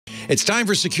It's time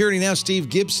for Security Now. Steve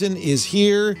Gibson is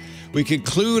here. We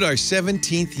conclude our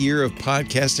 17th year of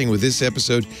podcasting with this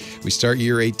episode. We start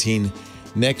year 18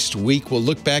 next week. We'll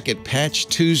look back at Patch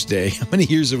Tuesday. How many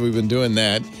years have we been doing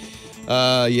that?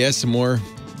 Yes, some more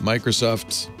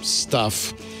Microsoft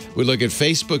stuff. We look at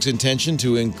Facebook's intention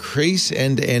to increase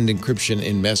end-to-end encryption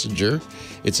in Messenger.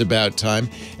 It's about time.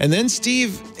 And then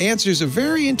Steve answers a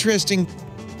very interesting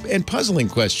and puzzling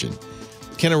question.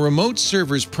 Can a remote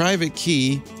server's private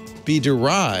key be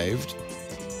derived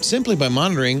simply by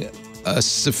monitoring a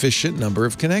sufficient number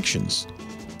of connections?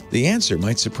 The answer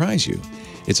might surprise you.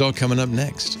 It's all coming up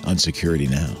next on Security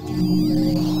Now.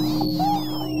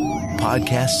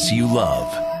 Podcasts you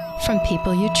love. From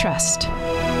people you trust.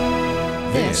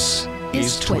 This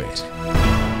is TWiT.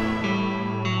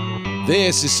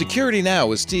 This is Security Now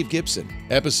with Steve Gibson,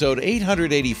 episode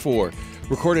 884,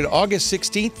 recorded August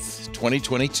 16th,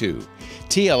 2022.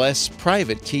 TLS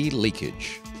Private Key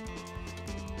Leakage.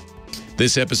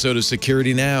 This episode of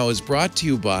Security Now is brought to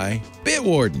you by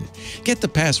Bitwarden. Get the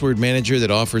password manager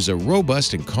that offers a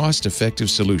robust and cost-effective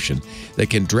solution that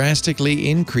can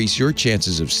drastically increase your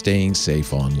chances of staying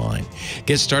safe online.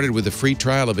 Get started with a free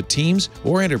trial of a Teams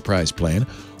or Enterprise plan,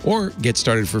 or get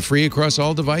started for free across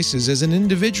all devices as an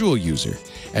individual user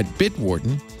at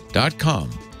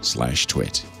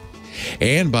bitwarden.com/twit.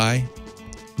 And by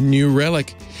New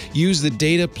Relic. Use the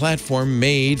data platform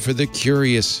made for the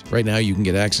curious. Right now, you can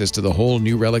get access to the whole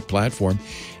New Relic platform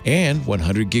and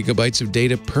 100 gigabytes of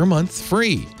data per month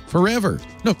free forever.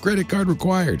 No credit card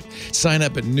required. Sign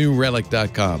up at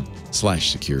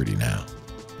newrelic.com/securitynow.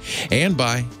 And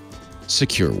by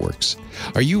SecureWorks.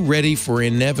 Are you ready for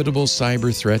inevitable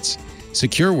cyber threats?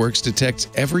 SecureWorks detects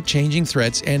ever-changing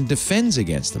threats and defends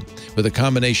against them with a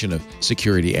combination of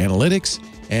security analytics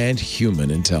and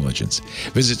human intelligence.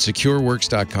 Visit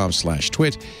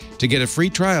secureworks.com/twit to get a free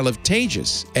trial of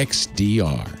Taegis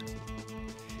XDR.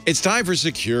 It's time for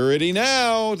Security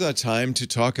Now, the time to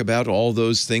talk about all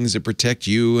those things that protect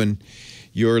you and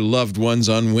your loved ones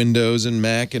on Windows and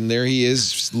Mac. And there he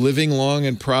is, living long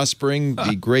and prospering,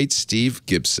 the great Steve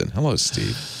Gibson. Hello,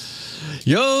 Steve.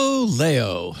 Yo,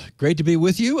 Leo. Great to be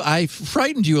with you. I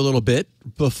frightened you a little bit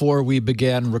before we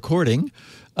began recording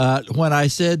when I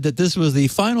said that this was the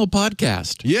final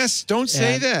podcast. Yes, don't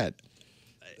say that.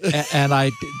 And I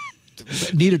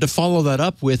needed to follow that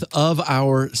up with of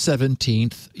our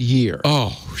 17th year.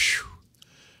 Oh, whew.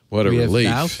 What a relief. We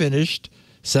have now finished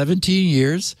 17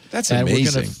 years. That's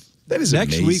amazing. That is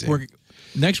amazing.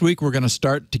 Next week, we're going to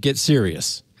start to get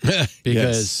serious.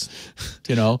 Because,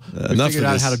 we figured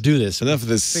out how to do this. Enough of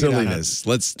this silliness.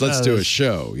 Let's do a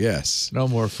show. Yes. No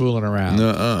more fooling around.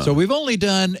 So we've only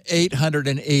done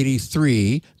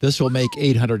 883. This will make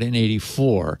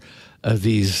 884 of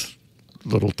these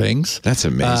little things. That's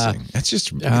amazing. That's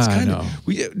just, it's kind of,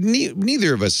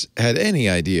 neither of us had any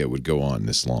idea it would go on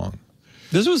this long.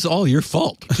 This was all your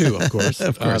fault, too, of course.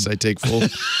 Of course, I take full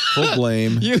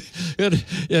blame. In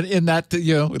that,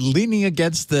 leaning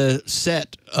against the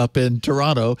set up in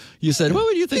Toronto, you said, what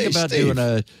would you think about Steve, doing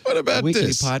a weekly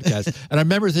podcast? And I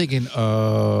remember thinking,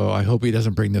 I hope he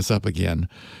doesn't bring this up again.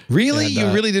 Really? And, you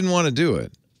really didn't want to do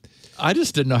it? I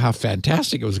just didn't know how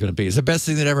fantastic it was going to be. It's the best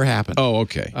thing that ever happened. Oh,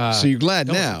 okay. So you're glad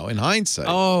now, in hindsight?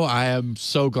 Oh, I am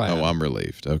so glad. Oh, I'm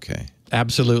relieved. Okay.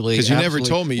 Absolutely. Because you never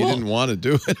told me you didn't want to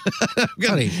do it.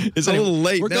 Honey, it's a little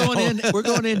late now. We're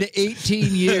going into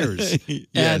 18 years.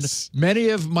 Yes. And many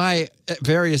of my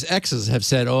various exes have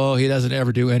said, he doesn't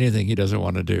ever do anything he doesn't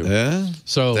want to do. Yeah?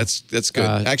 So that's good.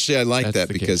 Actually, I like that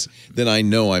because then I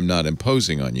know I'm not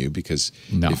imposing on you because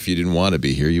if you didn't want to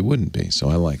be here, you wouldn't be. So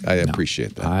I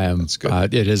appreciate that. That's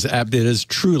good. It is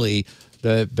truly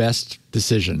the best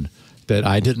decision that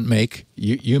I didn't make.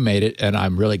 You made it, and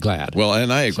I'm really glad. Well,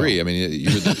 and I agree. I mean,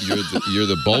 you're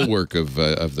the bulwark of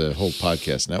the whole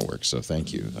podcast network. So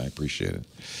thank you. I appreciate it.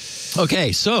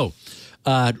 Okay, so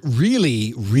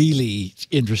really, really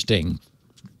interesting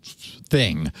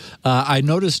thing. I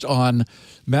noticed on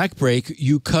MacBreak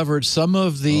you covered some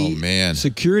of the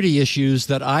security issues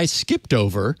that I skipped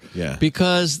over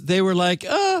because they were like,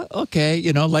 okay,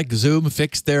 like Zoom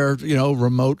fixed their,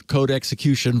 remote code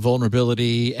execution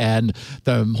vulnerability and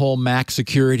the whole Mac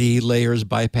security layers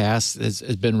bypass has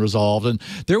been resolved. And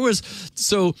there was,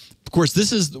 so of course,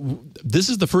 this is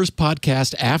the first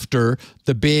podcast after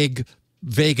the big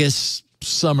Vegas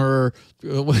summer,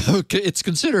 it's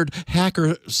considered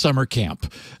hacker summer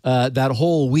camp, that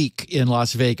whole week in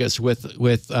Las Vegas with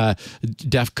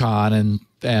DEF CON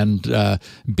and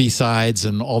B-Sides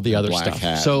and all the other Black stuff.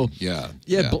 Hat. So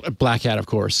Black Hat, of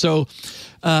course. So,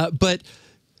 but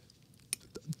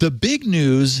the big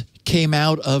news came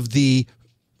out of the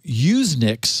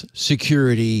Usenix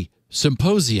security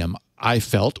symposium, I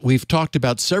felt. We've talked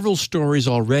about several stories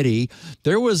already.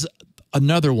 There was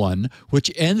another one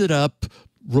which ended up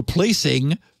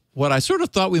replacing what I sort of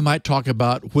thought we might talk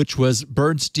about, which was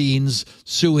Bernstein's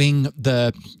suing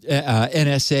the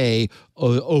NSA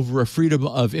over a Freedom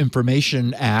of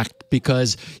Information Act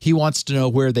because he wants to know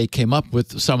where they came up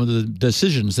with some of the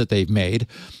decisions that they've made.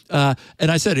 And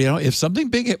I said, if something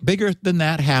bigger than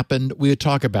that happened, we would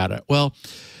talk about it. Well,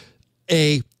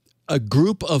 a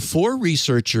group of 4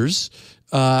 researchers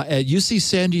at UC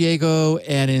San Diego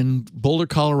and in Boulder,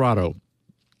 Colorado,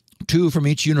 2 from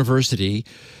each university,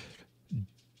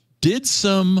 did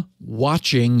some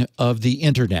watching of the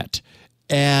internet,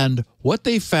 and what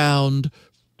they found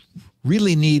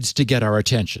really needs to get our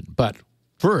attention. But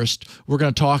first, we're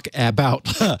going to talk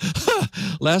about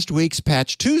last week's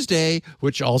Patch Tuesday,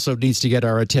 which also needs to get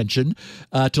our attention,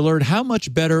 to learn how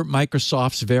much better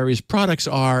Microsoft's various products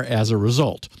are as a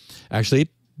result. Actually, it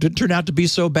didn't turn out to be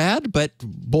so bad, but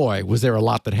boy, was there a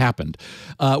lot that happened.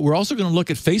 We're also going to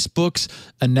look at Facebook's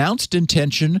announced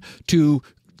intention to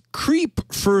creep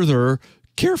further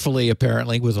carefully,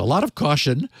 apparently, with a lot of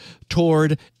caution,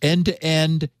 toward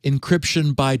end-to-end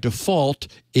encryption by default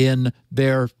in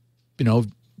their,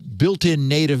 built-in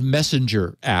native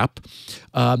messenger app.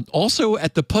 Also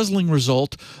at the puzzling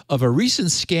result of a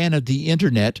recent scan of the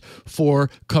internet for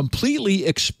completely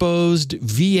exposed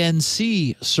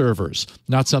VNC servers.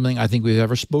 Not something I think we've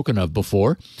ever spoken of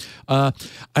before. I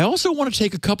also want to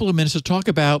take a couple of minutes to talk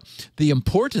about the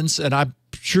importance, and I'm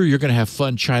sure you're going to have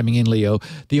fun chiming in, Leo,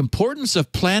 the importance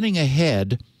of planning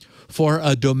ahead for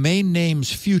a domain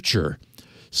name's future.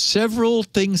 Several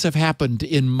things have happened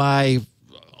in my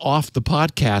off the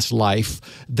podcast life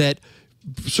that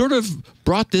sort of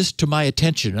brought this to my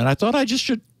attention, and I thought I just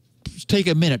should take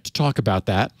a minute to talk about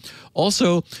that.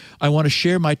 Also, I want to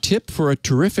share my tip for a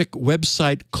terrific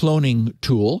website cloning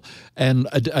tool, and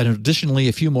additionally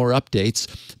a few more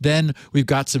updates. Then we've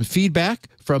got some feedback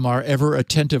from our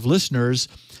ever-attentive listeners,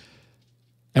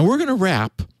 and we're going to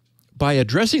wrap by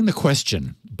addressing the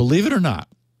question, believe it or not,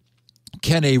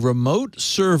 can a remote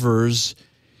server's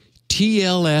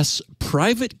TLS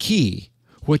private key,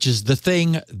 which is the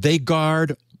thing they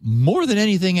guard more than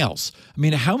anything else. I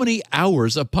mean, how many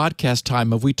hours of podcast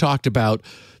time have we talked about,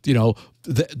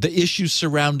 the issues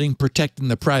surrounding protecting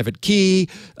the private key,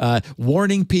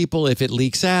 warning people if it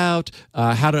leaks out,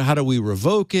 how do we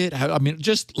revoke it?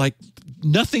 Just like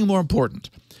nothing more important.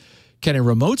 Can a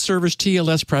remote server's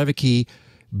TLS private key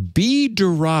be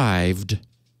derived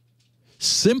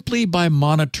simply by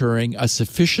monitoring a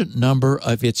sufficient number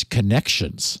of its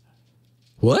connections?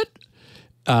 What?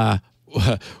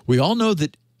 We all know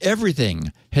that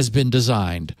everything has been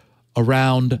designed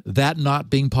around that not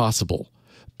being possible,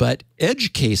 but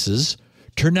edge cases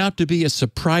turn out to be a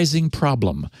surprising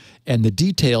problem, and the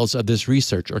details of this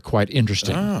research are quite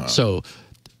interesting. So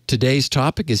today's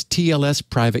topic is TLS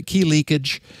Private Key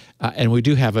Leakage, and we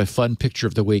do have a fun picture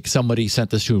of the week. Somebody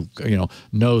sent this who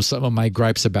knows some of my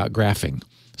gripes about graphing.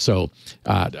 So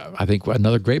I think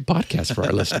another great podcast for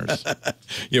our listeners.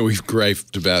 Yeah, we've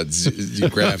griped about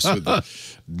graphs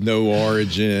with no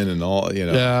origin and all.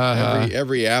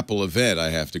 Every Apple event I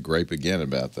have to gripe again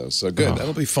about those. So good,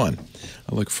 that'll be fun.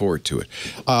 I look forward to it.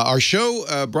 Our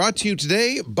show brought to you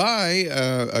today by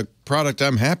a product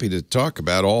I'm happy to talk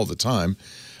about all the time,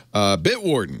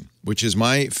 Bitwarden, which is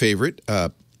my favorite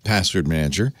password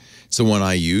manager. It's the one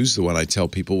I use, the one I tell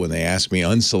people when they ask me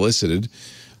unsolicited.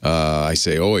 I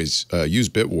say always use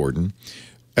Bitwarden.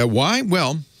 Why?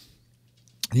 Well,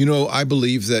 I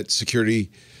believe that security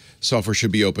software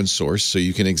should be open source so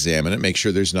you can examine it, make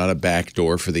sure there's not a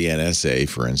backdoor for the NSA,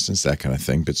 for instance, that kind of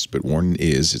thing. But Bitwarden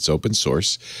it's open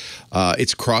source.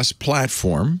 It's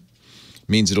cross-platform,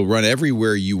 means it'll run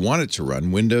everywhere you want it to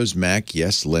run. Windows, Mac,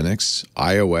 yes, Linux,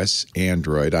 iOS,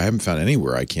 Android. I haven't found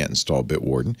anywhere I can't install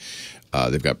Bitwarden.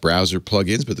 They've got browser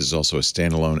plugins, but there's also a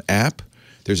standalone app.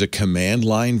 There's a command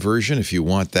line version if you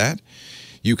want that.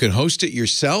 You can host it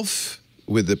yourself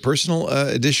with the personal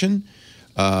edition,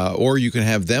 or you can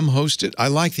have them host it. I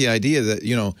like the idea that,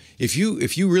 if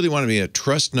you really want to be in a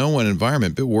trust no one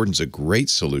environment, Bitwarden's a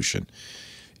great solution.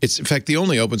 It's, in fact, the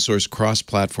only open source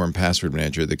cross-platform password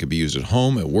manager that could be used at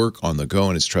home, at work, on the go,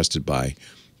 and is trusted by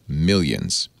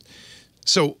millions.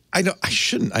 So I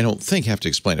don't think have to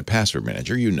explain a password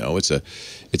manager. It's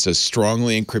a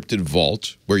strongly encrypted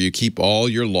vault where you keep all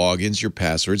your logins, your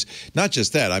passwords. Not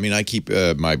just that. I mean, I keep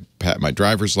my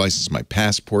driver's license, my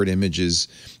passport images,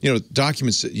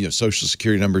 documents, social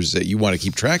security numbers that you want to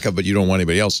keep track of, but you don't want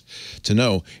anybody else to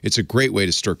know. It's a great way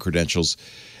to store credentials.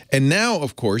 And now,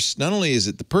 of course, not only is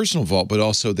it the personal vault, but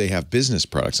also they have business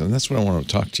products. And that's what I want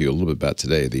to talk to you a little bit about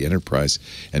today, the enterprise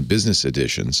and business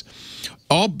editions.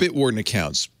 All Bitwarden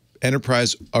accounts,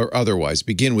 enterprise or otherwise,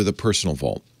 begin with a personal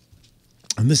vault.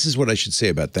 And this is what I should say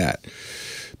about that.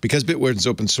 Because Bitwarden's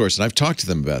open source, and I've talked to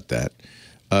them about that,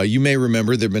 you may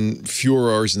remember there have been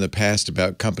furors in the past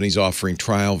about companies offering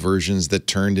trial versions that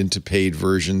turned into paid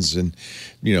versions and,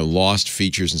 lost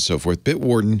features and so forth.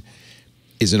 Bitwarden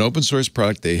is an open source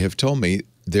product. They have told me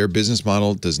their business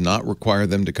model does not require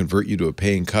them to convert you to a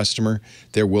paying customer.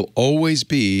 There will always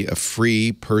be a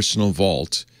free personal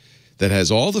vault that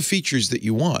has all the features that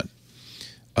you want.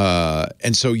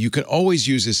 And so you can always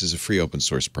use this as a free open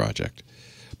source project.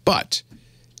 But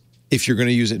if you're going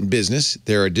to use it in business,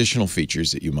 there are additional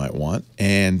features that you might want.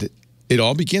 And it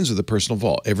all begins with a personal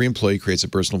vault. Every employee creates a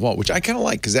personal vault, which I kind of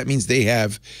like because that means they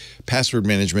have password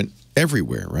management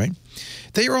everywhere, right?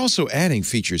 They are also adding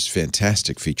features,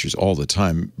 fantastic features all the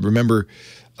time. Remember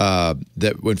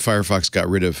that when Firefox got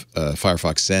rid of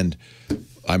Firefox Send,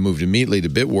 I moved immediately to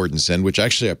Bitwarden Send, which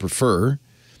actually I prefer.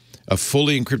 A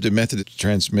fully encrypted method to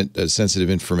transmit sensitive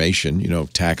information,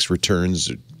 tax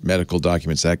returns, medical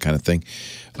documents, that kind of thing.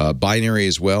 Binary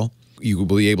as well. You will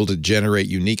be able to generate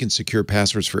unique and secure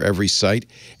passwords for every site.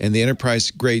 And the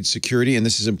enterprise-grade security, and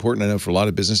this is important, I know, for a lot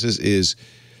of businesses, is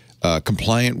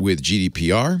compliant with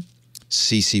GDPR,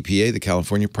 CCPA, the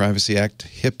California Privacy Act,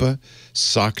 HIPAA,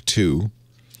 SOC 2,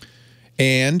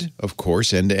 and, of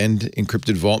course, end-to-end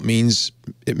encrypted vault means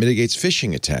it mitigates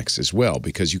phishing attacks as well,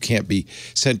 because you can't be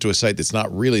sent to a site that's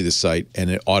not really the site and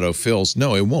it auto-fills.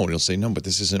 No, it won't. It'll say, no, but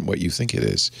this isn't what you think it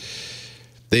is.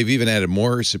 They've even added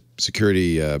more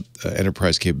security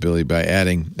enterprise capability by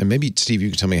adding, and maybe, Steve, you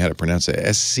can tell me how to pronounce it,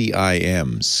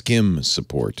 SCIM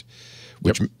support.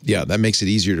 Which, yeah, that makes it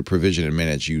easier to provision and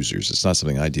manage users. It's not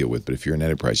something I deal with, but if you're an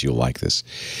enterprise, you'll like this.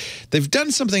 They've done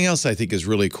something else I think is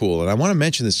really cool, and I want to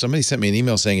mention this. Somebody sent me an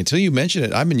email saying, until you mention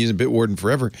it, I've been using Bitwarden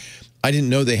forever. I didn't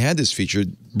know they had this feature.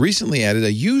 Recently added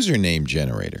a username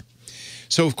generator.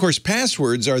 So, of course,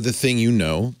 passwords are the thing you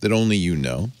know, that only you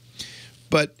know.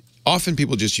 But often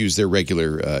people just use their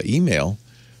regular email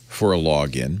for a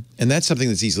login, and that's something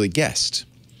that's easily guessed,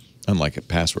 unlike a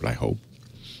password, I hope.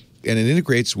 And it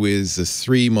integrates with the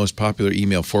 3 most popular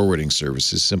email forwarding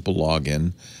services, Simple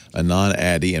Login,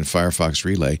 Anon-Addy, and Firefox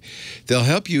Relay. They'll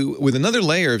help you with another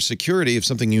layer of security of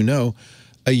something you know,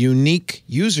 a unique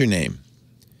username.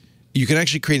 You can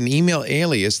actually create an email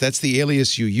alias. That's the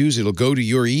alias you use. It'll go to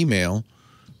your email,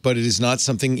 but it is not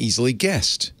something easily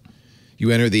guessed. You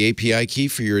enter the API key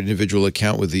for your individual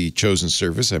account with the chosen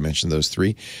service. I mentioned those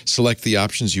 3. Select the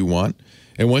options you want.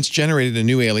 And once generated, a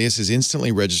new alias is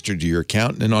instantly registered to your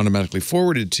account and automatically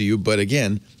forwarded to you, but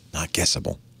again, not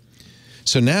guessable.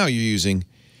 So now you're using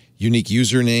unique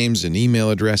usernames and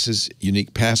email addresses,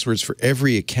 unique passwords for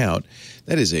every account.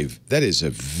 That is a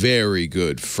very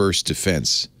good first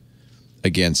defense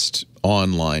against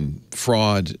online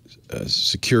fraud,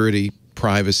 security,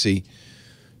 privacy,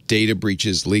 data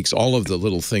breaches, leaks, all of the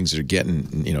little things that are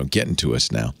getting to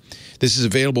us now. This is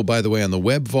available, by the way, on the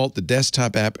Web Vault, the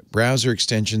desktop app, browser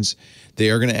extensions.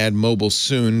 They are going to add mobile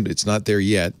soon. It's not there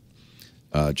yet.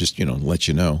 Just, let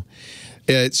you know.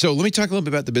 So let me talk a little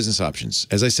bit about the business options.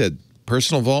 As I said,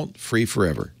 personal vault, free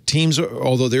forever. Teams,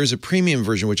 although there's a premium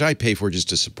version, which I pay for just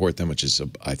to support them, which is,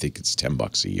 I think it's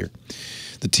 $10 a year.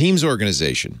 The Teams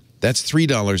organization, that's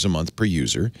 $3 a month per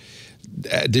user.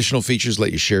 Additional features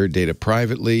let you share data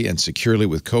privately and securely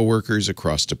with coworkers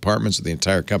across departments of the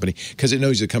entire company, because it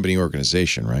knows the company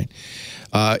organization, right?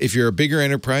 If you're a bigger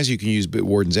enterprise, you can use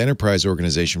Bitwarden's enterprise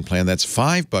organization plan. That's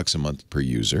 $5 a month per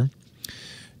user.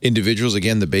 Individuals,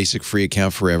 again, the basic free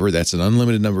account forever. That's an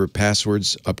unlimited number of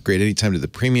passwords. Upgrade anytime to the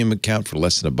premium account for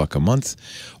less than $1 a month.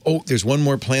 Oh, there's one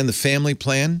more plan, the family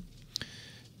plan.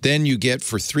 Then you get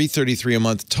for $3.33 a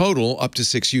month total up to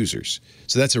 6 users.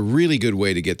 So that's a really good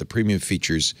way to get the premium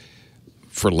features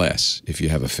for less if you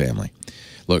have a family.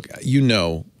 Look,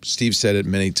 Steve said it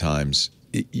many times,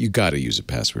 you got to use a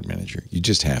password manager. You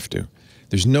just have to.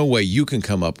 There's no way you can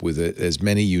come up with as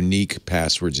many unique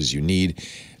passwords as you need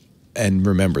and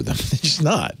remember them. It's just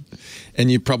not.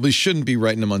 And you probably shouldn't be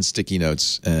writing them on sticky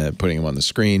notes, putting them on the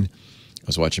screen. I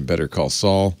was watching Better Call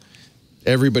Saul.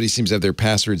 Everybody seems to have their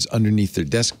passwords underneath their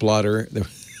desk blotter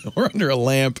or under a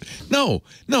lamp. No,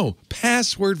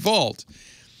 Password Vault.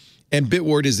 And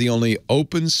Bitward is the only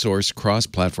open source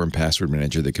cross-platform password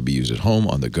manager that can be used at home,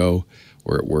 on the go,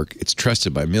 or at work. It's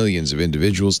trusted by millions of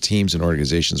individuals, teams, and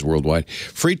organizations worldwide.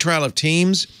 Free trial of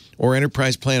Teams or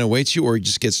Enterprise plan awaits you, or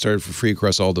just get started for free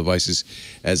across all devices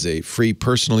as a free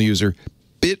personal user.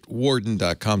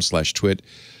 Bitwarden.com/twit.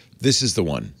 This is the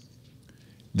one.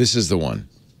 This is the one.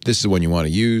 this is the one you want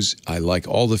to use. I like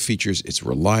all the features. It's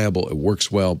reliable. It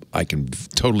works well. I can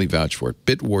totally vouch for it.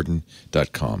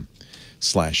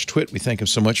 Bitwarden.com/twit. We thank him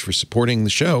so much for supporting the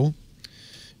show.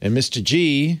 And Mr.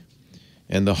 G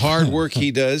and the hard work he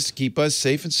does to keep us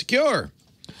safe and secure.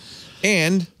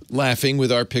 And laughing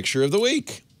with our picture of the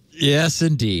week. Yes,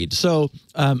 indeed. So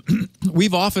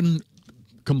we've often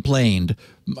complained.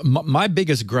 My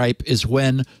biggest gripe is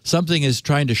when something is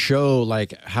trying to show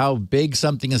like how big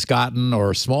something has gotten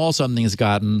or small something has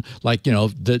gotten, like, you know,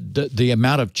 the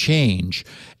amount of change,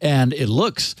 and it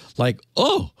looks like,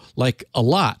 oh, like a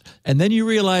lot. And then you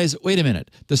realize, wait a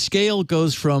minute, the scale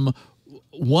goes from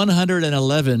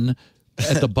 111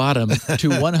 at the bottom to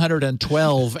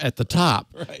 112 at the top.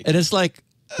 Right. And it's like,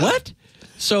 what?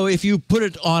 So if you put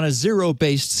it on a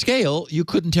zero-based scale, you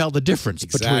couldn't tell the difference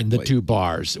between the two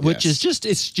bars, which is just,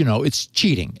 it's, you know, it's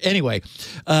cheating. Anyway,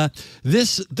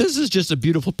 this is just a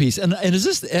beautiful piece. And is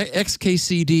this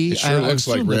XKCD? It sure looks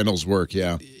like Randall's work,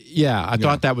 yeah. Yeah, I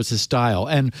thought that was his style.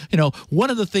 And, you know, one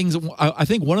of the things, I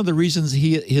think one of the reasons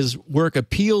his work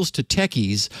appeals to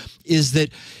techies is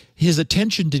that his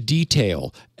attention to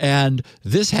detail, and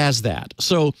this has that.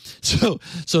 So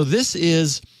this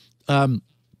is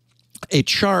a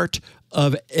chart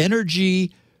of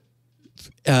energy,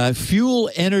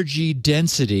 fuel energy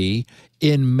density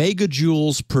in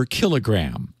megajoules per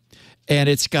kilogram. And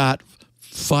it's got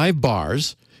 5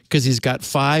 bars because he's got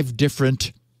 5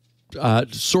 different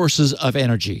sources of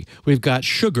energy. We've got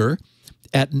sugar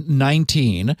at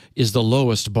 19 is the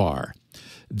lowest bar.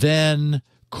 Then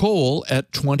coal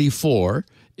at 24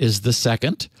 is the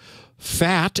second.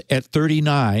 Fat at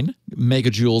 39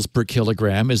 megajoules per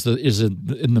kilogram is in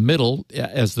the middle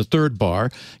as the third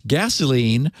bar.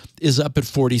 Gasoline is up at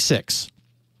 46.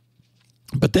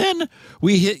 But then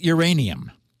we hit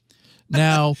uranium.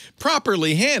 Now,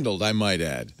 properly handled, I might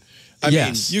add. I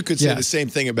mean, you could say the same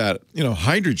thing about, you know,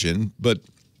 hydrogen, but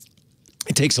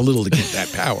it takes a little to get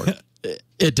that power.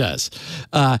 It does.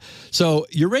 So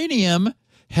uranium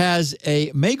has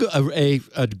a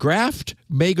graphed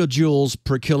megajoules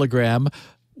per kilogram,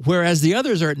 whereas the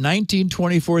others are at 19,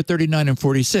 24, 39, and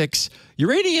 46.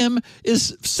 Uranium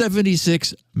is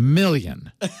 76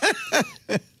 million.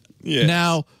 Yes.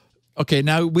 Now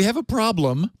we have a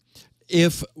problem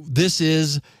if this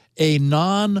is a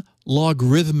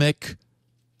non-logarithmic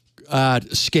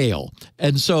scale.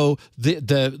 And so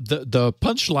the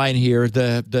punchline here,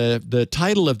 the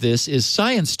title of this is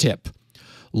Science Tip.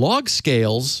 Log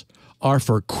scales are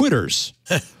for quitters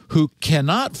who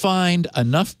cannot find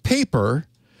enough paper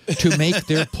to make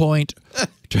their point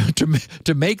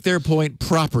to make their point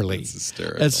properly. That's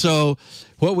hysterical. And so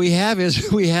what we have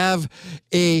is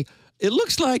it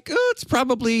looks like it's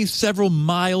probably several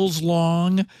miles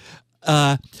long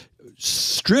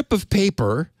strip of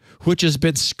paper which has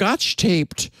been scotch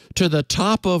taped to the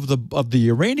top of the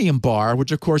uranium bar,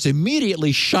 which of course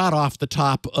immediately shot off the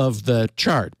top of the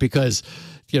chart because,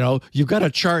 you know, you've got a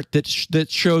chart that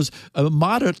shows a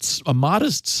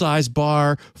modest size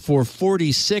bar for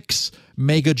 46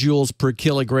 megajoules per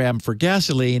kilogram for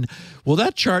gasoline. Well,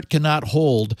 that chart cannot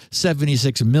hold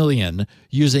 76 million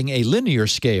using a linear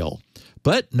scale.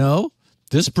 But no,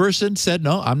 this person said,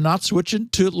 no, I'm not switching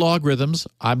to logarithms.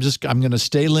 I'm going to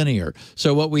stay linear.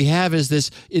 So what we have is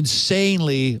this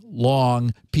insanely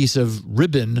long piece of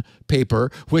ribbon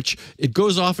paper, which it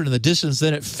goes off into the distance,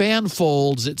 then it fan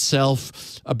folds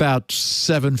itself about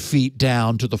 7 feet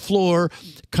down to the floor,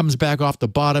 comes back off the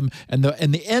bottom, and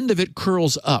the end of it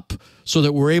curls up so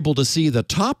that we're able to see the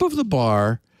top of the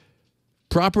bar,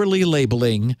 properly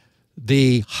labeling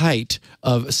the height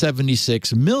of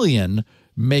 76 million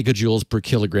megajoules per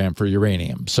kilogram for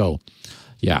uranium. So,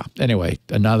 yeah, anyway,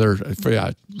 another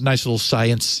nice little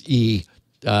science-y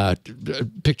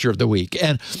picture of the week.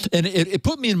 And it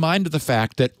put me in mind of the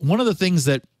fact that one of the things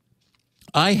that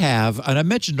I have, and I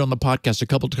mentioned on the podcast a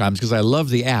couple of times because I love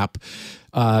the app,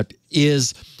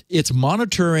 is it's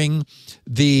monitoring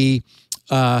the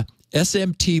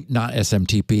SMTP,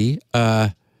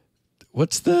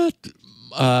 what's the...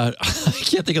 I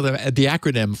can't think of the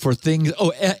acronym for things.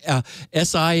 Oh,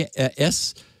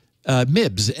 SIS,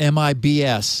 MIBS,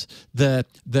 MIBS.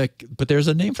 But there's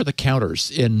a name for the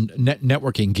counters in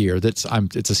networking gear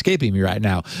it's escaping me right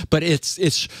now. But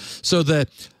it's so the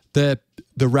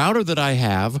router that I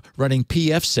have running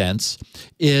pfSense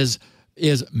is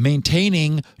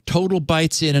maintaining total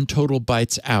bytes in and total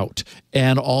bytes out,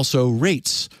 and also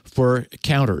rates for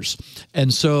counters.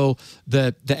 And so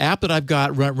the app that I've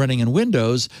got running in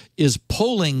Windows is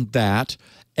polling that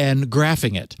and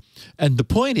graphing it. And the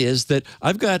point is that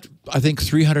I've got, I think,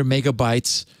 300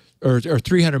 megabytes or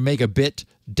 300 megabit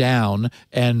down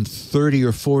and 30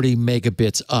 or 40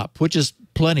 megabits up, which is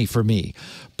plenty for me.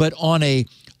 But on a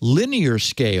linear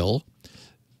scale,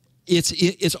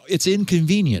 it's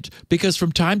inconvenient because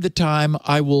from time to time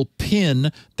I will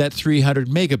pin that 300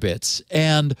 megabits,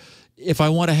 and if I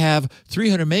want to have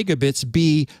 300 megabits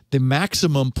be the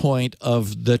maximum point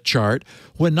of the chart,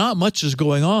 when not much is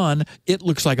going on, it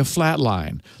looks like a flat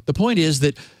line. The point is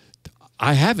that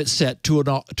I have it set to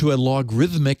a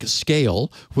logarithmic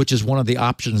scale, which is one of the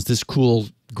options this cool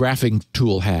graphing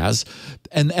tool has.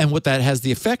 And what that has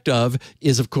the effect of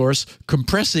is, of course,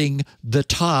 compressing the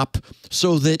top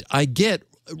so that I get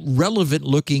relevant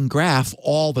looking graph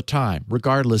all the time,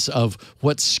 regardless of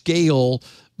what scale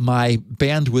my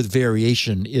bandwidth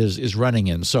variation is running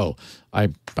in. So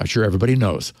I'm sure everybody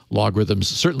knows logarithms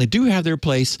certainly do have their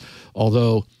place,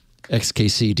 although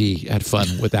XKCD had fun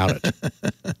without it.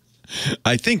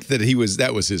 I think that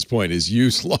that was his point, is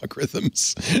use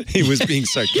logarithms. He was being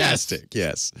sarcastic.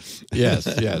 Yes.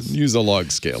 Use a log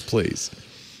scale, please.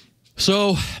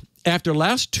 So after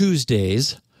last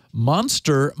Tuesday's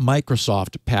monster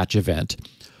Microsoft patch event,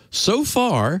 so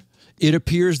far it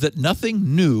appears that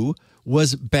nothing new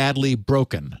was badly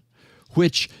broken,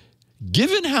 which,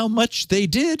 given how much they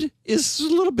did, is a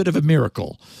little bit of a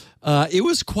miracle. It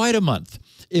was quite a month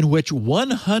in which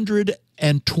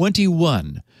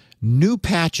 121 new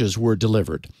patches were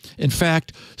delivered. In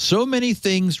fact, so many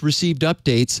things received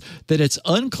updates that it's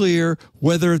unclear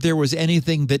whether there was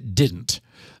anything that didn't.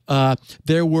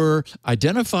 There were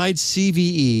identified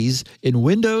CVEs in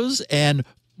Windows and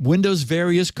Windows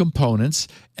various components,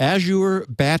 Azure,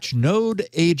 Batch Node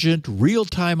Agent,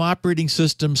 Real-Time Operating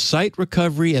System, Site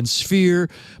Recovery, and Sphere,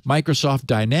 Microsoft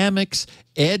Dynamics,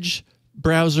 Edge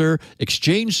browser,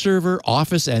 Exchange Server,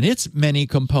 Office and its many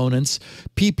components,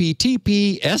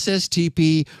 PPTP,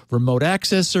 SSTP, Remote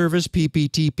Access Service,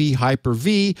 PPTP,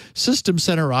 Hyper-V, System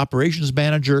Center Operations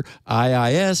Manager,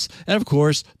 IIS, and of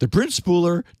course, the print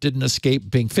spooler didn't escape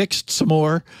being fixed some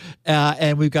more.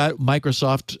 And we've got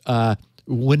Microsoft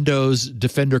Windows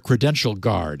Defender Credential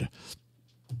Guard.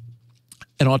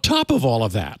 And on top of all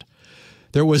of that,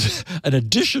 there was an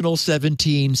additional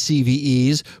 17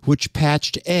 CVEs which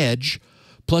patched Edge,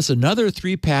 plus another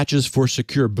 3 patches for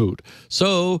Secure Boot.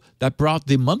 So that brought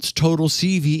the month's total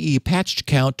CVE patched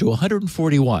count to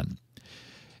 141.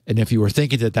 And if you were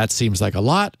thinking that seems like a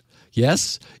lot,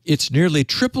 yes, it's nearly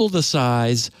triple the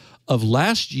size of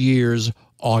last year's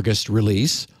August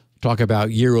release. Talk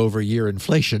about year-over-year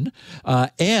inflation.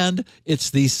 And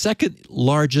it's the second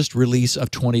largest release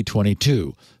of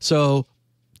 2022. So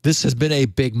this has been a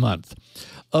big month.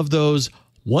 Of those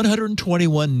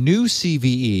 121 new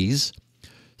CVEs,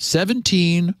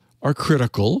 17 are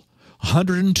critical,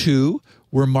 102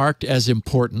 were marked as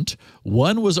important,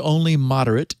 1 was only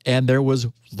moderate, and there was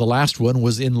one last one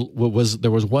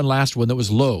that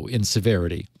was low in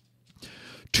severity.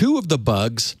 2 of the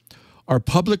bugs are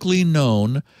publicly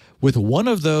known, with one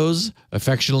of those,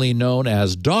 affectionately known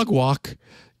as dog walk,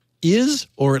 is,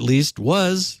 or at least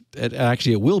was,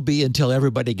 actually it will be until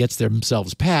everybody gets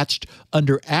themselves patched,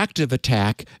 under active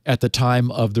attack at the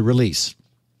time of the release.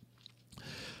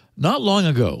 Not long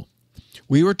ago,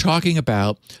 we were talking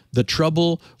about the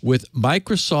trouble with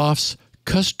Microsoft's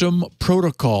custom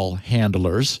protocol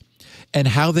handlers and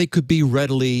how they could be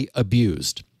readily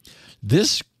abused.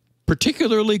 This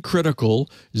particularly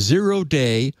critical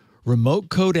zero-day remote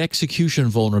code execution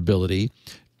vulnerability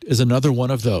is another one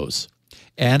of those.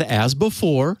 And as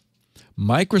before,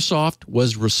 Microsoft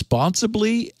was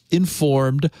responsibly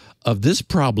informed of this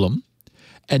problem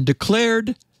and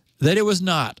declared that it was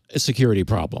not a security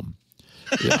problem.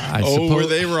 Yeah, were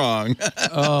they wrong?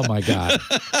 Oh, my God.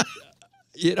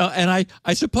 And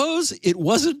I suppose it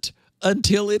wasn't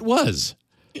until it was.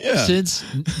 Yeah.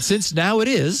 Since now it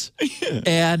is. Yeah.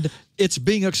 And it's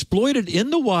being exploited in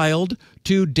the wild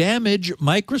to damage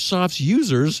Microsoft's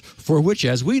users, for which,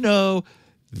 as we know,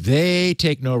 they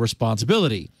take no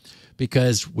responsibility,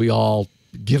 because we all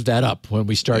give that up when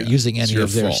we start using any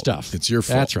of their stuff. It's your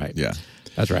fault. That's right. Yeah.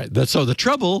 That's right. So the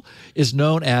trouble is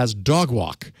known as dog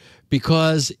walk,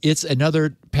 because it's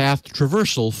another path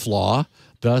traversal flaw,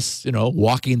 thus,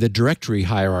 walking the directory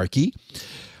hierarchy.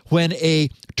 When a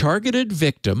targeted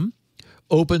victim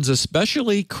opens a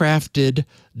specially crafted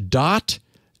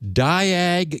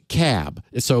 .diag cab,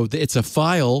 so it's a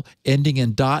file ending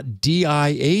in .diagcab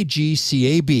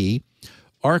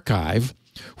archive,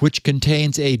 which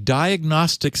contains a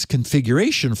diagnostics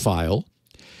configuration file,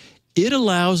 it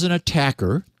allows an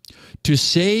attacker to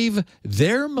save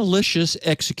their malicious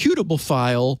executable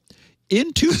file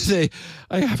into the,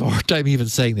 I have a hard time even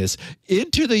saying this,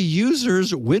 into the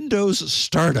user's Windows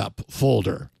startup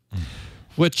folder.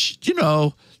 which, you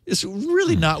know, is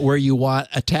really not where you want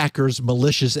attackers'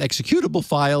 malicious executable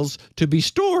files to be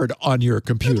stored on your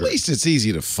computer. At least it's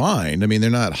easy to find. I mean, they're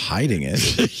not hiding it.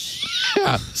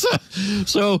 Yeah.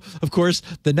 So, of course,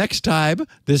 the next time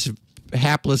this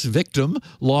hapless victim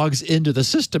logs into the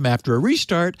system after a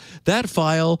restart, that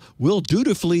file will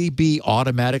dutifully be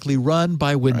automatically run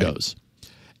by Windows.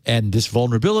 Right. And this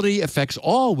vulnerability affects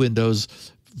all Windows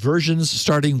versions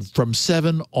starting from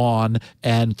 7 on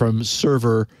and from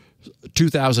Server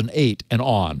 2008 and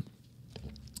on.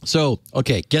 So,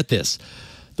 okay, get this.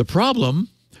 The problem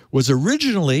was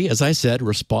originally, as I said,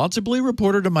 responsibly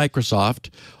reported to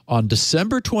Microsoft on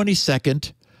December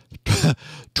 22nd,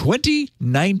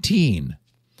 2019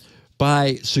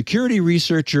 by security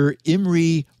researcher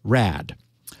Imre Rad.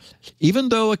 Even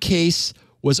though a case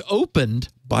was opened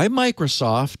by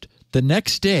Microsoft the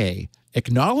next day,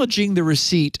 acknowledging the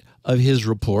receipt of his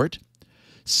report,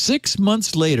 6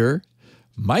 months later,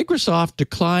 Microsoft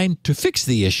declined to fix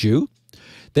the issue.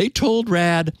 They told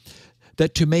Rad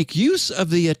that to make use of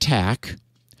the attack,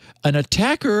 an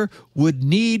attacker would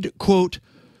need, quote,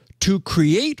 to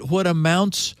create what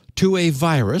amounts to a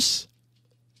virus,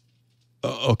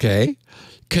 okay,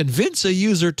 convince a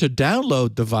user to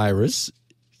download the virus,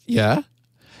 yeah,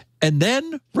 and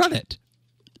then run it.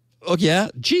 Oh, yeah,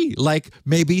 gee, like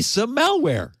maybe some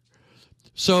malware.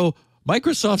 So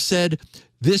Microsoft said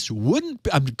this wouldn't,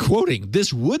 I'm quoting,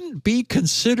 this wouldn't be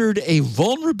considered a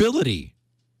vulnerability.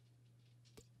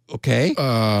 Okay.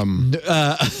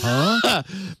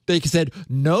 They said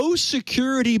no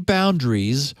security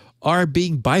boundaries are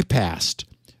being bypassed,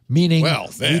 meaning well,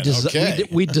 then,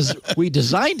 we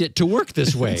designed it to work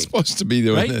this way. It's supposed to be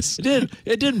doing right? this.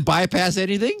 It didn't bypass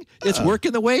anything. It's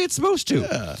working the way it's supposed to.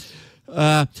 Yeah.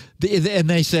 And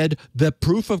they said the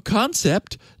proof of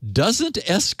concept doesn't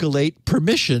escalate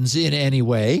permissions in any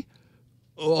way.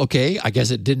 Okay, I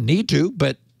guess it didn't need to,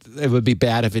 but it would be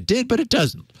bad if it did, but it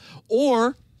doesn't.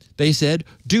 Or they said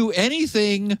do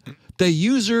anything the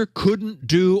user couldn't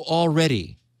do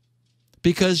already.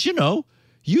 Because, you know,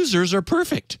 users are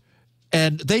perfect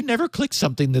and they never click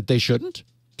something that they shouldn't.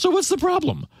 So what's the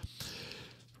problem?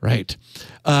 Right.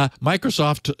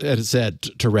 Microsoft said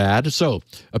to Rad, so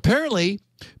apparently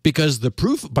because the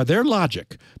proof, by their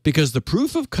logic, because the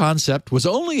proof of concept was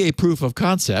only a proof of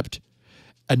concept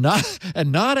and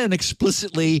not an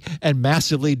explicitly and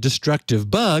massively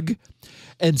destructive bug,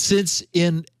 and since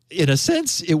in a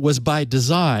sense it was by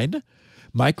design,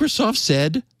 Microsoft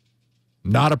said,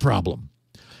 not a problem.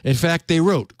 In fact, they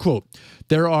wrote, quote,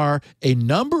 there are a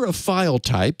number of file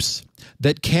types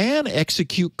that can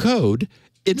execute code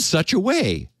in such a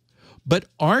way, but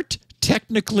aren't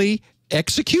technically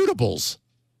executables.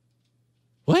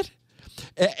 What?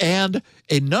 And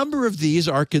a number of these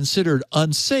are considered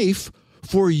unsafe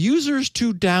for users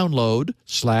to download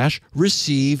 /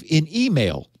 receive in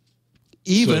email,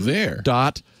 even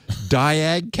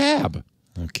 .diag_cab.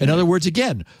 Okay. In other words,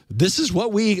 again, this is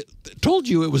what we told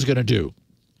you it was going to do.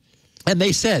 And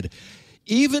they said,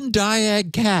 even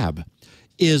diag_cab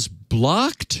is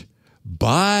blocked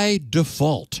by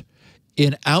default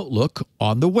in Outlook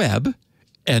on the web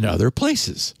and other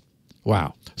places.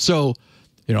 Wow. So,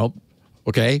 you know,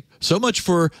 okay, so much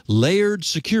for layered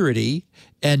security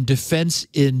and defense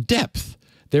in depth.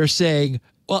 They're saying,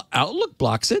 well, Outlook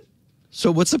blocks it,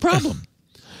 so what's the problem?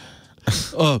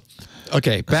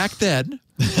 Okay, back then,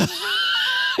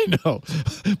 I know,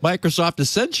 Microsoft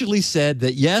essentially said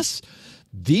that, yes,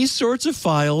 these sorts of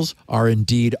files are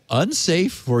indeed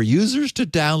unsafe for users to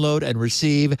download and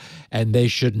receive, and they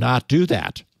should not do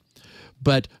that.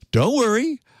 But don't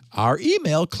worry, our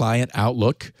email client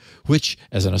Outlook, which,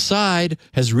 as an aside,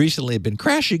 has recently been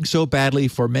crashing so badly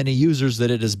for many users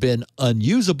that it has been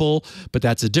unusable, but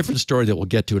that's a different story that we'll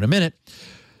get to in a minute.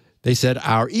 They said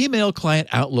our email client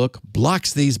Outlook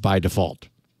blocks these by default.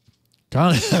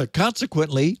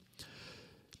 Consequently,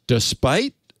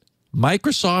 despite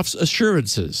Microsoft's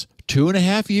assurances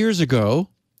 2.5 years ago,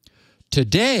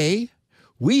 today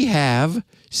we have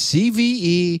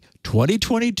CVE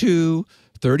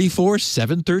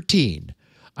 2022-34713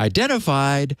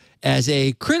 identified as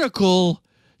a critical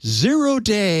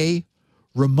 0-day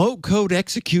remote code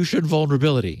execution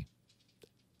vulnerability.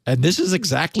 And this is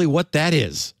exactly what that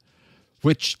is,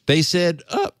 which they said,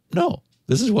 no,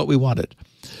 this is what we wanted.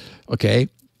 Okay.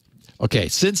 Okay,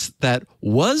 since that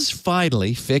was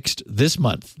finally fixed this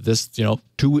month,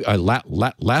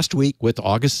 last week with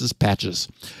August's patches,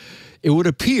 it would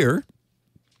appear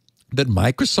that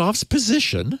Microsoft's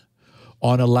position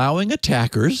on allowing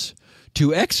attackers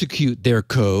to execute their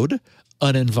code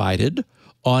uninvited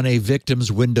on a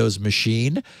victim's Windows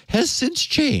machine has since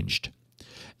changed.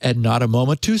 and not a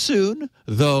moment too soon,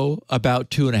 though about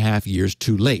 2.5 years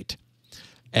too late.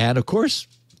 And of course,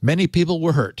 many people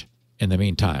were hurt in the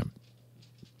meantime.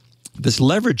 This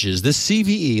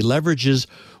CVE leverages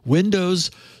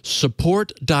Windows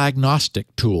Support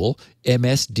Diagnostic Tool,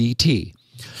 MSDT.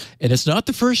 And it's not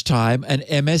the first time an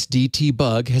MSDT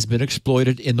bug has been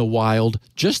exploited in the wild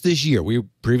just this year. We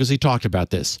previously talked about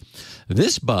this.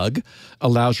 This bug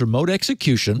allows remote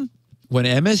execution when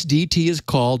MSDT is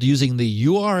called using the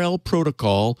URL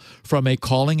protocol from a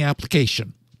calling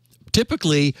application,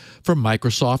 typically from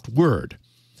Microsoft Word.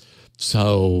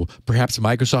 So perhaps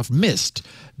Microsoft missed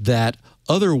that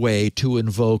other way to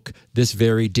invoke this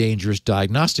very dangerous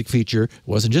diagnostic feature. It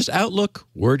wasn't just Outlook.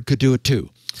 Word could do it too.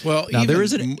 Well, now,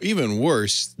 even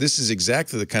worse, this is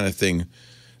exactly the kind of thing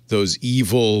those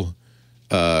evil,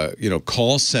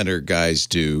 call center guys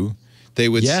do. They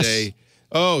would say,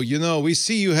 oh, we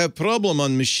see you have problem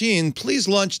on machine. Please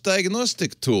launch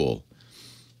diagnostic tool.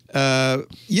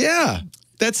 Yeah,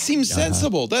 that seems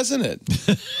sensible, doesn't it?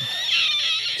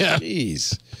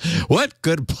 Jeez. What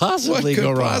could possibly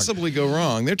go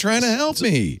wrong? They're trying to help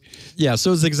me. Yeah,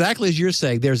 so it's exactly as you're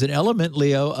saying. There's an element,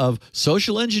 Leo, of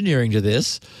social engineering to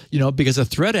this, because a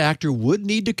threat actor would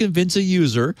need to convince a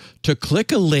user to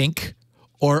click a link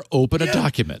or open a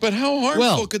document. But how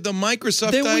harmful could the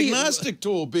Microsoft diagnostic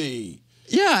tool be?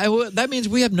 Yeah, that means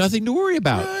we have nothing to worry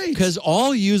about because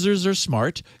all users are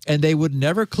smart and they would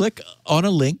never click on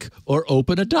a link or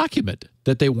open a document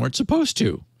that they weren't supposed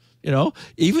to.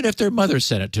 Even if their mother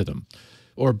sent it to them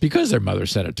or because their mother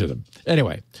sent it to them.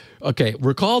 Anyway, okay,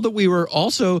 recall that we were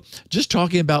also just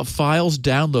talking about files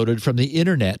downloaded from the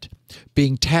internet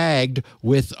being tagged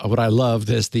with what I love,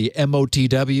 the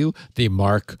MOTW, the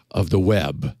mark of the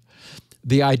web.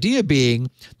 The idea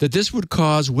being that this would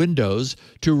cause Windows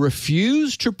to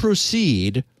refuse to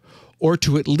proceed or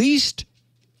to at least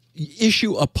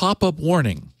issue a pop-up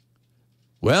warning.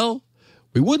 Well,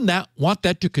 we wouldn't want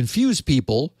that to confuse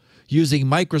people using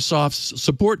Microsoft's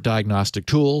support diagnostic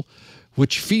tool,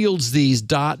 which fields these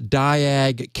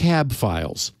 .diag cab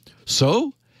files.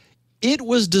 So it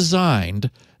was designed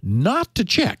not to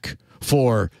check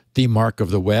for the mark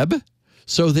of the web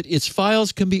so that its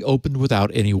files can be opened without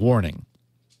any warning.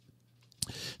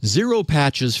 Zero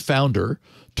Patch's founder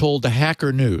told the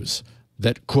Hacker News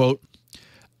that, quote,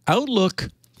 Outlook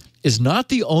is not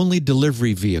the only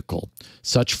delivery vehicle.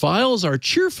 Such files are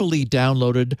cheerfully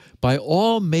downloaded by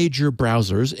all major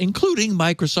browsers, including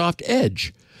Microsoft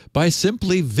Edge, by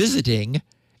simply visiting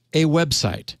a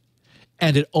website.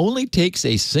 And it only takes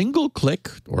a single click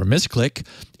or misclick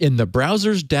in the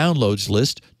browser's downloads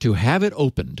list to have it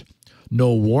opened.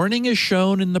 No warning is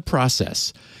shown in the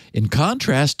process, in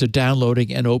contrast to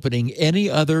downloading and opening any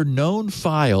other known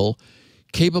file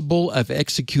capable of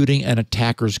executing an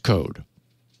attacker's code.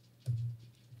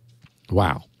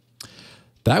 Wow.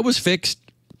 That was fixed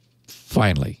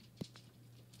finally.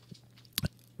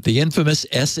 The infamous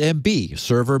SMB,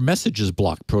 Server Messages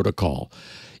Block Protocol,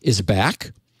 is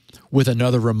back with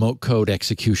another remote code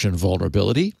execution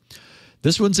vulnerability.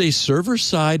 This one's a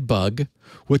server-side bug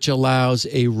which allows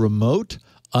a remote,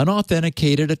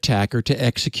 unauthenticated attacker to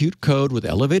execute code with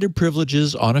elevated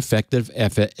privileges on effective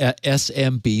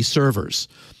SMB servers.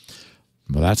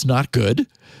 Well, that's not good.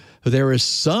 There is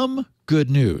some good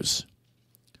news.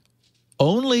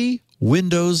 Only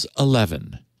Windows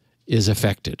 11 is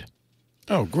affected.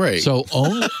 Oh, great! So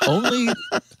only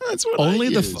that's what only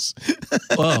I use.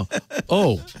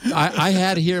 I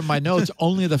had here in my notes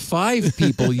only the 5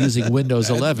 people using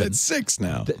Windows 11. It's 6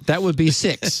 now. That would be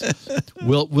 6.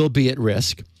 will be at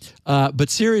risk. But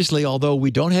seriously, although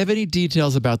we don't have any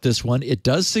details about this one, it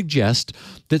does suggest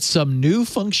that some new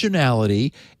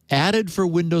functionality added for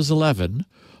Windows 11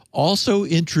 also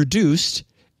introduced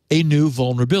a new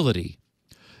vulnerability.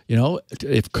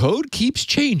 If code keeps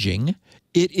changing,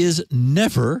 it is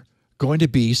never going to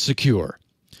be secure.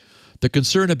 The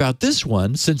concern about this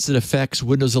one, since it affects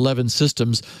Windows 11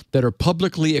 systems that are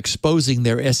publicly exposing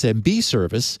their SMB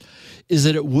service, is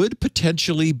that it would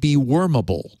potentially be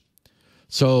wormable.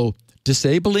 So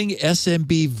disabling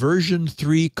SMB version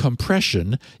 3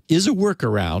 compression is a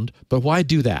workaround, but why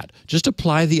do that? Just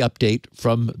apply the update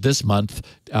from this month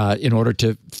in order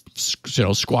to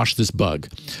squash this bug.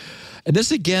 And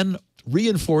this, again,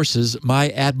 reinforces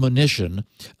my admonition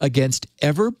against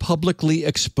ever publicly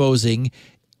exposing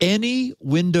any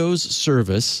Windows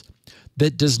service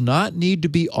that does not need to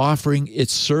be offering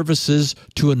its services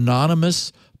to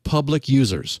anonymous public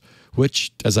users,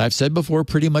 which, as I've said before,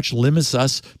 pretty much limits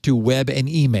us to web and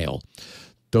email.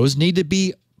 Those need to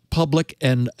be public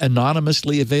and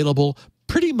anonymously available.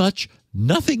 Pretty much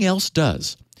nothing else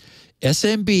does.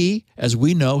 SMB, as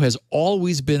we know, has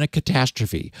always been a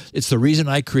catastrophe. It's the reason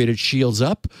I created Shields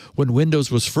Up when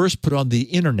Windows was first put on the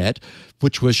internet,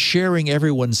 which was sharing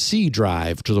everyone's C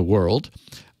drive to the world,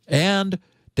 and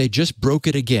they just broke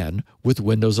it again with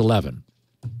Windows 11.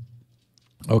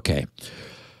 Okay.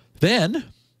 Then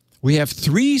we have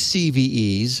 3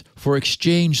 CVEs for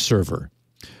Exchange Server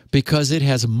because it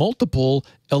has multiple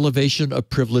elevation of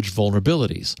privilege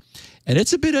vulnerabilities. And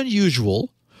it's a bit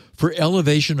unusual for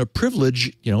elevation of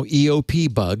privilege,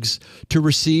 EOP bugs, to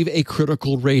receive a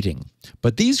critical rating.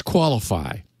 But these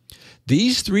qualify.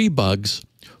 These 3 bugs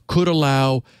could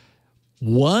allow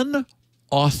one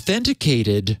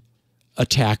authenticated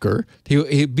attacker,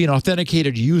 he'd be an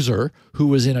authenticated user who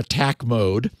was in attack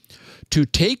mode, to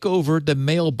take over the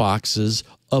mailboxes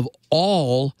of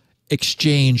all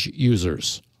Exchange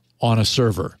users on a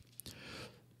server.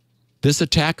 This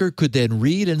attacker could then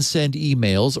read and send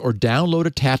emails or download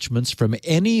attachments from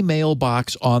any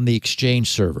mailbox on the Exchange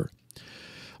server.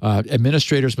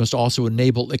 Administrators must also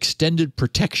enable extended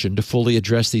protection to fully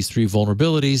address these 3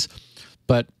 vulnerabilities,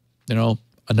 but,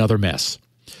 another mess.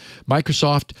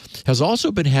 Microsoft has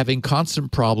also been having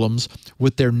constant problems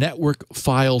with their network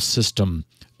file system,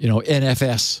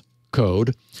 NFS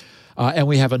code. And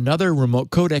we have another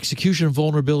remote code execution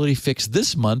vulnerability fix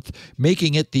this month,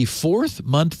 making it the 4th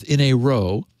month in a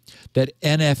row that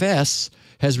NFS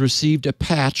has received a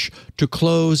patch to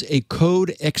close a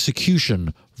code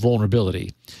execution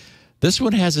vulnerability. This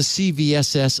one has a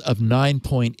CVSS of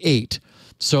 9.8,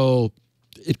 so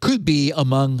it could be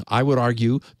among, I would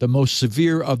argue, the most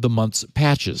severe of the month's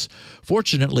patches.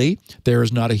 Fortunately, there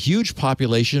is not a huge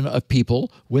population of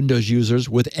people, Windows users,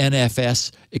 with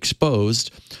NFS exposed.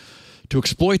 To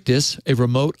exploit this, a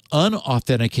remote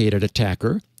unauthenticated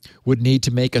attacker would need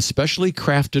to make a specially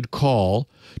crafted call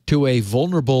to a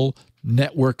vulnerable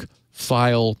network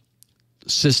file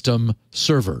system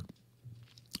server.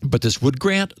 But this would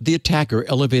grant the attacker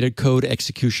elevated code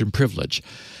execution privilege.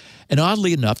 And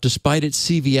oddly enough, despite its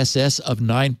CVSS of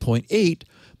 9.8,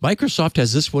 Microsoft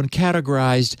has this one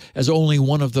categorized as only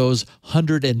one of those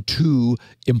 102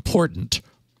 important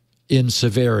in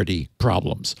severity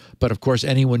problems. But of course,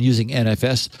 anyone using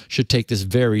NFS should take this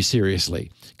very seriously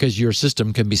because your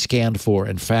system can be scanned for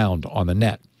and found on the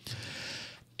net.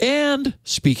 And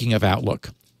speaking of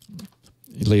Outlook,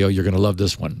 Leo, you're going to love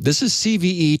this one. This is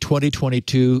CVE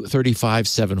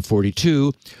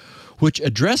 2022-35742, which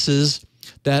addresses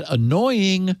that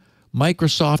annoying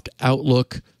Microsoft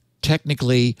Outlook,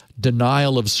 technically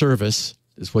denial of service,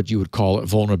 is what you would call it,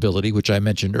 vulnerability, which I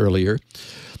mentioned earlier.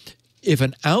 If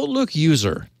an Outlook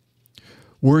user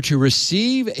were to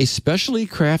receive a specially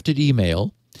crafted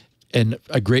email, and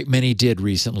a great many did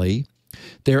recently,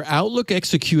 their Outlook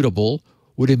executable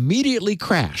would immediately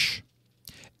crash,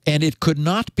 and it could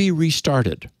not be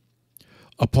restarted.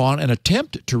 Upon an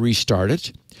attempt to restart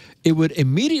it, it would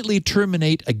immediately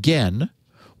terminate again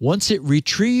once it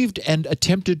retrieved and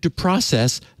attempted to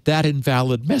process that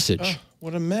invalid message. Oh,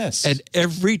 what a mess. And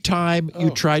every time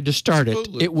you tried to start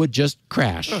it would just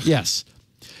crash. Yes.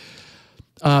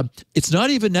 It's not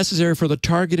even necessary for the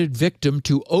targeted victim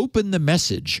to open the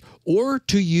message or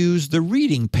to use the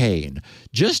reading pane.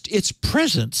 Just its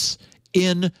presence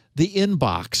in the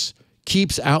inbox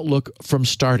keeps Outlook from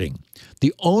starting.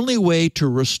 The only way to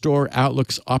restore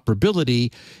Outlook's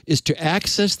operability is to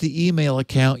access the email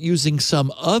account using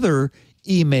some other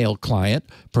email client,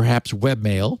 perhaps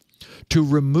webmail, to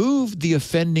remove the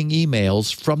offending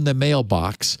emails from the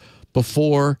mailbox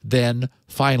before then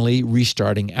finally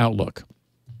restarting Outlook.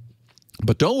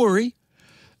 But don't worry,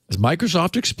 as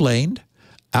Microsoft explained,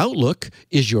 Outlook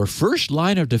is your first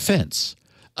line of defense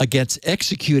against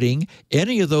executing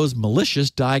any of those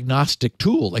malicious diagnostic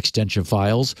tool extension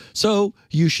files, so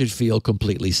you should feel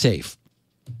completely safe.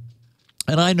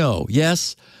 And I know,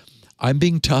 yes, I'm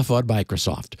being tough on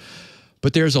Microsoft,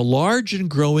 but there's a large and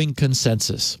growing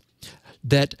consensus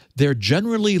that they're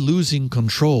generally losing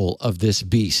control of this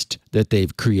beast that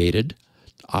they've created.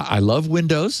 I love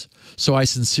Windows, so I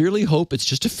sincerely hope it's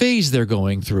just a phase they're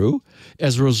going through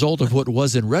as a result of what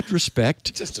was in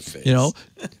retrospect, just a phase.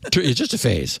 It's just a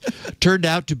phase, turned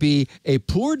out to be a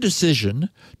poor decision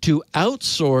to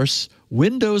outsource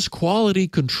Windows quality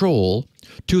control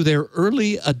to their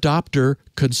early adopter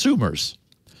consumers.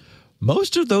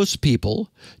 Most of those people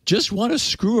just want to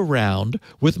screw around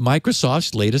with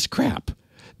Microsoft's latest crap.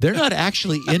 They're not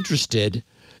actually interested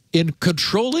in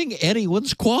controlling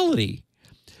anyone's quality.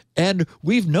 And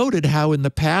we've noted how in the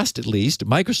past, at least,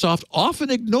 Microsoft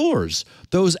often ignores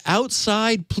those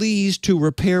outside pleas to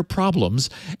repair problems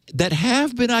that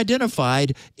have been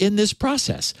identified in this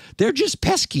process. They're just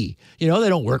pesky. They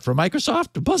don't work for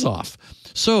Microsoft. Buzz off.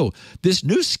 So this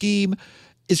new scheme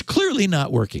is clearly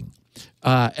not working.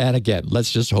 And again,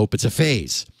 let's just hope it's a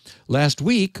phase. Last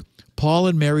week, Paul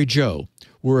and Mary Jo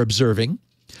were observing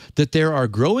that there are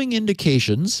growing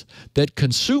indications that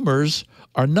consumers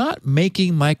are not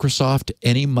making Microsoft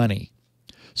any money.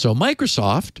 So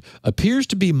Microsoft appears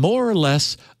to be more or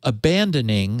less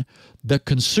abandoning the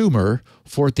consumer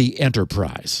for the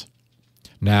enterprise.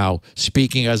 Now,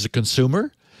 speaking as a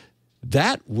consumer,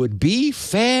 that would be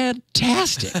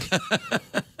fantastic.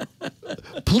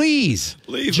 Please,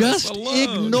 just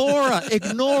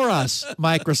ignore us,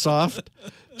 Microsoft.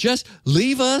 Just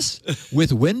leave us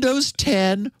with Windows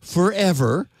 10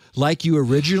 forever, like you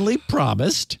originally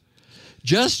promised.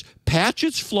 Just patch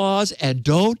its flaws and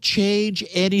don't change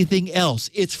anything else.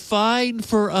 It's fine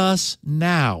for us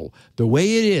now, the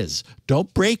way it is.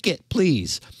 Don't break it,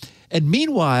 please. And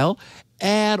meanwhile,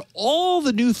 add all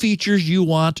the new features you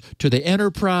want to the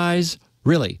enterprise.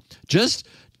 Really, just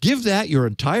give that your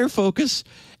entire focus,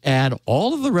 and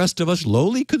all of the rest of us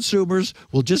lowly consumers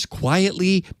will just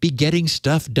quietly be getting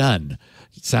stuff done.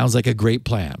 Sounds like a great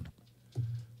plan.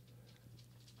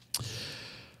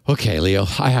 Okay, Leo,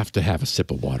 I have to have a sip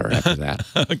of water after that.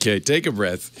 Okay, take a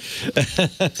breath.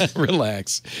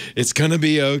 Relax. It's going to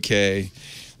be okay.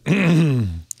 Of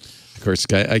course,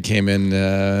 I came in,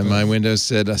 my Windows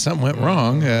said something went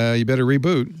wrong. You better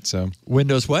reboot. So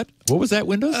Windows what? What was that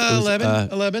Windows?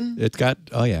 11. 11. It's got,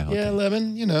 oh yeah. Okay. Yeah,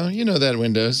 11. You know that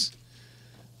Windows.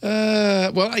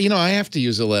 Well, I have to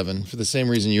use 11 for the same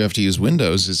reason you have to use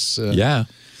Windows. It's yeah.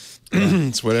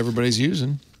 It's what everybody's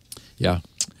using. Yeah.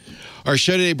 Our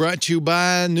show today brought to you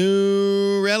by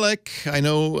New Relic. I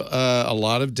know a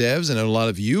lot of devs. I know a lot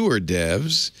of you are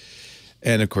devs.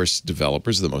 And, of course,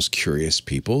 developers are the most curious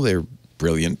people. They're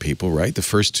brilliant people, right? The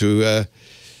first to,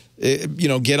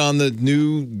 get on the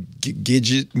new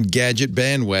gadget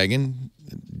bandwagon,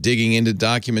 digging into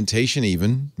documentation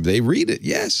even. They read it,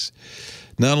 yes.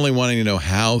 Not only wanting to know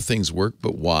how things work,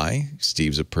 but why.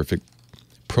 Steve's a perfect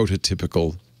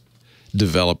prototypical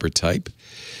developer type.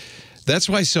 That's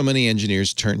why so many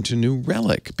engineers turn to New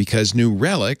Relic, because New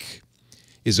Relic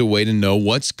is a way to know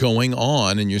what's going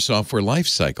on in your software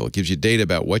lifecycle. It gives you data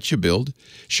about what you build,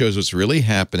 shows what's really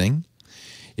happening.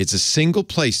 It's a single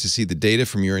place to see the data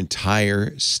from your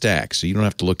entire stack, so you don't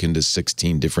have to look into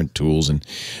 16 different tools and,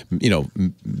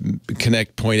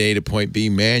 connect point A to point B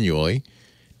manually.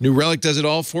 New Relic does it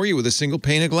all for you with a single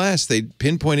pane of glass. They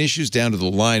pinpoint issues down to the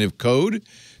line of code,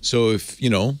 so if,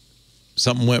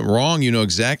 something went wrong, you know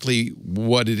exactly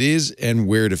what it is and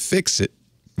where to fix it.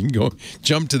 You can go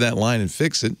jump to that line and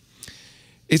fix it.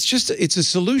 It's a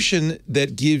solution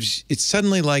that gives, it's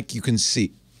suddenly like you can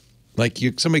see, like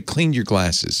somebody cleaned your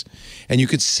glasses and you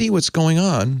could see what's going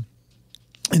on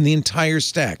in the entire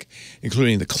stack,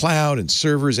 including the cloud and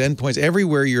servers, endpoints,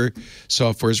 everywhere your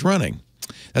software is running.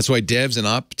 That's why devs and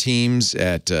op teams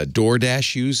at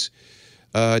DoorDash use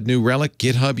New Relic.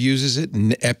 GitHub uses it,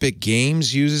 and Epic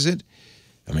Games uses it.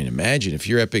 I mean, imagine if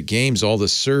you're Epic Games, all the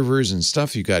servers and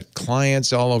stuff, you've got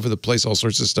clients all over the place, all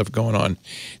sorts of stuff going on.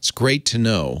 It's great to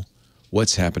know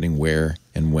what's happening where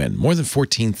and when. More than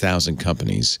 14,000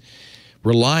 companies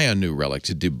rely on New Relic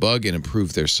to debug and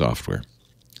improve their software.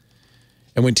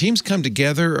 And when teams come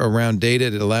together around data,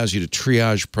 it allows you to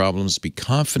triage problems, be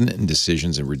confident in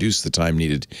decisions, and reduce the time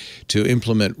needed to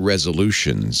implement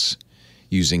resolutions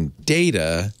using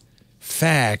data,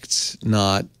 facts,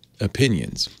 not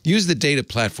opinions. Use the data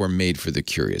platform made for the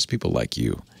curious, people like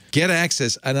you. Get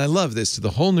access, and I love this, to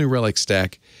the whole New Relic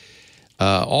stack,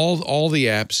 all the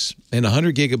apps, and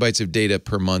 100 gigabytes of data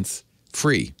per month,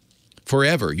 free,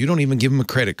 forever. You don't even give them a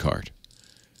credit card.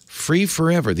 Free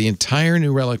forever, the entire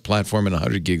New Relic platform and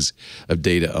 100 gigs of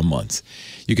data a month.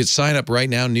 You could sign up right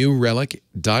now,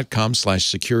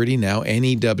 newrelic.com/security now,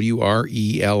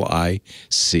 NEWRELIC.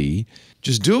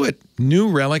 Just do it,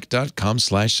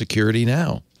 newrelic.com/security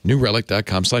now.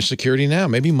 newrelic.com/security now.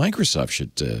 Maybe Microsoft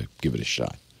should give it a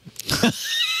shot.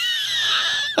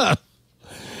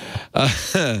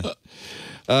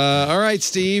 All right,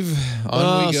 Steve,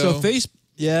 on we go. So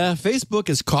Facebook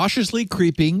is cautiously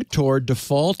creeping toward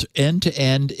default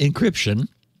end-to-end encryption.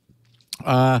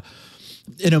 In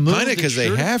a move, kind of because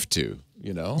they have to,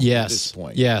 yes, at this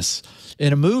point. Yes.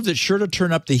 In a move that's sure to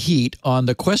turn up the heat on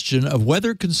the question of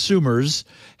whether consumers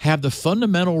have the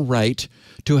fundamental right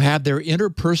to have their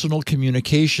interpersonal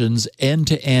communications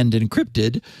end-to-end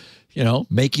encrypted,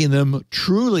 making them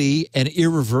truly and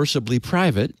irreversibly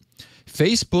private.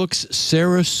 Facebook's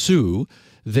Sarah Sue,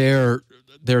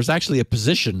 there's actually a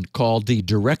position called the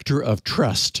Director of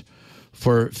Trust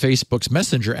for Facebook's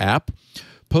Messenger app,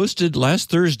 posted last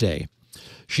Thursday.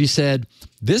 She said,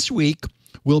 "This week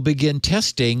we'll begin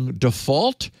testing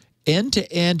default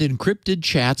end-to-end encrypted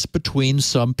chats between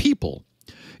some people.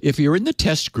 If you're in the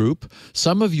test group,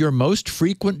 some of your most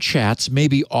frequent chats may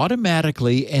be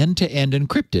automatically end-to-end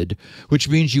encrypted, which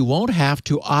means you won't have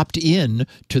to opt in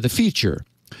to the feature.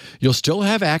 You'll still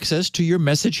have access to your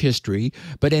message history,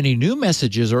 but any new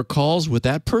messages or calls with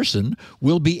that person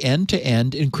will be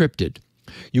end-to-end encrypted.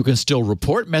 You can still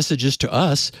report messages to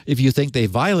us if you think they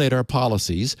violate our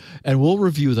policies, and we'll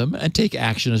review them and take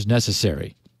action as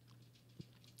necessary."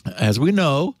 As we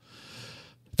know,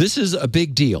 this is a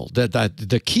big deal. That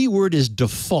the key word is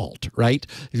default, right?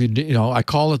 I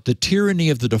call it the tyranny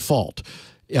of the default.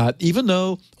 Even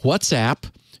though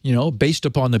WhatsApp, based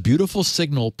upon the beautiful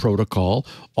Signal protocol,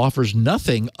 offers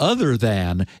nothing other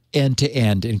than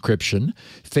end-to-end encryption,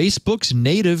 Facebook's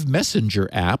native Messenger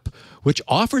app, which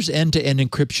offers end-to-end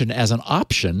encryption as an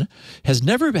option, has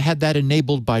never had that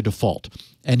enabled by default.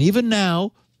 And even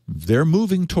now, they're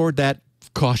moving toward that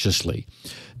cautiously.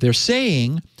 They're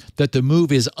saying that the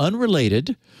move is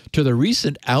unrelated to the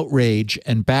recent outrage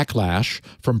and backlash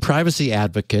from privacy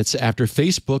advocates after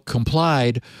Facebook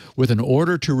complied with an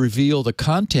order to reveal the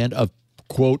content of,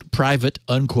 quote, private,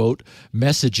 unquote,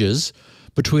 messages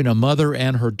between a mother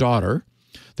and her daughter.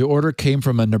 The order came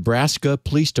from a Nebraska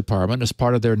police department as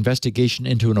part of their investigation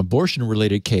into an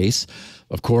abortion-related case,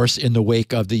 of course, in the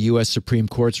wake of the U.S. Supreme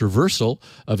Court's reversal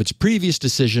of its previous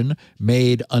decision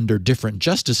made under different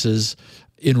justices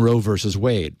in Roe versus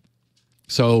Wade.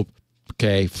 So,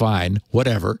 okay, fine,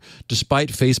 whatever. Despite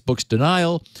Facebook's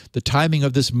denial, the timing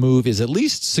of this move is at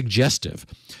least suggestive.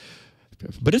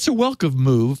 But it's a welcome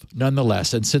move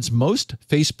nonetheless. And since most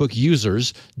Facebook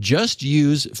users just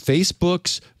use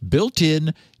Facebook's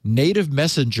built-in native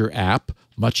Messenger app,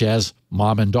 much as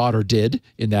mom and daughter did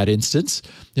in that instance,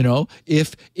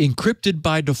 if encrypted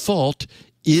by default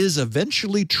is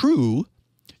eventually true,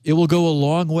 it will go a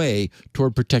long way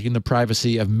toward protecting the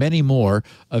privacy of many more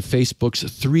of Facebook's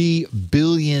 3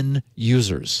 billion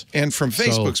users. And from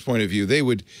Facebook's point of view, they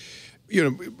would,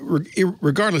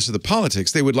 regardless of the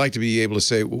politics, they would like to be able to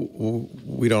say,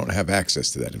 we don't have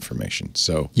access to that information.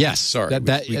 So yes, sorry,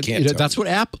 we can't. That's what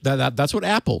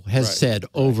Apple has said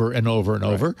over and over and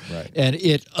over, and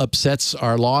it upsets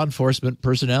our law enforcement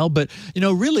personnel. But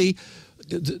really,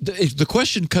 the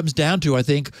question comes down to, I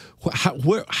think,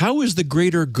 how is the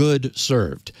greater good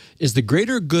served? Is the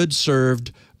greater good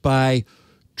served by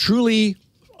truly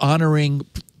honoring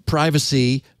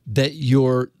privacy that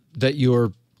you're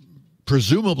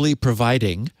presumably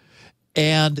providing?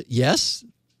 And yes,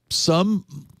 some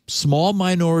small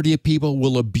minority of people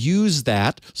will abuse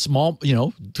that.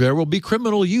 There will be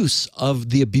criminal use of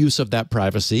the abuse of that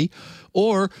privacy.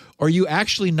 Or are you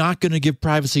actually not going to give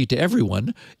privacy to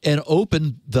everyone and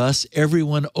open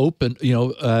everyone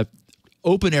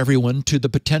to the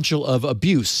potential of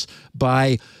abuse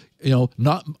by,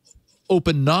 not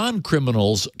open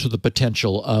non-criminals to the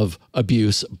potential of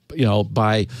abuse,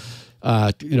 by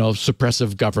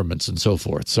suppressive governments and so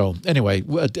forth. So anyway,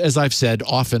 as I've said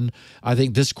often, I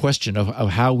think this question of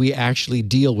how we actually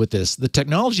deal with this, the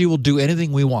technology will do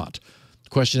anything we want. The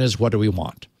question is, what do we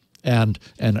want? And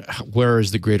where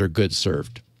is the greater good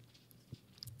served?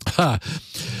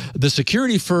 The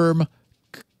security firm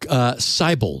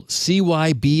Cyble,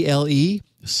 C-Y-B-L-E,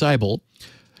 Cyble,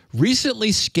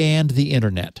 recently scanned the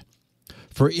internet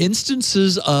for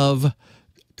instances of,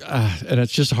 and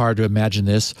it's just hard to imagine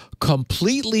this,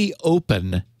 completely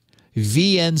open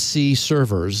VNC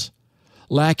servers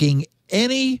lacking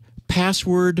any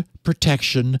password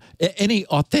protection, any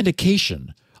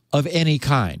authentication of any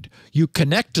kind. You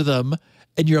connect to them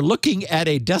and you're looking at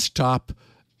a desktop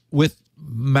with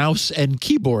mouse and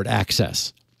keyboard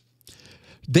access.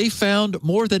 They found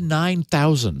more than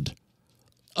 9,000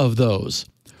 of those,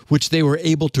 which they were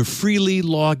able to freely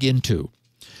log into.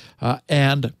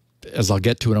 And as I'll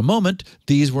get to in a moment,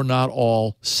 these were not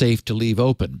all safe to leave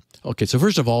open. Okay, so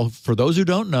first of all, for those who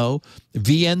don't know,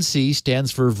 VNC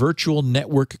stands for Virtual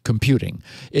Network Computing.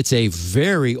 It's a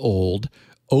very old,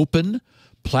 open,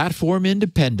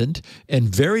 platform-independent,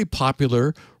 and very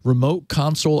popular remote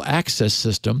console access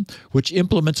system, which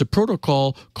implements a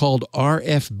protocol called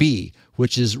RFB,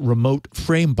 which is Remote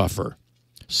Frame Buffer.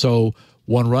 So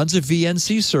one runs a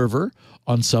VNC server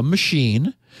on some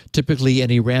machine, typically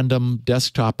any random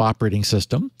desktop operating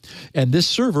system, and this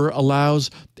server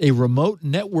allows a remote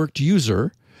networked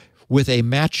user with a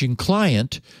matching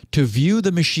client to view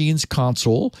the machine's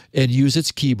console and use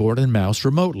its keyboard and mouse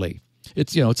remotely.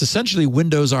 It's essentially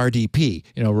Windows RDP,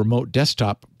 remote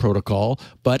desktop protocol,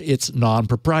 but it's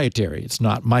non-proprietary. It's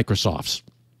not Microsoft's.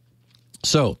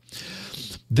 So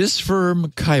this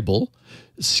firm, Kybal,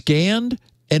 scanned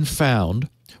and found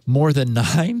more than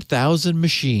 9,000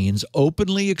 machines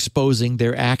openly exposing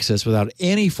their access without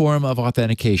any form of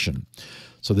authentication.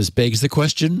 So this begs the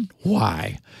question,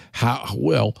 why? How?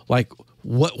 Well,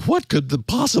 what could the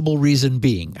possible reason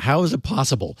be? How is it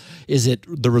possible? Is it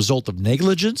the result of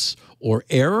negligence or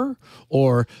error,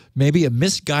 or maybe a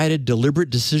misguided, deliberate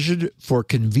decision for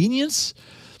convenience?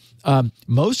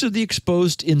 Most of the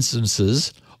exposed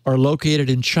instances are located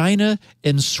in China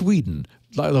and Sweden.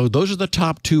 Those are the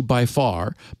top two by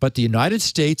far, but the United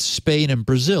States, Spain, and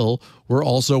Brazil were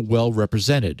also well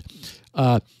represented.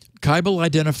 Kybal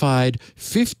identified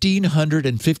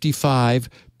 1,555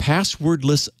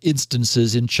 passwordless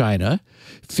instances in China,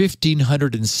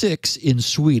 1,506 in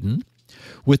Sweden,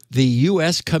 with the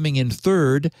U.S. coming in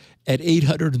third at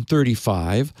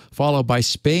 835, followed by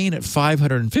Spain at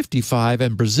 555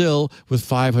 and Brazil with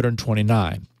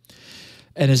 529.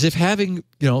 And as if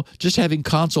just having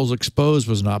consoles exposed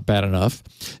was not bad enough,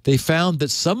 they found that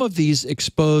some of these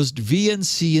exposed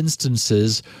VNC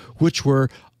instances, which were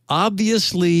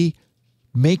obviously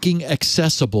making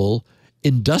accessible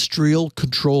industrial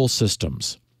control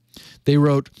systems. They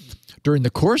wrote, during the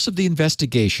course of the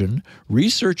investigation,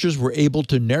 researchers were able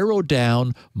to narrow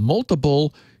down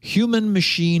multiple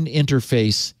human-machine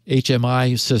interface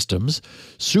HMI systems,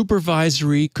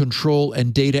 supervisory control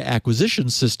and data acquisition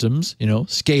systems,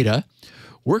 SCADA,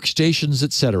 workstations,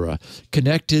 etc.,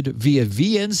 connected via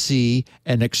VNC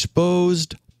and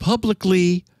exposed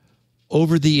publicly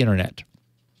over the internet.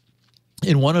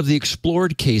 In one of the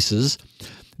explored cases,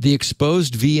 the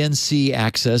exposed VNC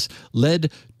access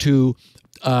led to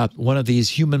one of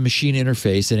these human-machine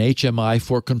interface, an HMI,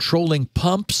 for controlling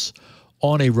pumps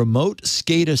on a remote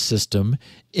SCADA system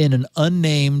in an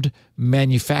unnamed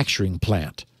manufacturing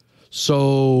plant.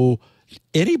 So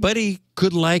anybody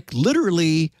could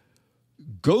literally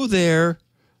go there,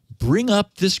 bring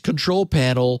up this control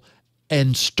panel,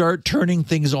 and start turning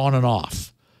things on and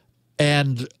off.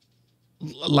 And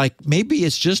maybe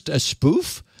it's just a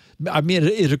spoof. I mean,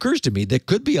 it occurs to me that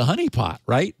could be a honeypot,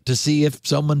 right? To see if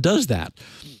someone does that.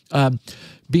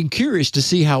 Being curious to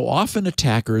see how often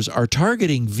attackers are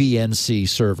targeting VNC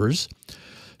servers,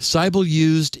 Kybal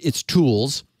used its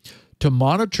tools to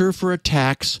monitor for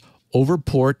attacks over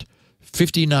port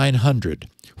 5900,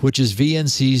 which is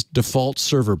VNC's default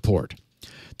server port.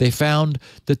 They found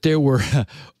that there were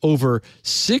over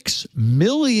 6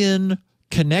 million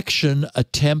connection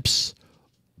attempts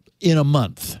in a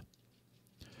month.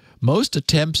 Most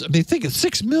attempts, think of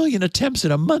 6 million attempts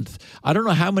in a month. I don't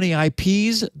know how many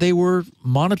IPs they were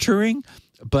monitoring,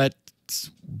 but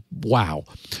wow.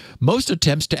 Most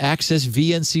attempts to access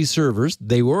VNC servers,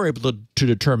 they were able to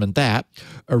determine that,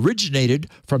 originated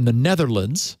from the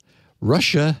Netherlands,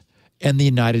 Russia, and the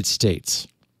United States.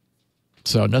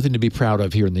 So nothing to be proud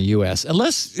of here in the U.S.,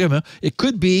 unless, it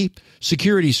could be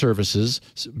security services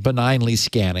benignly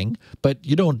scanning, but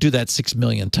you don't do that 6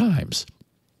 million times.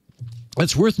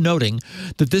 It's worth noting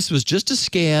that this was just a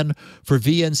scan for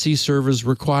VNC servers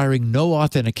requiring no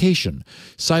authentication.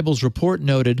 Kybal's report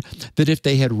noted that if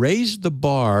they had raised the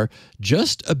bar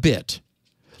just a bit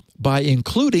by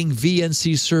including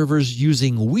VNC servers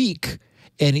using weak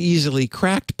and easily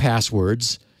cracked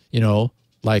passwords,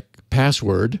 like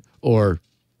password or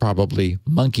probably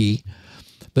monkey,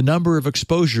 the number of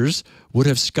exposures would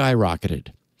have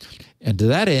skyrocketed. And to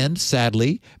that end,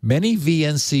 sadly, many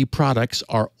VNC products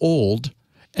are old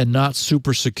and not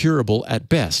super securable at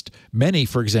best. Many,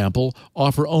 for example,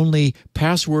 offer only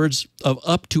passwords of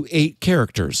up to 8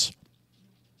 characters.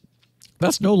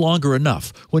 That's no longer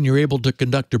enough when you're able to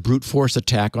conduct a brute force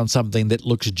attack on something that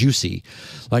looks juicy.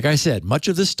 Like I said, much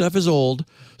of this stuff is old,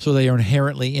 so they are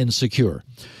inherently insecure.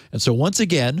 And so once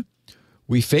again,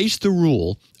 we face the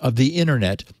rule of the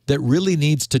internet that really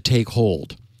needs to take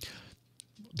hold.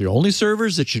 The only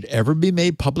servers that should ever be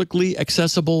made publicly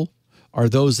accessible are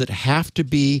those that have to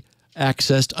be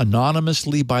accessed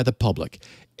anonymously by the public.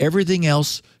 Everything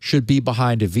else should be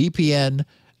behind a VPN,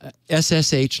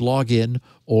 SSH login,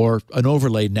 or an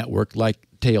overlay network like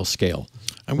Tailscale.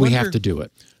 We have to do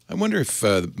it. I wonder if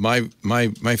my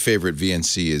favorite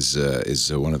VNC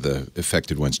is one of the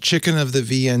affected ones. Chicken of the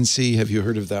VNC. Have you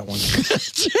heard of that one?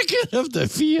 Chicken of the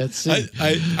VNC.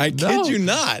 I kid you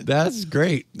not. That's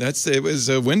great. It was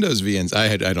a Windows VNC.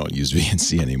 I don't use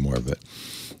VNC anymore, but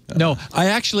no. I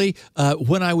actually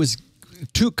when I was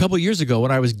a couple years ago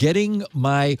when I was getting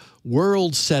my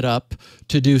world set up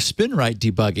to do SpinRite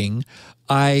debugging,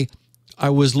 I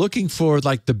was looking for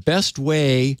the best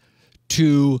way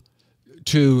to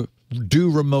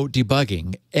do remote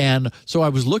debugging. And so I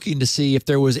was looking to see if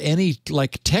there was any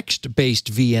like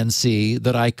text-based VNC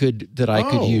that I could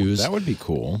use. That would be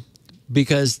cool.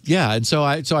 Because and so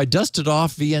I dusted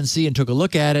off VNC and took a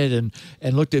look at it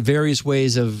and looked at various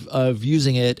ways of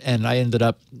using it, and I ended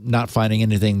up not finding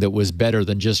anything that was better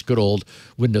than just good old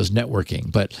Windows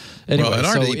networking. But anyway,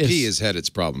 well, and RDP has had its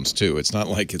problems too. It's not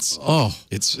like it's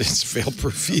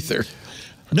fail-proof either.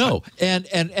 No,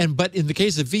 but in the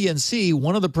case of VNC,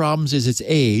 one of the problems is its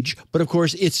age. But of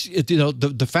course,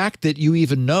 the fact that you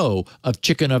even know of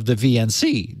Chicken of the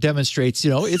VNC demonstrates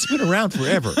it's been around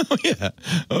forever.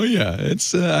 Oh yeah.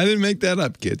 It's I didn't make that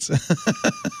up, kids.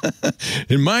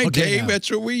 In my day,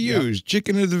 that's what we used.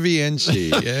 Chicken of the VNC.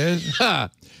 Yes.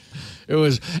 It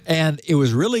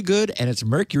was really good, and its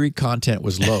mercury content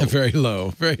was low. Very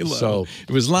low. So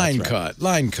it was line cut.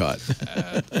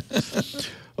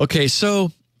 Okay,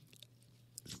 so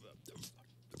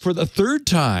for the third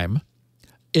time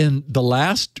in the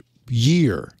last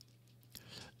year,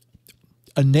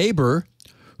 a neighbor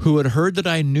who had heard that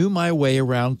I knew my way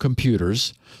around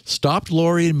computers stopped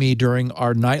Lori and me during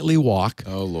our nightly walk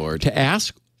to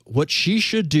ask what she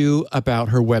should do about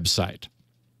her website.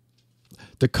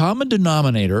 The common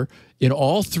denominator in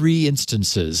all three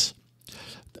instances,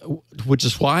 which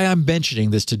is why I'm mentioning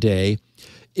this today,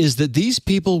 is that these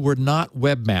people were not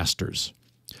webmasters,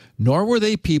 nor were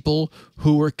they people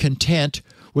who were content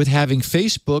with having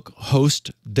Facebook host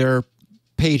their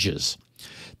pages.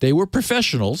 They were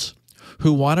professionals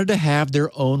who wanted to have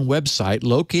their own website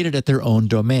located at their own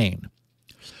domain.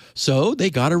 So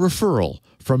they got a referral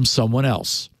from someone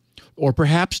else, or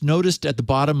perhaps noticed at the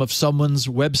bottom of someone's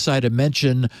website a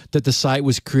mention that the site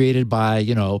was created by,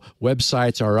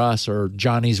 Websites Are Us or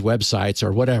Johnny's Websites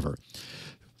or whatever.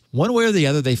 One way or the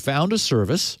other, they found a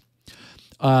service,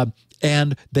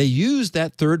 and they used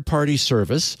that third-party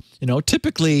service.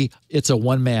 Typically it's a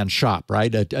one-man shop,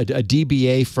 right? A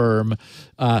DBA firm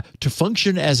to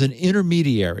function as an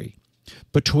intermediary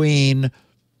between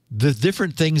the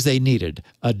different things they needed: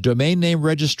 a domain name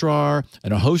registrar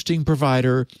and a hosting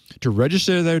provider to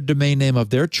register their domain name of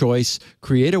their choice,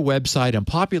 create a website, and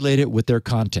populate it with their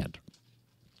content.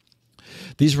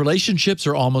 These relationships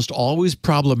are almost always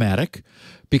problematic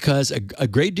because a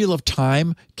great deal of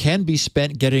time can be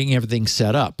spent getting everything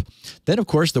set up. Then, of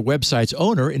course, the website's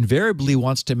owner invariably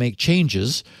wants to make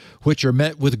changes, which are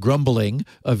met with grumbling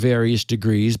of various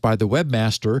degrees by the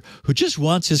webmaster, who just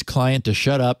wants his client to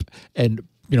shut up and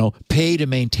pay to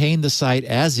maintain the site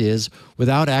as is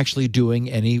without actually doing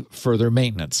any further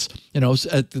maintenance.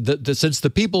 Since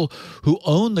the people who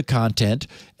own the content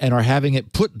and are having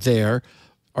it put there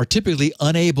are typically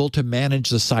unable to manage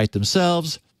the site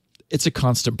themselves, it's a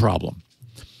constant problem.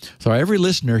 So every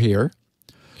listener here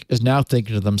is now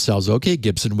thinking to themselves, okay,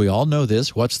 Gibson, we all know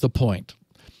this. What's the point?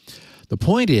 The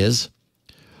point is,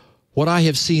 what I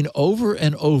have seen over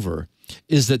and over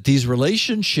is that these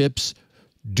relationships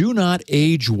do not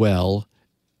age well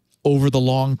over the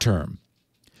long term,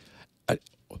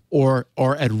 or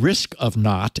are at risk of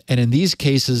not, and in these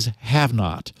cases have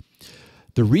not.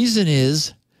 The reason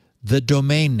is the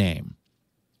domain name.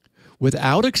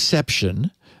 Without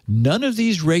exception, none of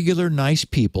these regular nice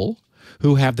people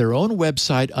who have their own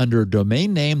website under a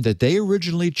domain name that they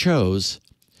originally chose,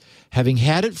 having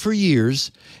had it for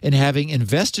years and having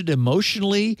invested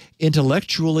emotionally,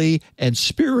 intellectually, and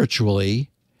spiritually,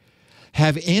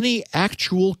 have any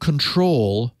actual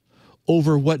control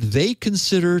over what they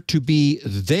consider to be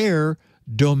their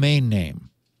domain name.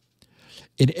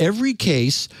 In every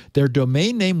case, their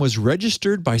domain name was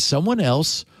registered by someone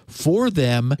else for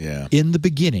them in the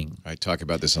beginning. I talk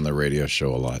about this on the radio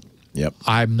show a lot. Yep.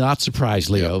 I'm not surprised,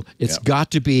 Leo. It's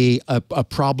got to be a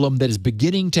problem that is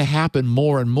beginning to happen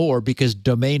more and more because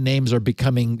domain names are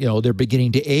becoming, they're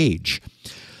beginning to age.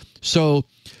 So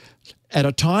at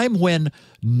a time when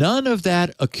none of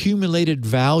that accumulated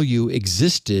value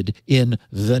existed in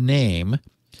the name,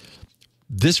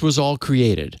 this was all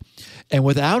created. And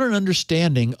without an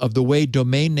understanding of the way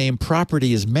domain name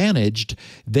property is managed,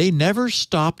 they never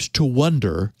stopped to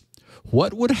wonder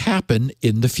what would happen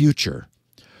in the future.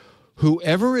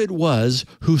 Whoever it was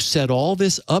who set all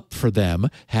this up for them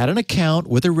had an account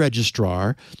with a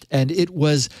registrar, and it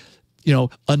was,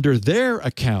 under their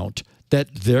account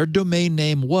that their domain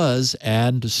name was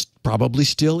and probably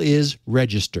still is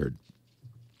registered.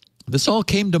 This all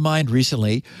came to mind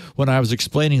recently when I was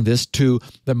explaining this to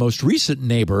the most recent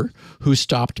neighbor who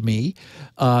stopped me,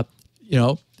 and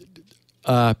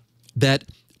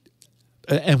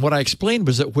what I explained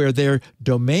was that where their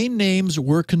domain names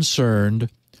were concerned,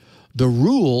 the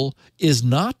rule is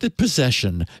not that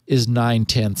possession is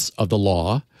 9/10 of the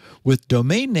law, With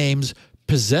domain names,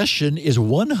 possession is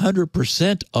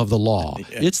 100% of the law.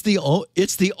 It's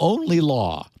the only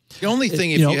law. The only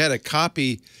thing, if you had a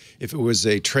copy, if it was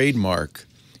a trademark,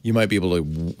 you might be able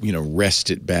to,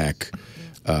 wrest it back.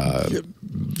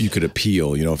 You could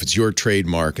appeal. If it's your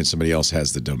trademark and somebody else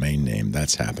has the domain name,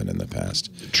 that's happened in the past.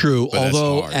 True, but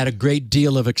although at a great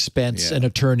deal of expense and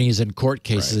attorneys and court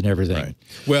cases and everything. Right.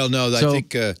 Well, no, I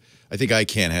think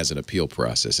ICANN has an appeal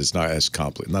process. It's not as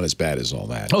complicated, not as bad as all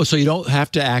that. Oh, so you don't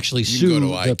have to actually sue go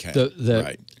to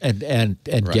ICANN.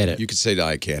 and get it. You could say to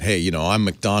ICANN, hey, I'm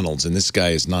McDonald's and this guy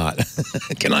is not.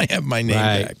 Can I have my name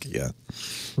back? Yeah.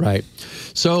 Right.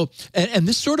 So, and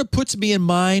this sort of puts me in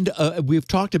mind, we've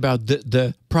talked about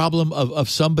the problem of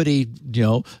somebody,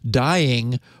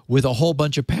 dying with a whole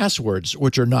bunch of passwords,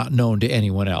 which are not known to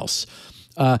anyone else.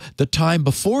 The time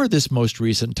before this most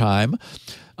recent time,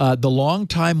 the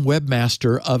longtime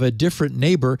webmaster of a different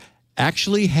neighbor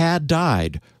actually had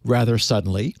died rather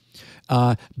suddenly,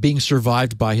 being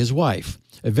survived by his wife.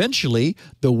 Eventually,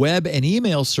 the web and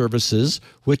email services,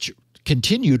 which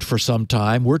continued for some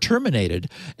time, were terminated,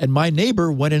 and my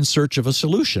neighbor went in search of a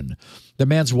solution. The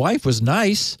man's wife was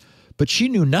nice, but she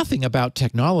knew nothing about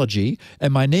technology,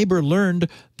 and my neighbor learned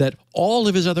that all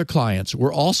of his other clients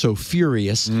were also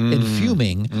furious and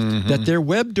fuming that their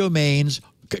web domains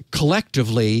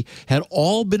collectively had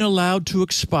all been allowed to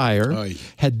expire,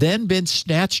 had then been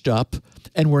snatched up,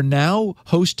 and were now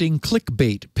hosting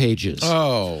clickbait pages.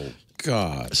 Oh,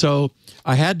 God. So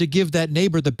I had to give that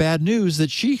neighbor the bad news that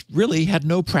she really had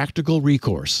no practical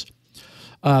recourse.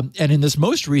 And in this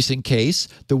most recent case,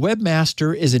 the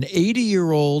webmaster is an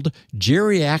 80-year-old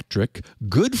geriatric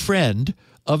good friend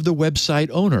of the website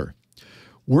owner.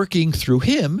 Working through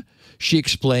him, she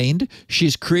explained,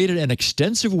 she's created an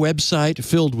extensive website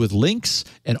filled with links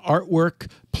and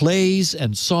artwork, plays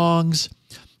and songs.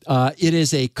 It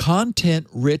is a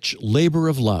content-rich labor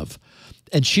of love,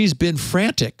 and she's been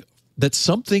frantic that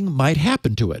something might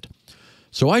happen to it.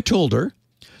 So I told her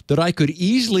that I could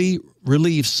easily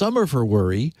relieve some of her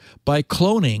worry by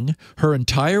cloning her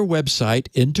entire website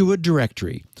into a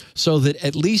directory so that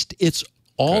at least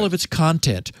all of its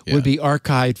content would be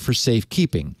archived for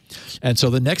safekeeping. And so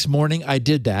the next morning I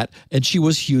did that, and she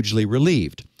was hugely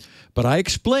relieved. But I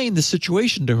explained the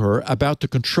situation to her about the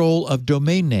control of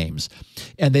domain names,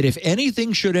 and that if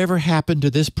anything should ever happen to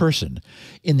this person,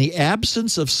 in the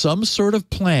absence of some sort of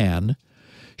plan,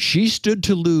 she stood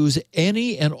to lose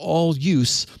any and all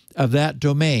use of that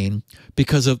domain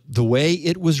because of the way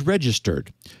it was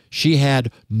registered. She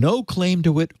had no claim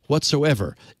to it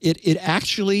whatsoever. It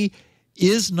actually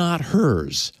is not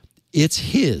hers. It's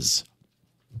his.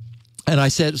 And I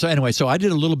said, so anyway, so I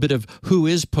did a little bit of who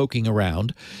is poking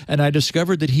around, and I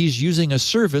discovered that he's using a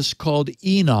service called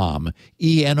Enom,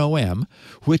 E-N-O-M,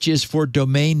 which is for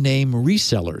domain name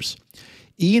resellers.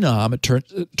 Enom,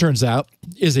 it turns out,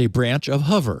 is a branch of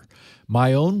Hover,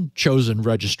 my own chosen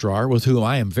registrar with whom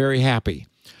I am very happy.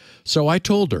 So I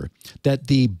told her that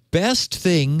the best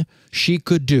thing she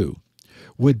could do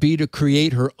would be to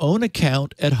create her own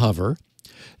account at Hover,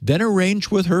 then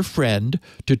arrange with her friend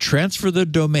to transfer the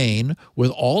domain with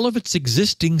all of its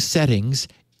existing settings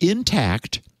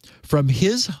intact from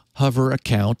his Hover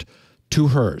account to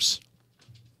hers.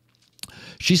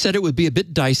 She said it would be a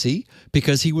bit dicey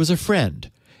because he was a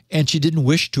friend, and she didn't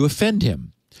wish to offend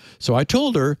him. So I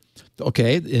told her,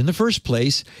 okay, in the first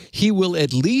place, he will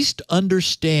at least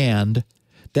understand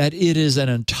that it is an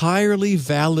entirely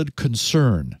valid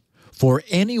concern for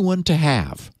anyone to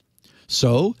have.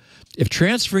 So, if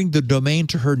transferring the domain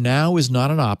to her now is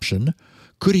not an option,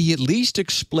 could he at least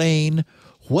explain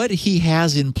what he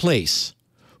has in place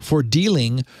for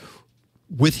dealing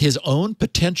with his own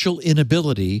potential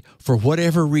inability, for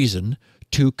whatever reason,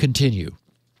 to continue?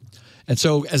 And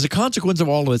so, as a consequence of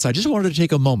all of this, I just wanted to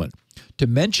take a moment to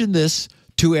mention this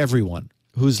to everyone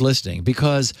who's listening,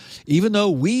 because even though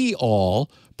we all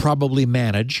probably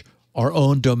manage our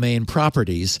own domain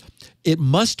properties, it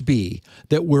must be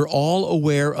that we're all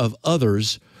aware of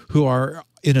others who are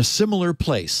in a similar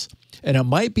place. And it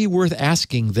might be worth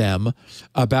asking them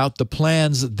about the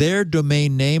plans their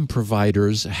domain name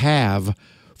providers have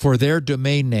for their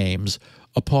domain names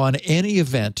upon any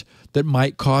event that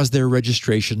might cause their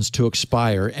registrations to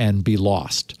expire and be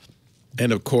lost.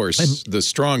 And of course, the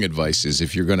strong advice is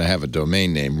if you're going to have a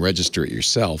domain name, register it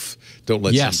yourself. Don't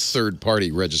let some third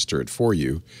party register it for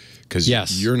you, because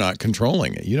you're not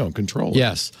controlling it. You don't control it.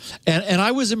 Yes. And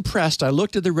I was impressed. I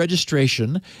looked at the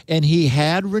registration, and he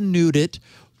had renewed it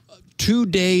 2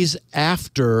 days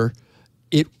after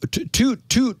it.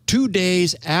 Two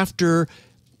days after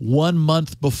 1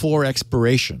 month before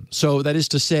expiration. So that is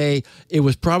to say, it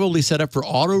was probably set up for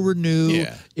auto renew.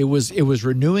 Yeah. It was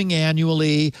renewing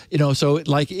annually. So it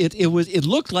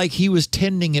looked like he was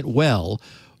tending it well.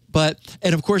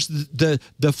 And of course,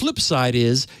 the flip side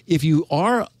is, if you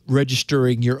are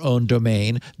registering your own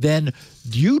domain, then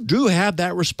you do have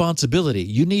that responsibility.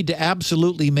 You need to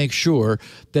absolutely make sure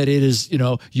that it is,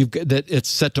 that it's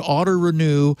set to auto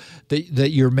renew,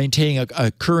 that you're maintaining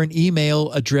a current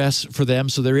email address for them,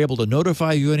 so they're able to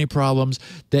notify you any problems,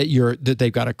 that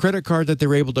they've got a credit card that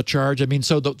they're able to charge. I mean,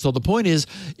 so the point is,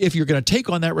 if you're going to take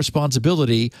on that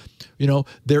responsibility,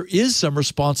 there is some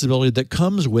responsibility that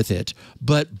comes with it.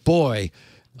 But boy,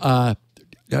 I'm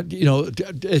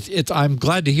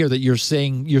glad to hear that you're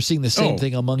seeing the same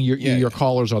thing among your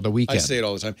callers on the weekend. I say it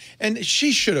all the time. And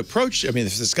she should approach, if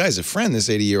this guy's a friend, this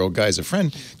 80-year-old guy's a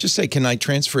friend, just say, can I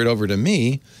transfer it over to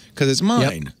me? Because it's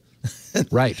mine. Yep.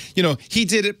 Right. He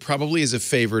did it probably as a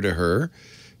favor to her,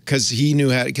 because he knew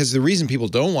how, because the reason people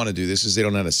don't want to do this is they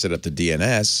don't know how to set up the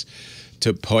DNS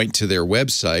to point to their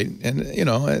website. And,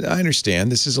 I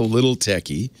understand this is a little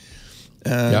techie.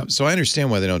 So I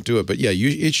understand why they don't do it, but yeah,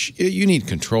 you need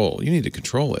control. You need to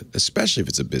control it, especially if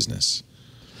it's a business.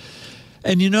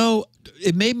 And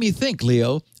it made me think,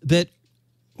 Leo, that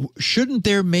shouldn't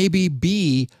there maybe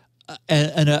be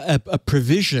a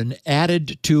provision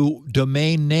added to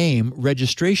domain name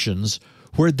registrations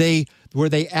where they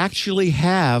actually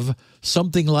have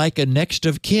something like a next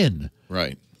of kin,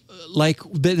 right? Like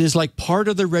that is like part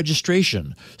of the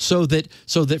registration, so that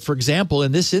for example,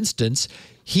 in this instance,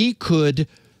 he could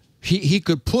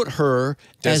put her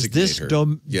as this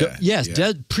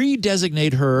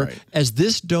pre-designate her as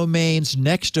this domain's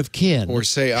next of kin, or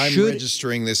say I'm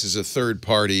registering this as a third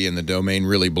party and the domain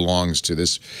really belongs to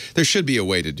this. There should be a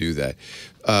way to do that.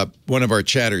 One of our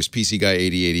chatters, PC Guy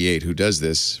 8088, who does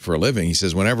this for a living, he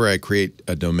says, whenever I create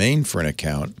a domain for an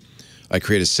account, I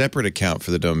create a separate account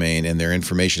for the domain, and their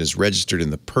information is registered in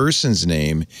the person's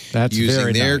name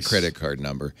using their credit card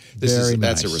number.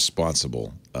 That's a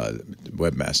responsible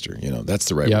webmaster. That's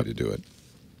the right way to do it.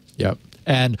 Yep.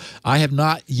 And I have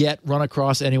not yet run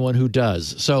across anyone who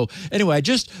does. So anyway,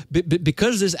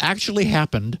 because this actually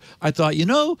happened, I thought,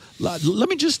 let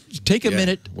me just take a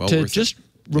minute to just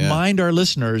remind our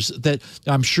listeners that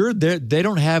I'm sure they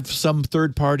don't have some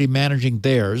third party managing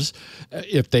theirs.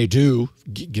 If they do,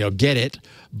 get it.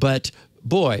 But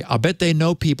boy, I bet they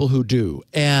know people who do.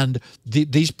 And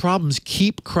these problems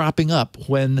keep cropping up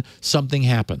when something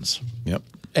happens. Yep.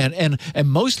 And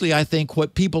mostly, I think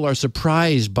what people are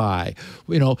surprised by,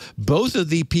 both of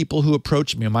the people who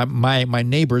approached me, my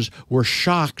neighbors, were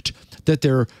shocked that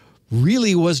there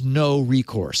really was no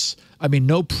recourse. I mean,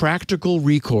 no practical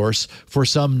recourse for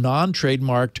some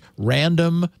non-trademarked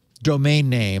random domain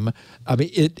name. I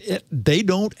mean, they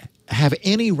don't have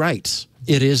any rights.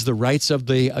 It is the rights of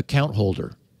the account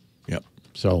holder. Yep.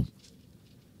 So,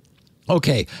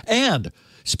 okay. And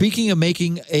speaking of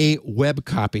making a web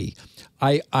copy,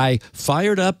 I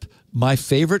fired up my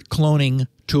favorite cloning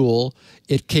tool.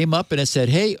 It came up and it said,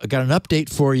 hey, I got an update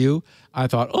for you. I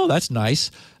thought, oh, that's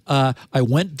nice. I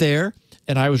went there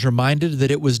and I was reminded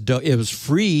that it was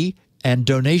free and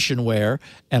donationware,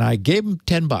 and I gave them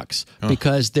 $10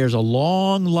 because there's a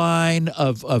long line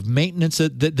of maintenance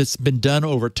that's been done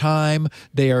over time.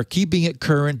 They are keeping it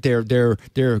current. They're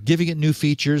giving it new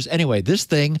features. Anyway, this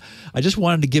thing, I just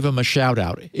wanted to give them a shout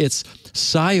out. It's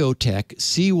Cyotek,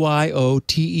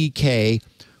 Cyotek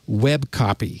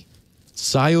WebCopy,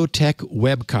 Cyotek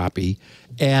WebCopy,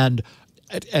 and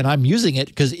I'm using it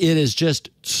because it is just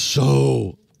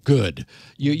so good.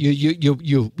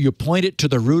 You point it to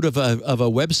the root of a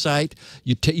website.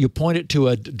 You point it to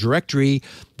a directory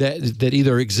that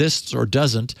either exists or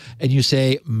doesn't, and you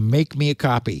say, make me a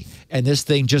copy. And this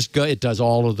thing it does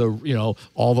all of the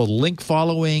all the link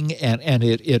following, and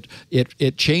it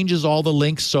changes all the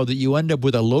links so that you end up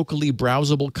with a locally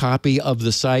browsable copy of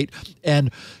the site. And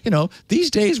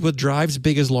these days with drives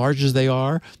big as large as they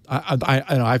are,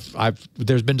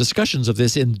 there's been discussions of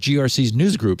this in GRC's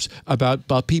news groups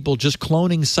about people just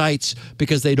cloning sites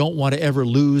because they don't want to ever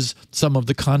lose some of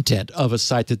the content of a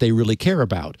site that they really care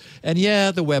about. And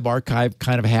yeah, the Web Archive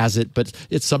kind of has it, but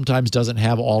it sometimes doesn't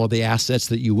have all of the assets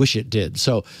that you wish it did.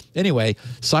 So anyway,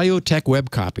 Cyotek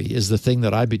WebCopy is the thing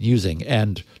that I've been using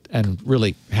and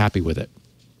really happy with it.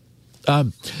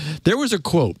 There was a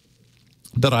quote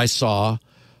that I saw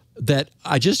that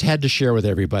I just had to share with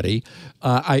everybody.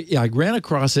 I ran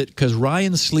across it because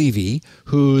Ryan Sleevi,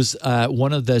 who's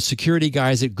one of the security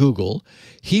guys at Google,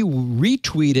 he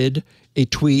retweeted a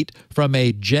tweet from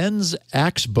a Jens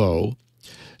Axboe.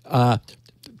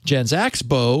 Jens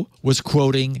Axboe was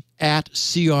quoting at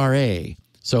CRA.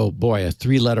 So, boy, a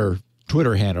 3-letter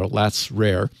Twitter handle, that's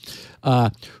rare,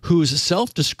 whose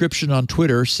self-description on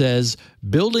Twitter says,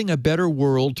 building a better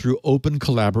world through open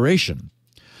collaboration.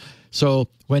 So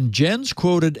when Jens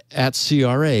quoted at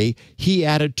CRA, he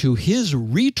added to his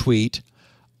retweet,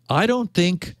 I don't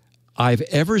think I've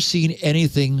ever seen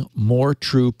anything more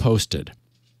true posted.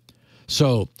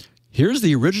 So here's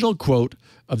the original quote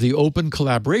of the open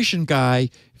collaboration guy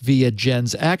via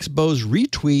Jens Axboe's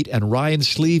retweet and Ryan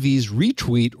Sleevy's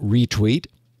retweet.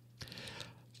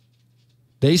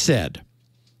 They said,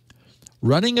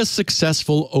 running a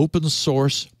successful open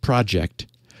source project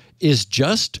is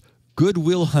just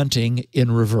goodwill hunting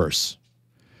in reverse,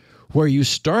 where you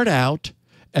start out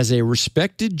as a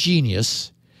respected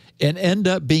genius and end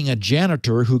up being a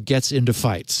janitor who gets into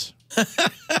fights.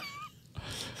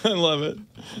 I love it.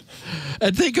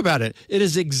 And think about it. It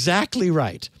is exactly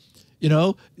right.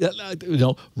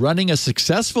 Running a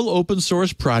successful open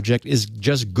source project is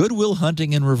just goodwill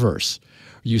hunting in reverse.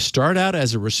 You start out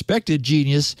as a respected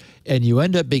genius and you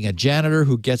end up being a janitor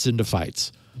who gets into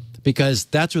fights. Because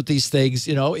that's what these things,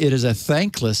 it is a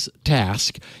thankless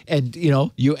task. And,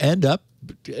 you end up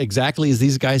exactly as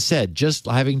these guys said, just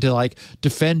having to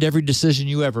defend every decision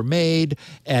you ever made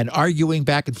and arguing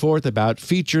back and forth about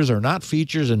features or not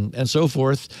features and so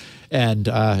forth. And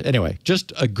anyway,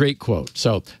 just a great quote.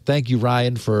 So thank you,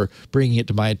 Ryan, for bringing it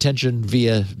to my attention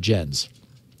via Jens.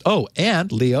 Oh,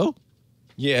 and Leo.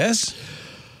 Yes.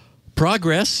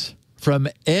 Progress from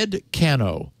Ed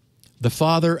Cano, the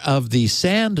father of the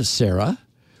SandSara,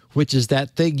 which is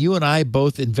that thing you and I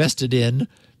both invested in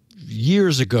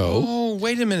years ago. Oh,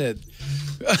 wait a minute.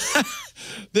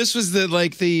 This was the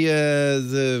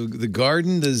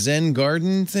garden, the Zen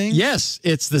garden thing? Yes,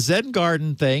 it's the Zen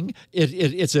garden thing.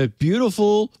 It's a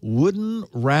beautiful wooden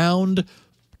round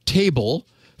table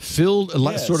filled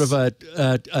sort of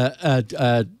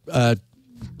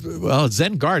well,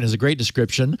 Zen garden is a great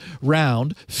description,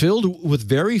 round, filled with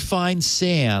very fine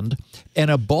sand, and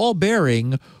a ball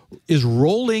bearing is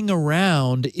rolling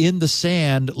around in the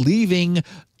sand, leaving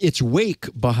its wake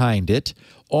behind it,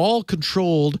 all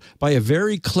controlled by a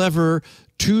very clever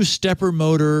two-stepper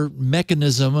motor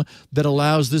mechanism that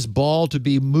allows this ball to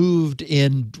be moved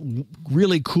in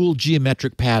really cool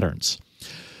geometric patterns.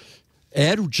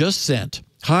 Ed just sent,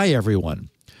 "Hi, everyone.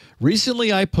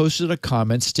 Recently, I posted a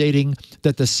comment stating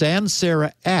that the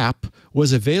SandSara app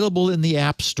was available in the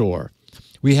App Store.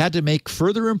 We had to make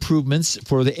further improvements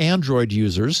for the Android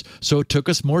users, so it took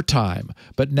us more time.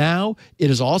 But now it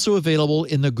is also available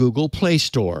in the Google Play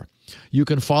Store. You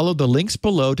can follow the links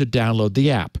below to download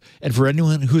the app. And for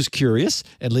anyone who's curious,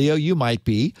 and Leo, you might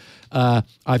be,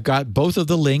 I've got both of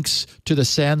the links to the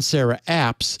SandSara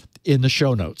apps in the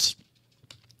show notes."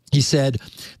 He said,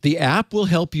 "The app will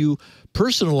help you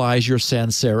personalize your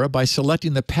SandSara by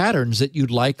selecting the patterns that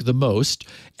you'd like the most,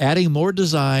 adding more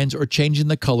designs, or changing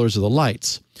the colors of the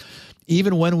lights.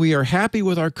 Even when we are happy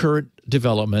with our current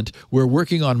development, we're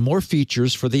working on more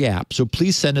features for the app, so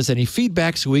please send us any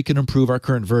feedback so we can improve our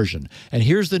current version." And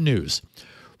here's the news.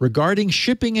 Regarding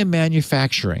shipping and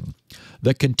manufacturing,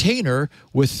 the container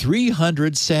with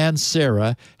 300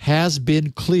 SandSara has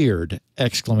been cleared!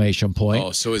 Exclamation point.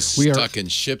 Oh, so it's stuck in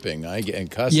shipping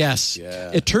and customs. Yes. Yeah.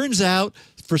 It turns out,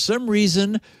 for some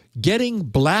reason, getting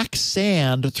black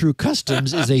sand through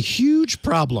customs is a huge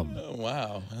problem. Oh,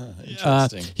 wow.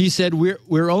 Interesting. He said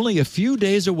we're only a few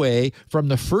days away from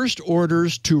the first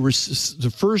orders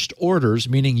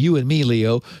meaning you and me,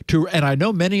 Leo, and I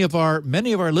know many of our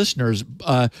listeners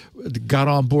got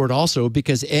on board also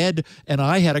because Ed and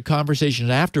I had a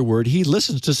conversation afterward. He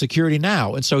listens to Security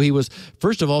Now, and so he was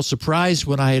first of all surprised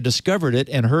when I had discovered it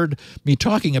and heard me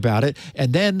talking about it,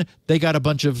 and then they got a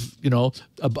bunch of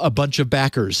a bunch of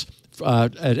backers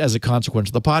as a consequence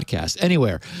of the podcast.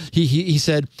 Anyway, he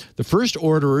said the first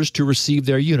orderers to receive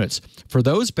their units. For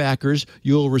those backers,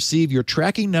 you will receive your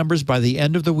tracking numbers by the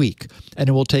end of the week, and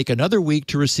it will take another week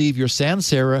to receive your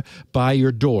SandSara by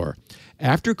your door.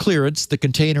 After clearance, the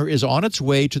container is on its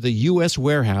way to the U.S.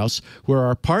 warehouse, where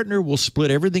our partner will split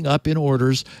everything up in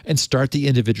orders and start the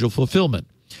individual fulfillment.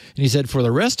 And he said, for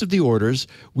the rest of the orders,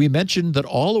 we mentioned that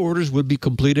all orders would be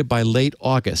completed by late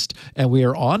August, and we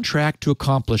are on track to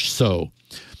accomplish so.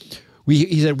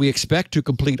 He said, we expect to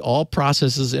complete all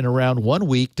processes in around 1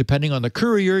 week. Depending on the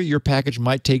courier, your package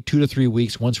might take 2 to 3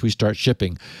 weeks once we start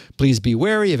shipping. Please be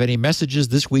wary of any messages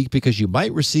this week because you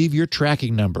might receive your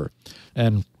tracking number.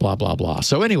 And blah, blah, blah.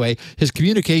 So anyway, his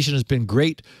communication has been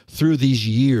great through these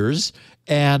years.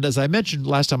 And as I mentioned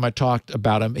last time I talked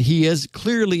about him, he is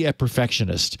clearly a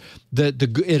perfectionist.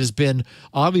 It has been,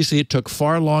 obviously it took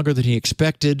far longer than he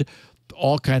expected.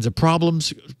 All kinds of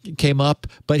problems came up,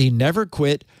 but he never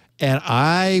quit.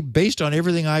 And based on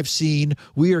everything I've seen,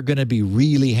 we are going to be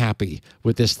really happy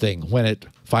with this thing when it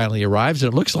finally arrives,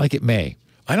 and it looks like it may.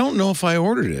 I don't know if I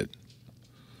ordered it.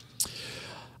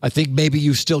 I think maybe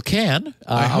you still can.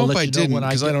 I hope I didn't,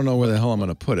 because I don't know where the hell I'm going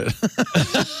to put it.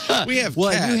 We have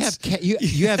cats.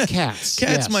 You have cats.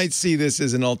 Cats might see this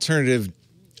as an alternative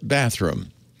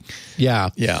bathroom. Yeah.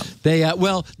 Yeah. They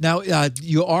now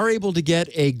you are able to get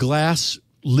a glass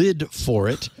lid for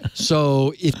it,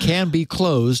 so it can be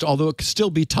closed, although it could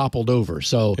still be toppled over.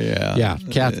 So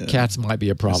cats might be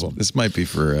a problem. This might be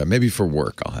for maybe for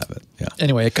work. I'll have it. Yeah.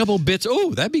 Anyway, a couple bits.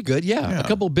 Oh, that'd be good. Yeah. A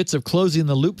couple bits of closing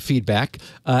the loop feedback.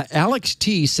 Alex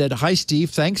T said, "Hi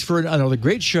Steve, thanks for another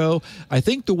great show. I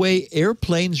think the way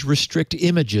airplanes restrict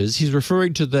images," he's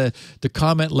referring to the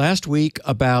comment last week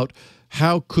about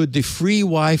how could the free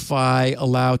Wi-Fi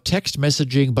allow text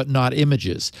messaging but not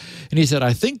images? And he said,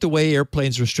 I think the way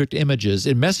airplanes restrict images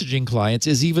in messaging clients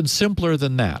is even simpler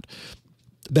than that.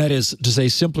 That is to say,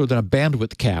 simpler than a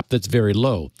bandwidth cap that's very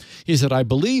low. He said, I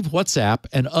believe WhatsApp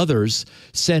and others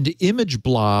send image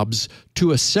blobs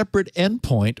to a separate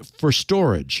endpoint for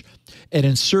storage and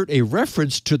insert a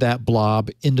reference to that blob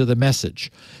into the message.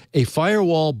 A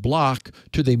firewall block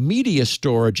to the media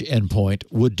storage endpoint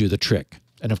would do the trick.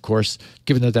 And of course,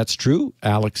 given that that's true,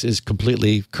 Alex is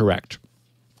completely correct.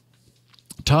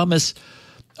 Thomas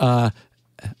Apalenek,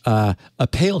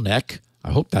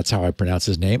 I hope that's how I pronounce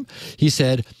his name, he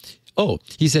said,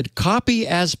 copy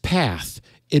as path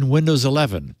in Windows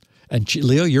 11. And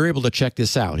Leo, you're able to check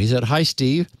this out. He said, hi,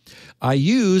 Steve. I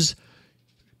use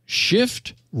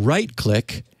Shift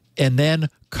right-click and then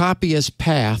copy as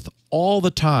path all the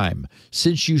time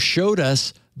since you showed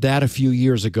us that a few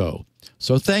years ago.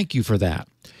 So thank you for that.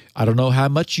 I don't know how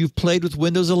much you've played with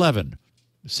Windows 11.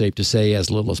 Safe to say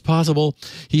as little as possible.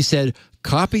 He said,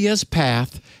 copy as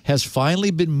path has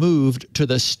finally been moved to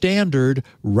the standard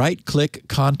right-click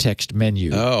context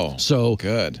menu. Oh, so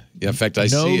good. Yeah, in fact, I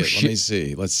see it. Let me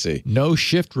see. Let's see. No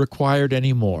shift required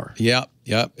anymore. Yep.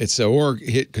 It's or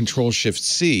hit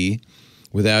Control-Shift-C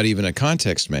without even a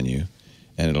context menu,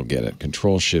 and it'll get it.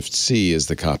 Control-Shift-C is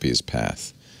the copy as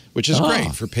path, which is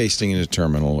great for pasting in a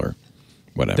terminal or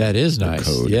whatever. That is nice.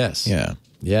 Code. Yes. Yeah.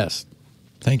 Yes.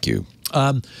 Thank you.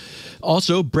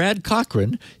 Also, Brad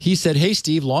Cochran, he said, hey,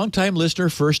 Steve, longtime listener,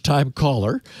 first-time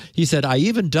caller. He said, I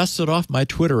even dusted off my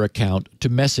Twitter account to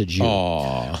message you.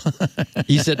 Aww.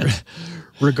 He said,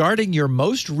 regarding your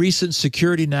most recent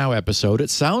Security Now episode, it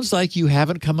sounds like you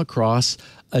haven't come across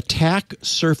Attack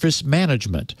Surface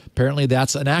Management. Apparently,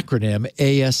 that's an acronym,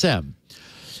 ASM.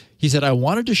 He said, I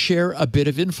wanted to share a bit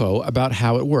of info about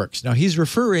how it works. Now, he's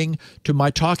referring to my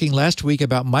talking last week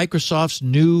about Microsoft's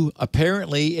new,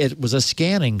 apparently it was a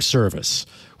scanning service,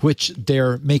 which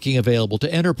they're making available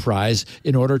to enterprise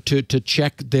in order to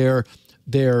check their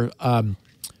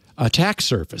attack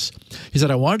surface. He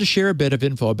said, I wanted to share a bit of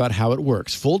info about how it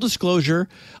works. Full disclosure,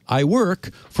 I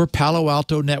work for Palo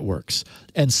Alto Networks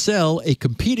and sell a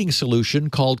competing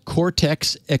solution called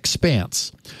Cortex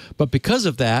Expanse. But because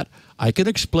of that, I can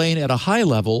explain at a high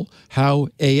level how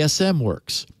ASM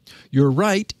works. You're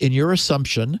right in your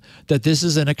assumption that this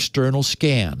is an external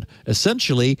scan.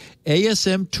 Essentially,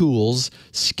 ASM tools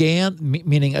scan,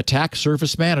 meaning attack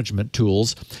surface management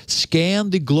tools,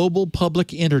 scan the global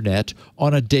public internet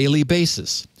on a daily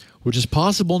basis, which is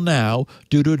possible now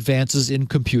due to advances in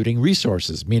computing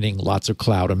resources, meaning lots of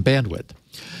cloud and bandwidth.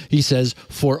 He says,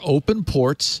 for open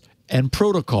ports and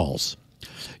protocols.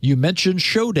 You mentioned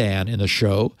Shodan in the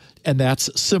show, and that's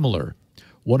similar.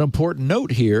 One important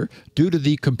note here, due to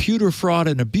the Computer Fraud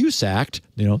and Abuse Act,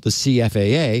 the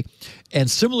CFAA, and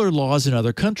similar laws in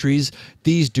other countries,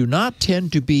 these do not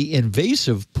tend to be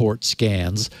invasive port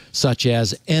scans, such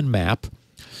as Nmap,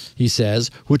 he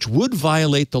says, which would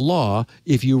violate the law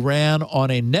if you ran on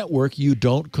a network you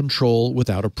don't control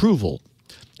without approval.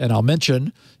 And I'll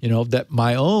mention, that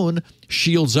my own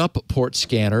Shields Up port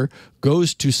scanner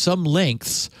goes to some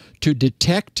lengths to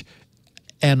detect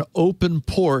an open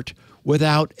port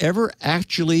without ever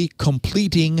actually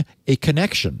completing a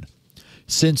connection.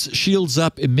 Since Shields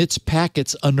Up emits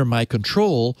packets under my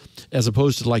control, as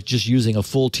opposed to just using a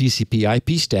full TCP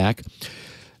IP stack,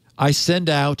 I send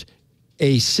out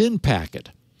a SYN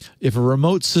packet. If a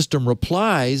remote system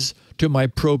replies to my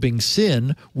probing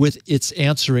SYN with its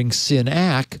answering SYN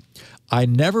ACK, I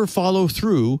never follow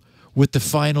through with the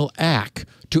final ACK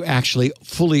to actually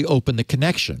fully open the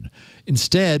connection.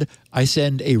 Instead, I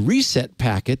send a reset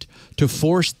packet to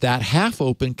force that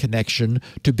half-open connection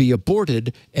to be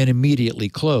aborted and immediately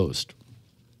closed.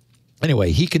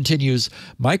 Anyway, he continues,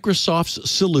 Microsoft's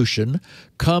solution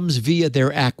comes via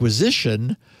their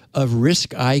acquisition of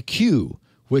RISC-IQ,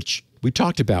 which we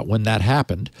talked about when that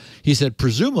happened. He said,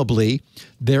 presumably,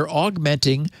 they're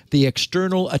augmenting the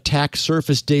external attack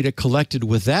surface data collected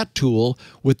with that tool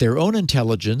with their own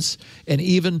intelligence and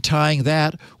even tying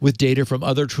that with data from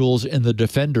other tools in the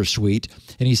Defender suite.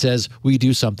 And he says, we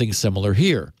do something similar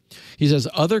here. He says,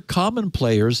 other common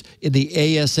players in the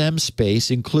ASM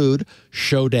space include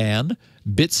Shodan,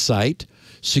 BitSight,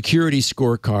 Security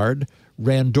Scorecard,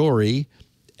 Randori,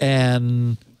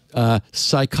 and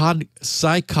Psycognito.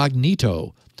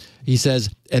 He says,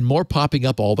 and more popping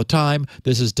up all the time.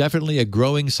 This is definitely a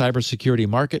growing cybersecurity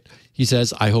market. He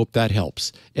says, I hope that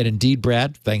helps. And indeed,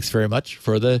 Brad, thanks very much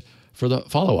for the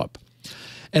follow-up.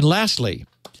 And lastly,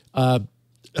 an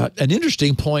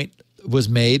interesting point was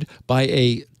made by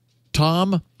a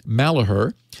Tom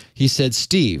Malaher. He said,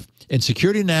 Steve, in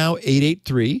Security Now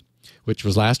 883, which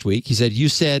was last week, he said, you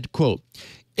said, quote,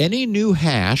 any new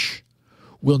hash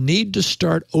will need to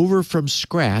start over from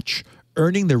scratch,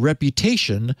 earning the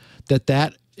reputation that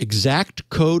that exact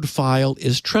code file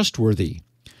is trustworthy.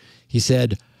 He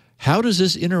said, how does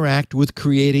this interact with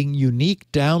creating unique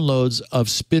downloads of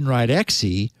SpinRite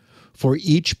XE for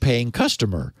each paying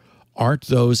customer? Aren't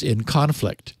those in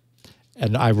conflict?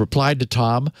 And I replied to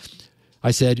Tom, I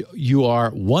said, you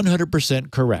are 100%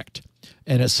 correct,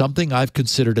 and it's something I've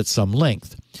considered at some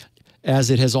length. As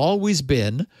it has always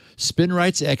been,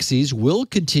 SpinRite's XEs will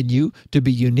continue to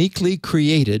be uniquely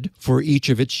created for each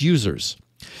of its users.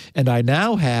 And I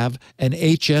now have an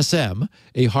HSM,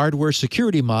 a hardware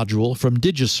security module from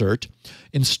DigiCert,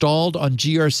 installed on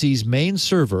GRC's main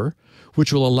server,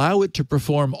 which will allow it to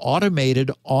perform automated,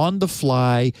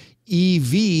 on-the-fly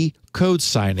EV code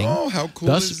signing. Oh, how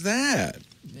cool is that?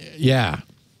 Yeah.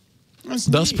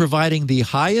 Thus providing the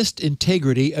highest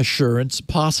integrity assurance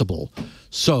possible.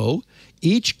 So,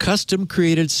 each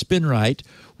custom-created SpinRite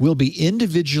will be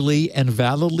individually and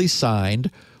validly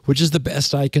signed, which is the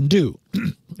best I can do.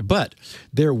 But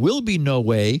there will be no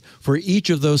way for each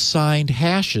of those signed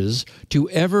hashes to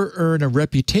ever earn a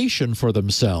reputation for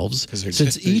themselves,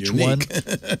 since each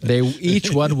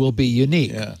one will be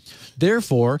unique. Yeah.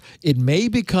 Therefore, it may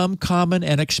become common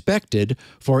and expected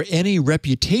for any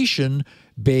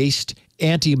reputation-based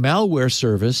anti-malware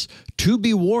service to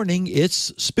be warning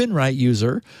its SpinRite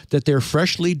user that their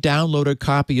freshly downloaded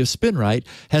copy of SpinRite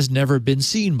has never been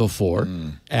seen before,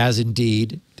 as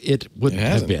indeed it would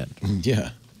have been. Yeah.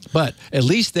 But at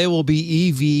least they will be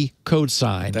EV code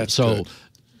signed. That's so, good.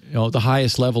 You know, the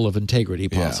highest level of integrity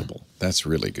possible. Yeah, that's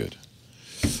really good.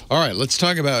 All right, let's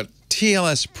talk about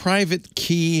TLS Private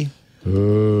Key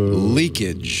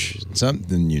Leakage.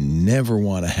 Something you never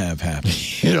want to have happen.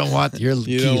 You don't want your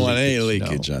You don't want any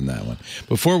leakage on that one.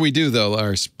 Before we do, though,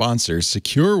 our sponsor,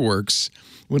 SecureWorks,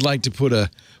 would like to put a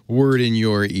word in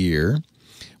your ear.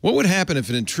 What would happen if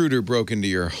an intruder broke into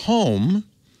your home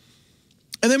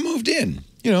and then moved in?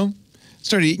 You know,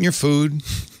 started eating your food,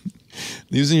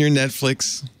 using your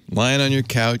Netflix, lying on your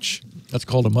couch. That's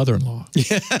called a mother-in-law.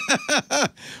 Yeah.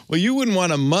 Well, you wouldn't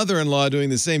want a mother-in-law doing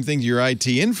the same thing to your IT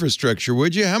infrastructure,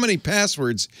 would you? How many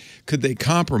passwords could they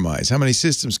compromise? How many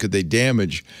systems could they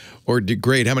damage or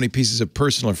degrade? How many pieces of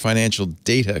personal or financial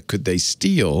data could they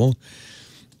steal?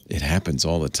 It happens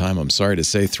all the time. I'm sorry to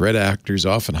say, threat actors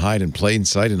often hide in plain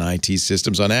sight in IT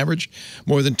systems, on average,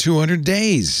 more than 200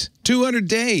 days. 200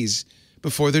 days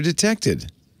before they're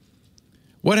detected.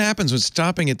 What happens when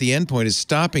stopping at the endpoint is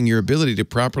stopping your ability to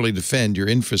properly defend your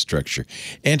infrastructure?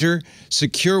 Enter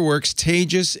SecureWorks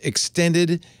Taegis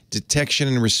Extended Detection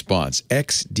and Response,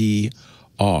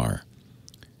 XDR.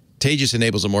 Taegis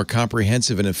enables a more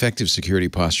comprehensive and effective security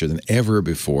posture than ever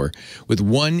before, with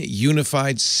one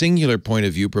unified, singular point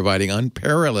of view providing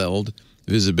unparalleled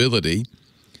visibility,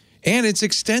 and it's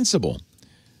extensible.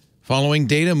 Following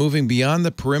data moving beyond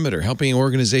the perimeter, helping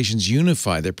organizations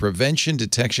unify their prevention,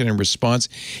 detection, and response,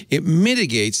 it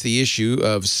mitigates the issue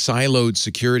of siloed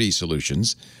security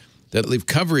solutions that leave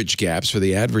coverage gaps for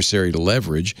the adversary to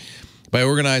leverage. By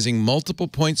organizing multiple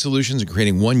point solutions and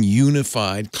creating one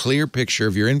unified, clear picture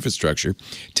of your infrastructure,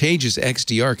 Taegis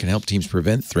XDR can help teams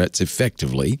prevent threats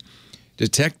effectively,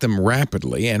 detect them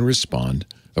rapidly, and respond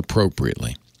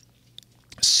appropriately.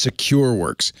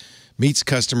 SecureWorks meets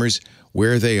customers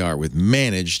where they are with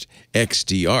managed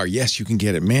XDR. Yes, you can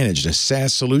get it managed, a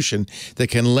SaaS solution that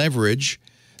can leverage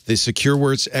the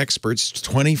SecureWorks experts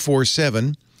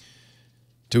 24/7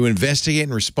 to investigate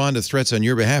and respond to threats on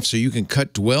your behalf so you can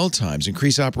cut dwell times,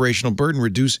 increase operational burden,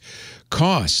 reduce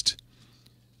cost.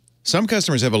 Some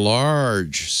customers have a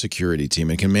large security team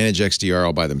and can manage XDR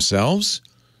all by themselves.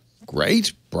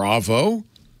 Great, bravo.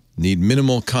 Need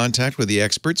minimal contact with the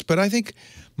experts, but I think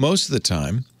most of the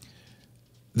time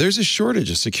there's a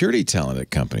shortage of security talent at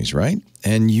companies, right?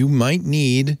 And you might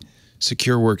need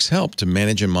SecureWorks help to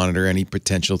manage and monitor any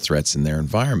potential threats in their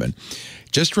environment.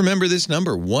 Just remember this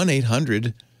number,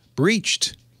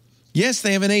 1-800-BREACHED. Yes,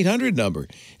 they have an 800 number.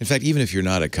 In fact, even if you're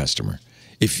not a customer,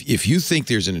 if you think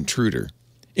there's an intruder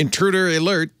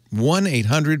alert,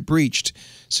 1-800-BREACHED.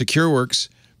 SecureWorks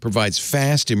provides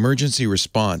fast emergency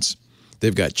response.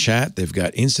 They've got chat, they've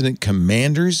got incident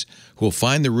commanders who will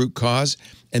find the root cause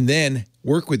and then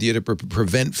work with you to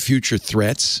prevent future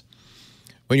threats.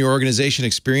 When your organization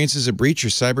experiences a breach or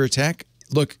cyber attack,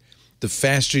 look, the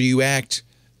faster you act,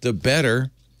 the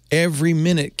better. Every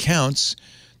minute counts.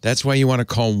 That's why you want to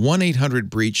call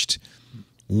 1-800-BREACHED,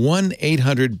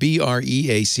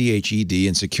 1-800-BREACHED,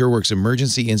 and SecureWorks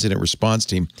Emergency Incident Response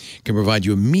Team can provide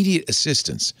you immediate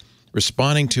assistance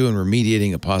responding to and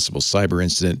remediating a possible cyber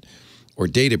incident or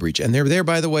data breach. And they're there,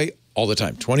 by the way, all the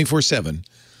time, 24/7.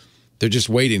 They're just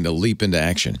waiting to leap into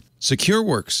action.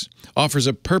 SecureWorks offers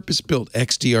a purpose-built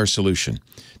XDR solution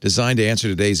designed to answer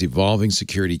today's evolving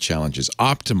security challenges,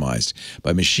 optimized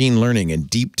by machine learning and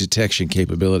deep detection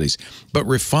capabilities, but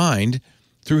refined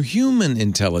through human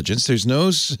intelligence. There's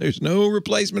no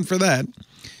replacement for that.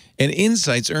 And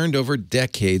insights earned over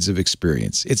decades of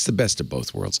experience. It's the best of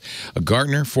both worlds. A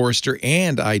Gartner, Forrester,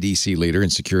 and IDC leader in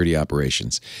security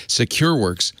operations,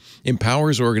 SecureWorks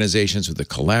empowers organizations with the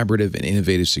collaborative and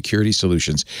innovative security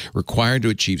solutions required to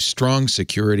achieve strong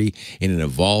security in an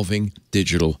evolving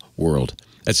digital world.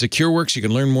 At SecureWorks, you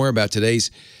can learn more about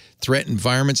today's threat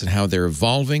environments and how they're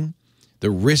evolving, the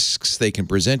risks they can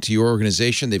present to your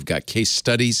organization. They've got case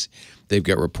studies. They've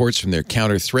got reports from their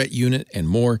counter threat unit and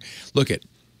more.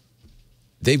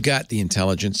 They've got the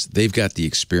intelligence. They've got the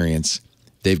experience.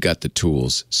 They've got the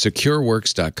tools.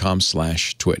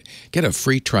 SecureWorks.com/twit. Get a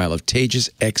free trial of Taegis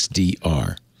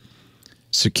XDR.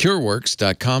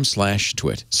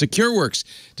 SecureWorks.com/twit. SecureWorks,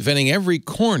 defending every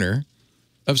corner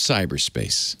of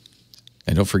cyberspace.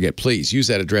 And don't forget, please, use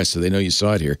that address so they know you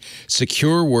saw it here.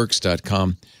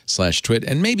 SecureWorks.com/twit.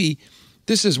 And maybe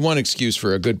this is one excuse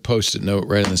for a good Post-it note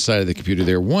right on the side of the computer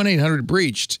there.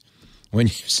 1-800-BREACHED.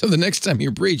 So the next time you're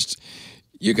breached,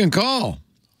 you can call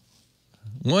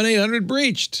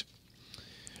 1-800-BREACHED.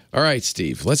 All right,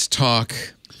 Steve, let's talk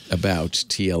about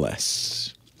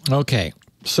TLS. Okay,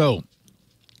 so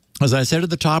as I said at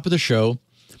the top of the show,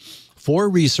 4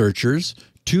 researchers,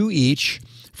 2 each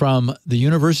from the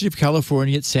University of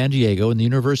California at San Diego and the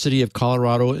University of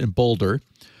Colorado in Boulder,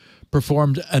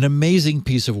 performed an amazing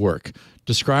piece of work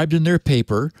described in their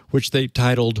paper, which they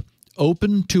titled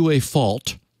Open to a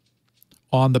Fault,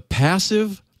 on the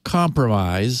passive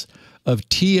compromise of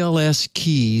TLS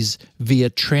keys via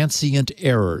transient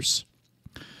errors.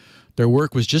 Their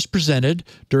work was just presented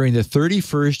during the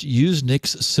 31st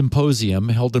Usenix Symposium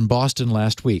held in Boston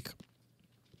last week.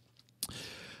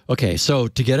 Okay, so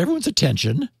to get everyone's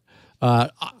attention,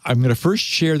 I'm going to first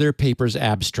share their paper's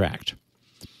abstract.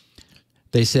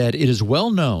 They said, it is well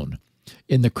known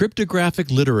in the cryptographic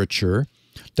literature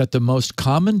that the most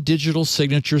common digital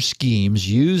signature schemes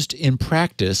used in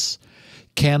practice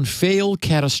can fail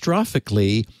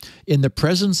catastrophically in the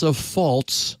presence of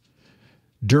faults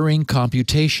during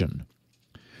computation.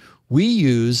 We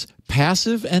use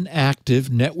passive and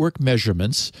active network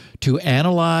measurements to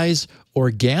analyze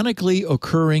organically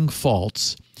occurring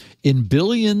faults in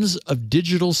billions of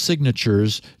digital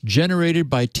signatures generated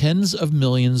by tens of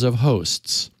millions of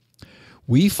hosts.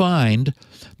 We find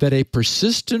that a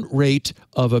persistent rate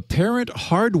of apparent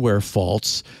hardware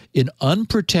faults in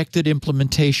unprotected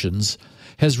implementations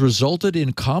has resulted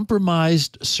in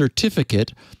compromised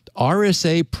certificate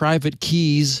RSA private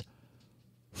keys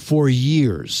for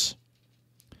years.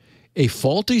 The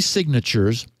faulty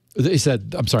signatures we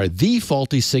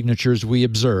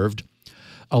observed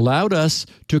allowed us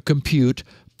to compute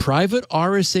private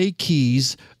RSA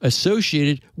keys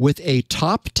associated with a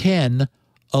top 10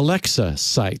 Alexa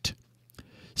site.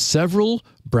 Several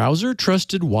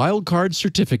browser-trusted wildcard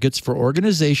certificates for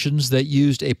organizations that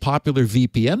used a popular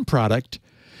VPN product,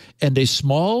 and a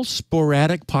small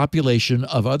sporadic population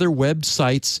of other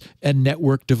websites and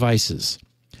network devices.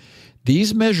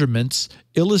 These measurements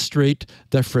illustrate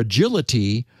the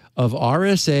fragility of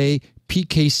RSA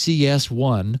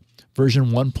PKCS1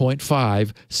 version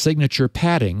 1.5 signature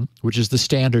padding, which is the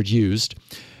standard used,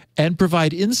 and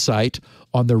provide insight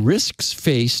on the risks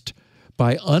faced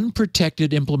by unprotected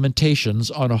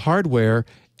implementations on a hardware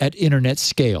at internet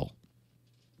scale.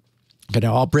 Okay,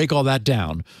 now I'll break all that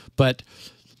down, but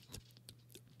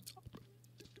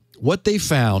what they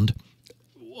found,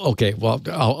 okay, well,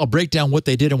 I'll break down what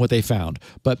they did and what they found.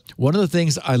 But one of the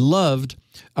things I loved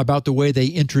about the way they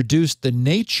introduced the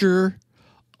nature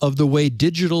of the way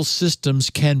digital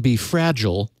systems can be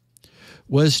fragile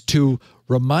was to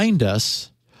remind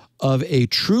us of a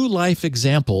true-life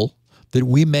example that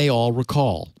we may all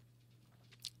recall.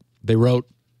 They wrote,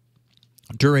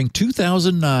 during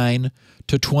 2009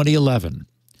 to 2011,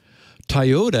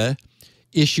 Toyota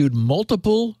issued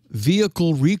multiple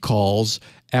vehicle recalls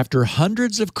after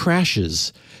hundreds of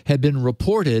crashes had been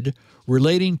reported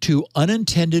relating to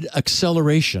unintended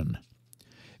acceleration.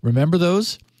 Remember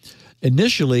those?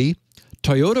 Initially,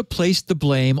 Toyota placed the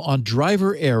blame on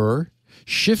driver error,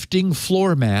 shifting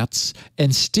floor mats,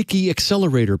 and sticky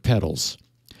accelerator pedals.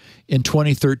 In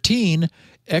 2013,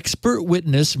 expert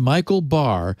witness Michael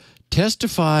Barr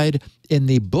testified in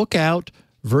the Bookout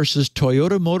versus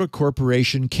Toyota Motor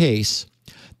Corporation case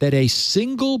that a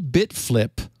single bit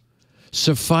flip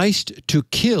sufficed to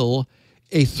kill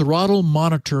a throttle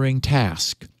monitoring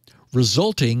task,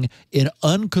 resulting in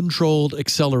uncontrolled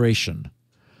acceleration.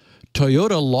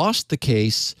 Toyota lost the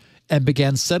case and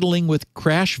began settling with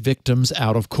crash victims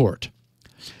out of court.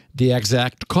 The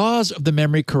exact cause of the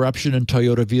memory corruption in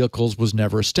Toyota vehicles was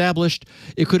never established.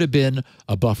 It could have been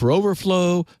a buffer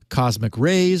overflow, cosmic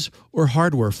rays, or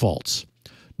hardware faults.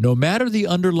 No matter the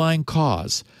underlying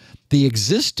cause, the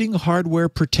existing hardware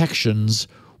protections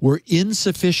were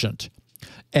insufficient,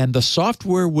 and the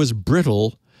software was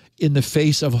brittle in the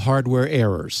face of hardware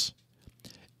errors.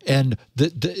 And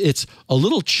it's a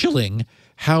little chilling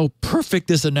how perfect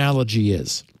this analogy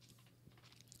is.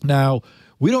 Now,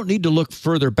 we don't need to look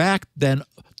further back than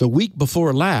the week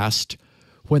before last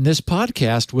when this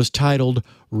podcast was titled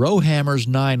Rowhammer's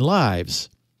 9 Lives.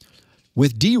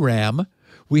 With DRAM,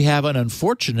 we have an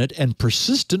unfortunate and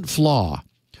persistent flaw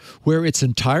where it's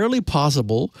entirely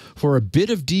possible for a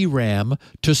bit of DRAM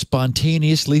to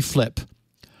spontaneously flip.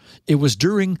 It was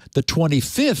during the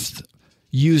 25th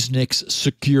Usenix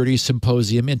Security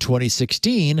Symposium in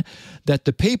 2016 that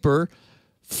the paper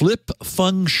Flip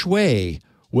Feng Shui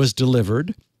was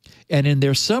delivered, and in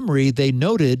their summary they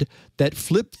noted that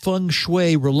Flip Feng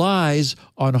Shui relies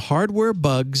on hardware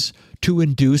bugs to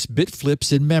induce bit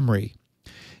flips in memory.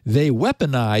 They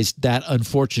weaponized that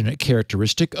unfortunate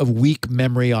characteristic of weak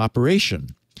memory operation.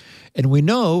 And we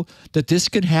know that this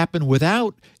can happen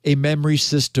without a memory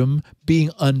system being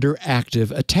under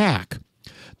active attack.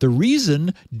 The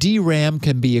reason DRAM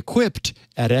can be equipped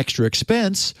at extra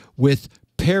expense with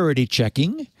parity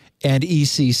checking and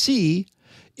ECC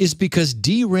is because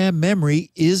DRAM memory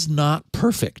is not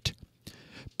perfect.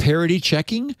 Parity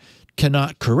checking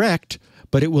cannot correct,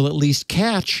 but it will at least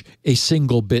catch a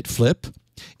single bit flip,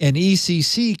 and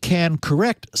ECC can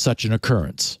correct such an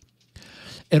occurrence.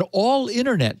 And all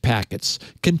Internet packets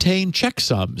contain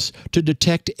checksums to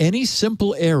detect any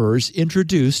simple errors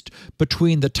introduced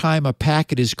between the time a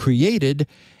packet is created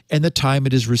and the time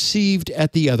it is received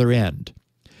at the other end.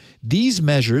 These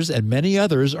measures and many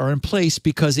others are in place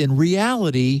because in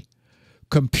reality,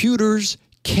 computers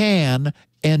can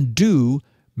and do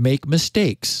make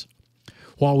mistakes.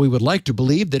 While we would like to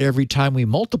believe that every time we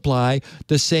multiply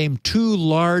the same two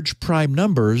large prime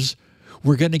numbers,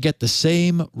 we're going to get the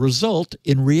same result,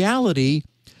 in reality,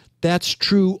 that's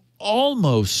true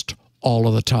almost all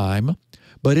of the time,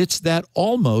 but it's that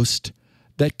almost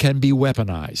that can be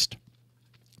weaponized.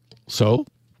 So,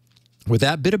 with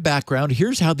that bit of background,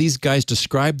 here's how these guys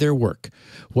describe their work,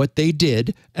 what they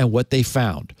did, and what they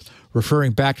found.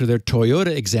 Referring back to their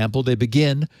Toyota example, they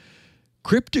begin,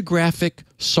 cryptographic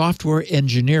software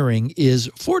engineering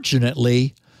is,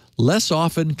 fortunately, less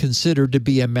often considered to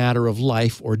be a matter of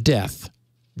life or death,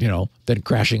 than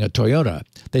crashing a Toyota.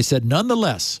 They said,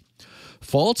 nonetheless,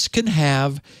 faults can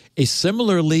have a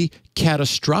similarly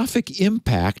catastrophic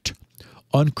impact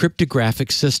on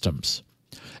cryptographic systems.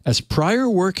 As prior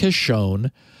work has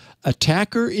shown,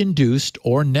 attacker-induced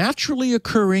or naturally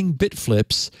occurring bit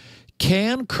flips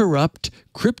can corrupt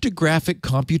cryptographic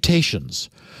computations,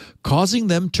 causing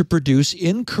them to produce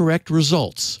incorrect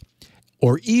results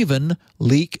or even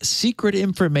leak secret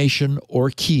information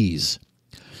or keys.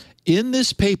 In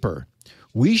this paper,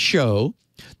 we show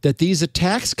that these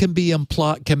attacks can be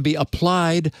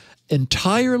applied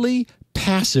entirely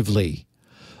passively,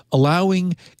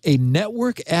 allowing a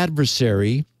network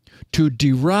adversary to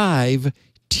derive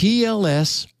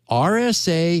TLS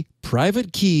RSA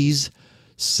private keys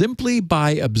simply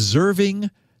by observing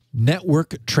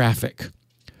network traffic.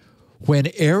 When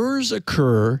errors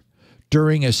occur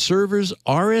during a server's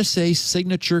RSA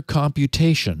signature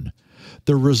computation,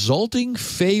 the resulting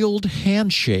failed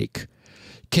handshake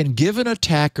can give an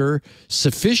attacker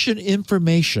sufficient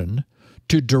information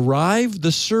to derive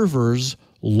the server's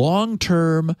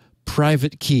long-term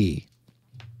private key.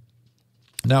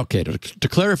 Now, okay, to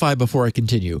clarify before I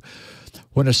continue,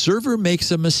 When a server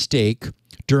makes a mistake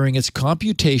during its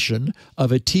computation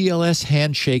of a TLS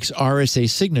handshake's RSA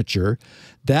signature,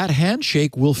 that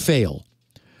handshake will fail.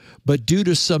 But due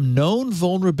to some known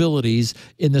vulnerabilities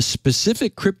in the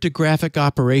specific cryptographic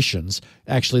operations,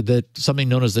 actually something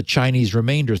known as the Chinese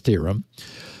remainder theorem,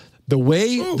 the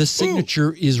way the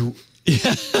signature is...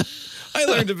 I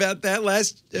learned about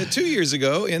that 2 years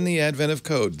ago in the Advent of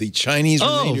Code, the Chinese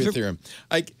remainder theorem.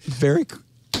 I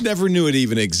never knew it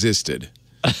even existed.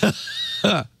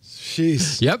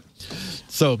 Jeez. Yep.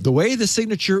 So the way the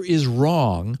signature is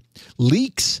wrong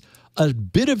leaks a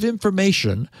bit of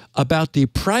information about the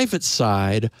private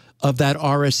side of that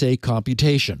RSA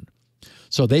computation.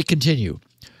 So they continue.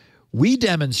 We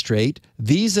demonstrate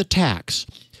these attacks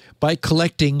by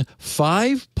collecting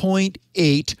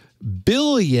 5.8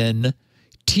 billion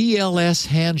TLS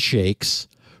handshakes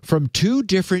from 2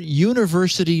 different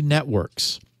university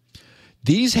networks.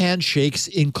 These handshakes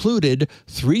included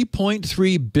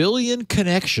 3.3 billion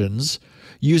connections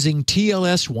using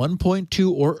TLS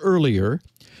 1.2 or earlier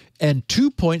and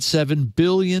 2.7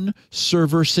 billion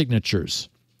server signatures.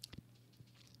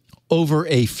 Over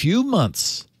a few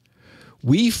months,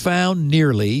 we found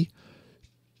nearly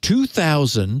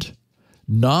 2,000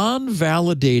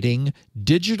 non-validating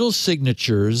digital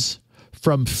signatures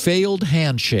from failed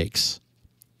handshakes.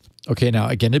 Okay, now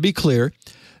again, to be clear,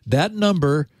 that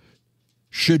number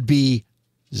should be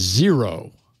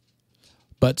 0.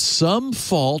 But some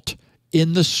fault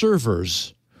in the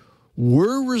servers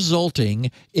were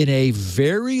resulting in a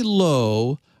very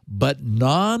low but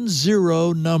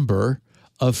non-zero number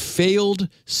of failed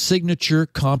signature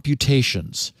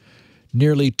computations,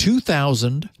 nearly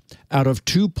 2,000 out of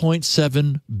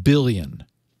 2.7 billion.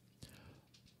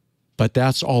 But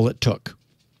that's all it took.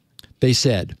 They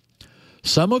said,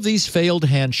 some of these failed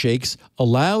handshakes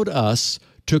allowed us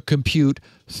to compute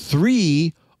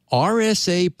 3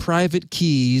 RSA private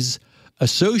keys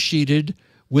associated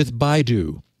with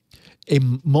Baidu, a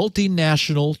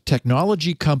multinational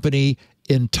technology company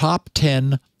in top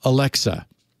 10 Alexa.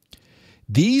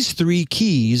 These 3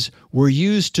 keys were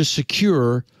used to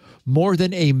secure more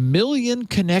than 1 million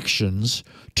connections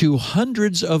to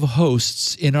hundreds of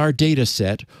hosts in our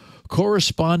dataset,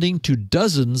 corresponding to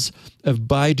dozens of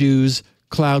Baidu's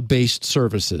cloud-based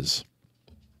services.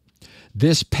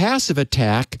 This passive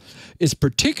attack is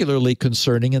particularly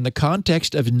concerning in the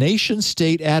context of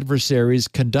nation-state adversaries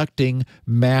conducting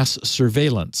mass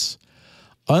surveillance.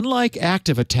 Unlike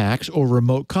active attacks or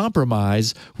remote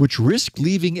compromise, which risk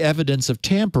leaving evidence of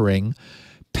tampering,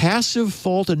 passive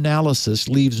fault analysis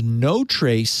leaves no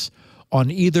trace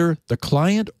on either the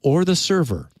client or the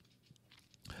server.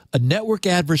 A network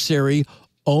adversary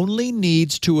only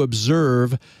needs to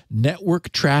observe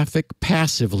network traffic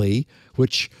passively,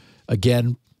 which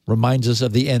again reminds us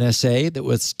of the NSA that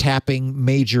was tapping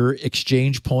major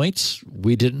exchange points.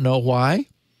 We didn't know why.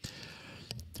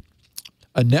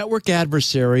 A network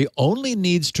adversary only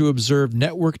needs to observe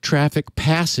network traffic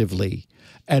passively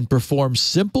and perform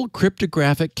simple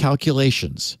cryptographic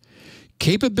calculations,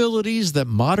 capabilities that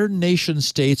modern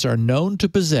nation-states are known to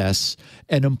possess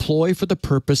and employ for the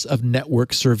purpose of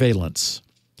network surveillance.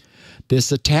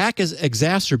 This attack is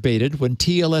exacerbated when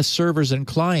TLS servers and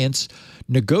clients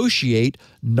negotiate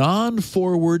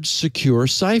non-forward secure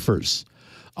ciphers,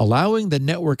 allowing the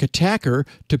network attacker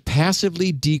to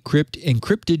passively decrypt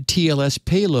encrypted TLS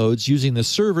payloads using the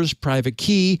server's private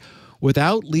key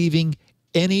without leaving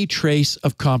any trace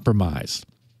of compromise.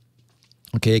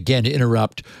 Okay, again, to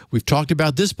interrupt, we've talked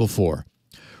about this before.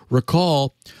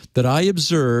 Recall that I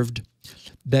observed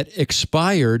that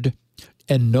expired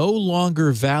and no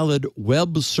longer valid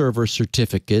web server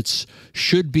certificates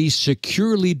should be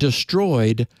securely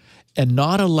destroyed and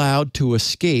not allowed to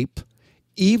escape,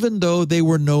 even though they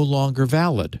were no longer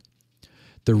valid.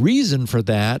 The reason for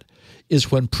that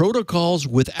is when protocols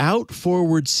without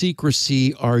forward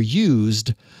secrecy are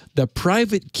used, the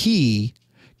private key,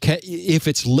 if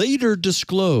it's later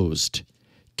disclosed,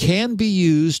 can be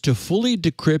used to fully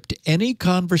decrypt any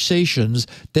conversations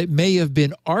that may have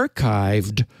been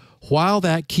archived while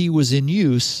that key was in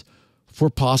use for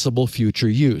possible future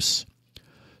use.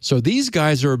 So these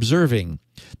guys are observing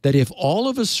that if all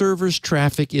of a server's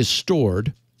traffic is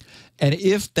stored, and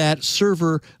if that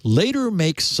server later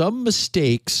makes some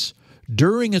mistakes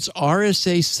during its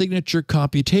RSA signature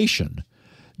computation,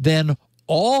 then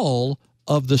all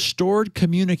of the stored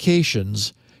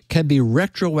communications can be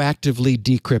retroactively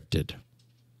decrypted.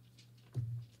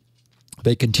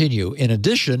 They continue, in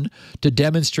addition to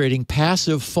demonstrating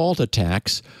passive fault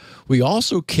attacks, we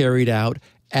also carried out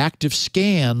active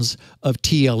scans of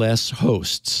TLS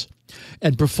hosts.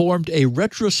 and performed a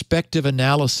retrospective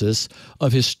analysis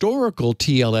of historical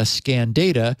TLS scan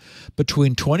data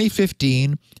between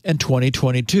 2015 and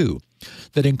 2022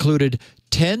 that included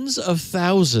tens of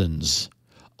thousands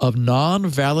of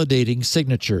non-validating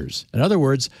signatures. In other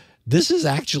words, this is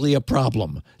actually a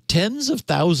problem. Tens of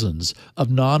thousands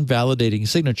of non-validating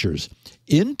signatures.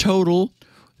 In total,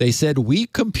 they said we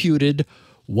computed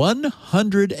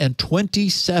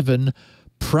 127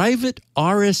 private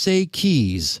RSA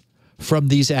keys from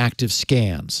these active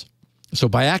scans. So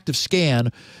by active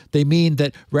scan, they mean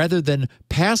that rather than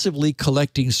passively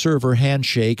collecting server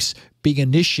handshakes being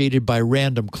initiated by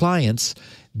random clients,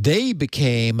 they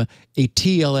became a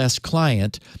TLS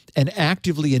client and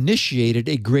actively initiated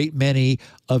a great many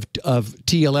of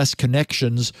TLS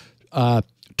connections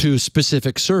to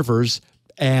specific servers.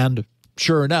 And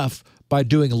sure enough, by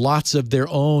doing lots of their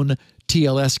own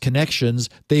TLS connections,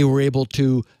 they were able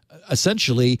to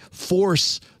essentially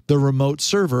force the remote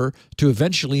server to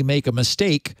eventually make a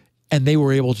mistake, and they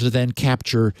were able to then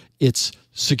capture its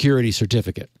security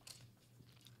certificate.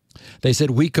 They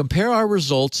said, we compare our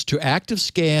results to active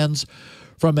scans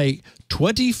from a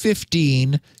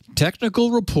 2015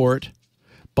 technical report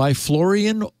by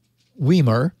Florian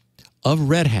Weimer of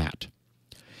Red Hat.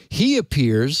 He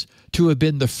appears to have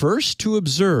been the first to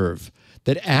observe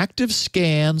that active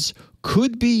scans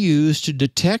could be used to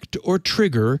detect or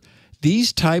trigger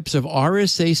these types of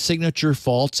RSA signature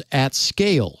faults at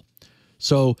scale.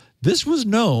 So this was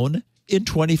known in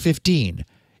 2015.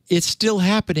 It's still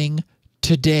happening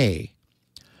today.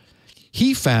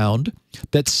 He found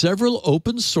that several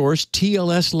open-source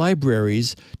TLS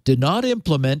libraries did not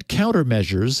implement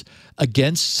countermeasures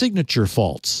against signature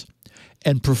faults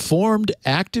and performed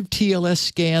active TLS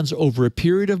scans over a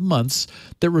period of months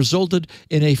that resulted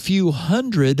in a few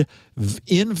hundred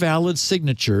invalid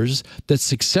signatures that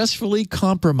successfully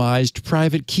compromised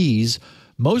private keys,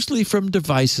 mostly from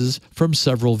devices from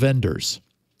several vendors.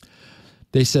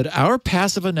 They said, our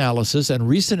passive analysis and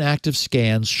recent active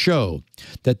scans show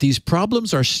that these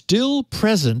problems are still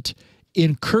present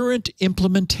in current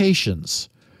implementations.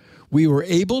 We were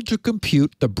able to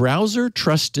compute the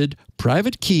browser-trusted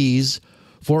private keys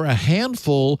for a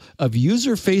handful of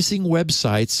user-facing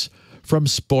websites from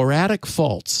sporadic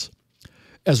faults,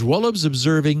 as well as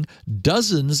observing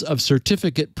dozens of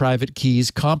certificate private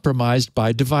keys compromised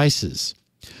by devices.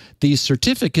 These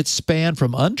certificates span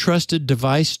from untrusted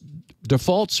device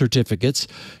default certificates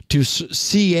to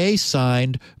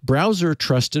CA-signed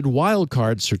browser-trusted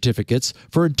wildcard certificates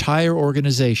for entire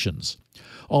organizations.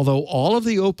 Although all of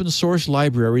the open-source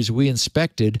libraries we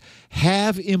inspected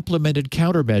have implemented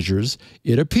countermeasures,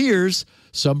 it appears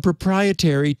some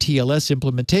proprietary TLS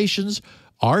implementations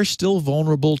are still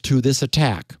vulnerable to this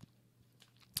attack.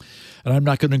 And I'm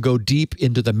not going to go deep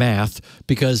into the math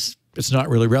because it's not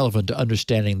really relevant to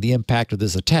understanding the impact of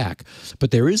this attack.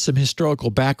 But there is some historical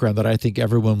background that I think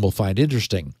everyone will find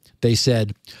interesting. They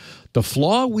said, the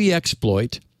flaw we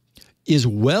exploit is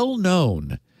well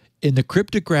known in the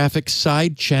cryptographic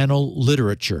side channel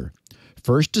literature,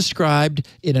 first described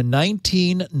in a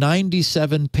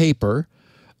 1997 paper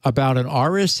about an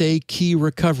RSA key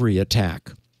recovery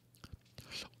attack.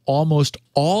 Almost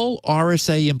all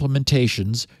RSA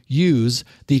implementations use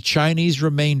the Chinese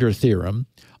remainder theorem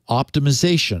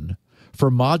optimization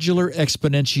for modular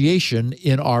exponentiation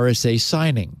in RSA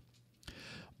signing.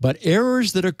 But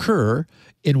errors that occur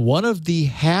in one of the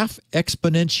half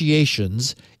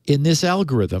exponentiations in this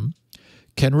algorithm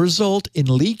can result in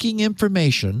leaking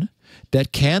information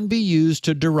that can be used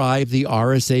to derive the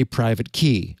RSA private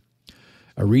key.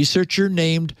 A researcher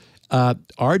named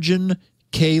Arjun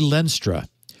K. Lenstra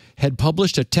had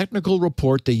published a technical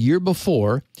report the year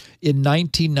before in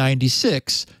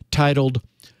 1996 titled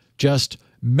just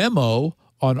Memo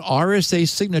on RSA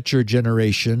Signature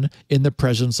Generation in the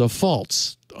Presence of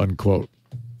Faults, unquote.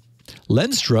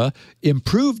 Lenstra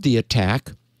improved the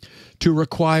attack to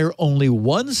require only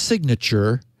one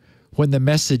signature when the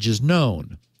message is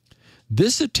known.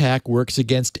 This attack works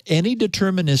against any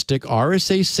deterministic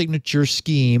RSA signature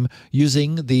scheme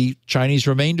using the Chinese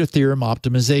remainder theorem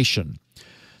optimization.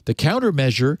 The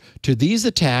countermeasure to these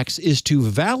attacks is to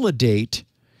validate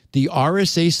the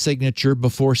RSA signature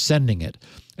before sending it.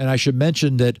 And I should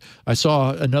mention that I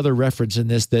saw another reference in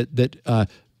this that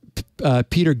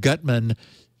Peter Gutmann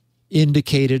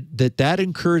indicated that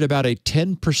incurred about a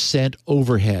 10%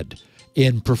 overhead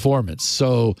in performance.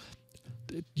 So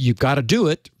you've got to do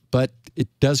it, but it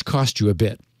does cost you a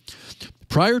bit.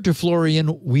 Prior to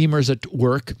Florian Weimer's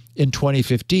work in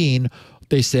 2015,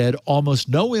 they said almost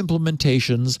no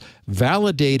implementations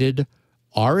validated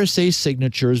RSA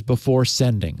signatures before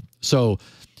sending. So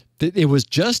It was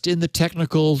just in the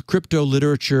technical crypto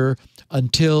literature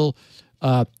until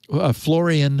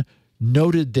Florian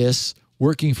noted this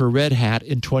working for Red Hat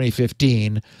in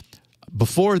 2015.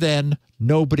 Before then,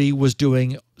 nobody was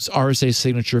doing RSA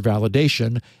signature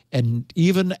validation. And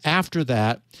even after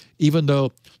that, even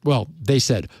though, well, they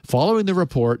said, following the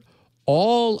report,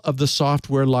 all of the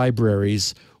software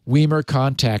libraries Weimer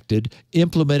contacted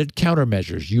implemented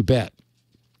countermeasures, you bet.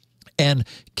 And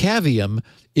Cavium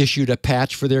issued a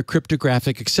patch for their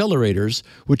cryptographic accelerators,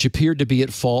 which appeared to be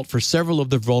at fault for several of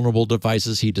the vulnerable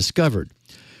devices he discovered.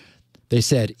 They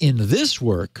said, in this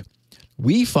work,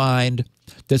 we find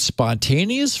that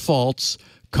spontaneous faults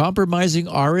compromising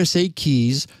RSA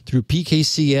keys through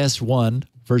PKCS1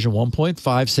 version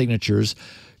 1.5 signatures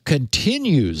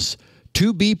continues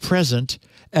to be present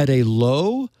at a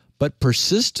low but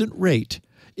persistent rate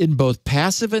in both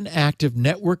passive and active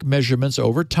network measurements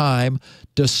over time,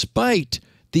 despite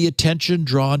the attention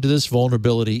drawn to this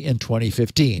vulnerability in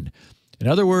 2015. In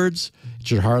other words, it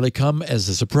should hardly come as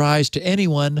a surprise to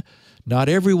anyone. Not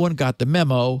everyone got the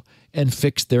memo and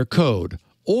fixed their code.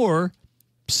 Or,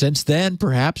 since then,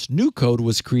 perhaps new code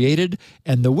was created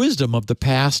and the wisdom of the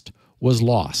past was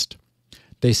lost.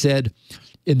 They said,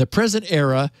 in the present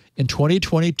era, in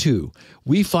 2022,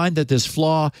 we find that this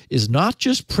flaw is not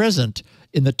just present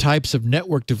in the types of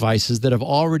network devices that have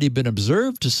already been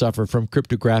observed to suffer from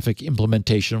cryptographic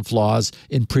implementation flaws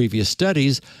in previous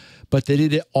studies, but that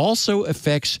it also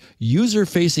affects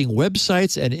user-facing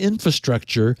websites and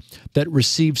infrastructure that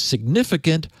receive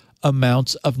significant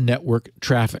amounts of network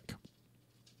traffic.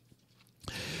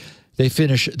 They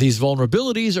finish, these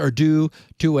vulnerabilities are due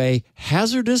to a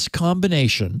hazardous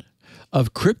combination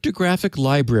of cryptographic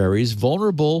libraries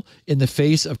vulnerable in the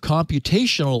face of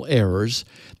computational errors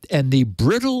and the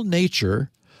brittle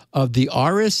nature of the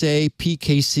RSA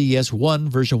PKCS1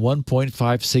 version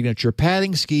 1.5 signature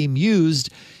padding scheme used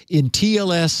in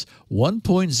TLS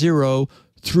 1.0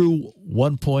 through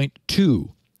 1.2.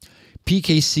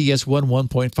 PKCS1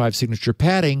 1.5 signature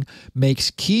padding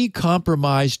makes key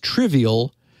compromise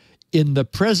trivial in the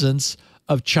presence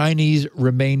of Chinese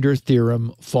remainder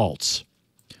theorem faults.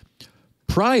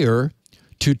 Prior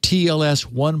to TLS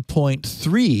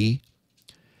 1.3,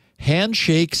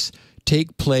 handshakes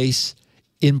take place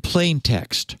in plain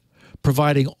text,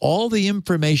 providing all the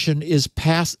information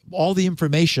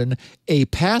a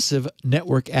passive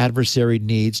network adversary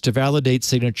needs to validate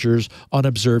signatures on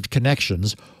observed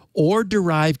connections or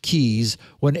derive keys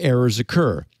when errors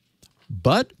occur.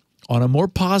 But on a more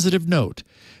positive note,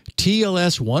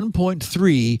 TLS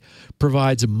 1.3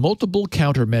 provides multiple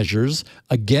countermeasures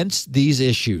against these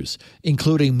issues,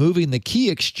 including moving the key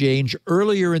exchange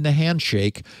earlier in the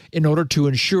handshake in order to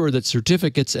ensure that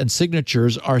certificates and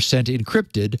signatures are sent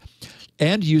encrypted,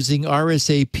 and using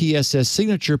RSA PSS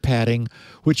signature padding,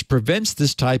 which prevents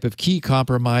this type of key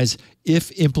compromise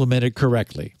if implemented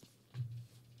correctly.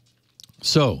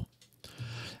 So,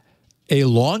 a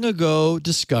long ago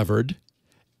discovered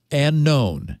and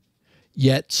known,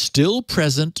 yet still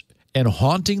present and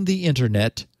haunting the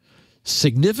internet,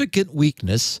 significant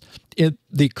weakness in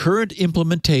the current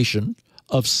implementation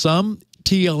of some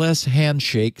TLS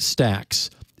handshake stacks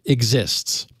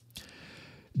exists.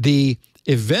 The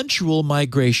eventual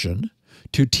migration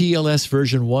to TLS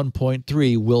version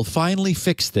 1.3 will finally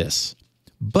fix this,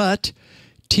 but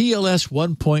TLS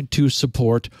 1.2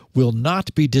 support will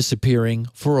not be disappearing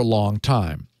for a long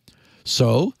time.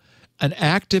 So, an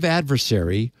active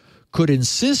adversary could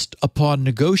insist upon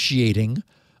negotiating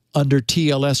under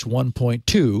TLS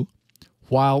 1.2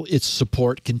 while its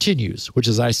support continues, which,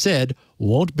 as I said,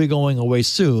 won't be going away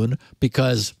soon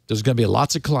because there's going to be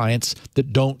lots of clients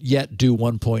that don't yet do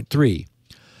 1.3.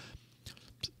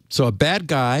 So a bad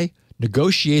guy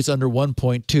negotiates under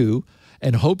 1.2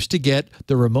 and hopes to get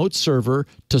the remote server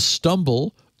to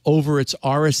stumble over its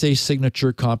RSA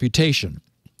signature computation.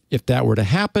 If that were to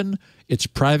happen, its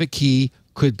private key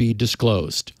could be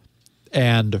disclosed.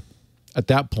 And at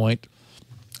that point,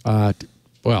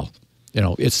 well, you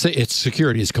know, its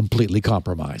security is completely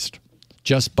compromised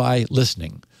just by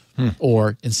listening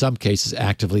or, in some cases,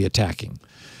 actively attacking.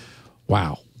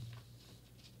 Wow.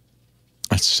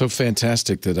 That's so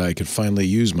fantastic that I could finally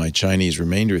use my Chinese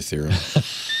remainder theorem.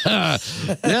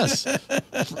 Yes,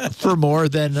 for more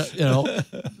than, you know,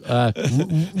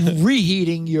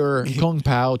 reheating your Kung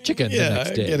Pao chicken the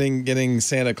next day. Getting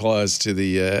Santa Claus to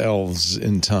the elves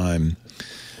in time.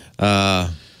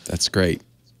 That's great.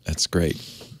 That's great.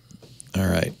 All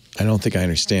right. I don't think I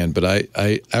understand, but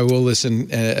I will listen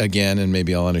again, and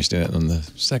maybe I'll understand it on the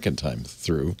second time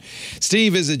through.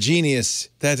 Steve is a genius.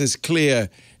 That is clear.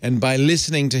 And by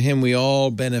listening to him, we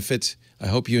all benefit. I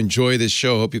hope you enjoy this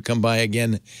show. I hope you come by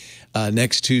again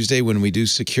next Tuesday when we do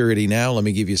Security Now. Let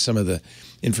me give you some of the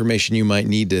information you might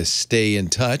need to stay in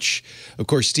touch. Of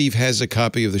course, Steve has a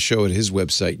copy of the show at his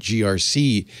website,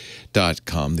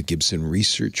 grc.com, the Gibson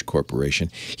Research Corporation.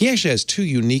 He actually has two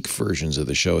unique versions of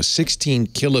the show, a 16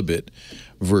 kilobit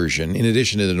version in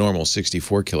addition to the normal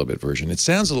 64 kilobit version. It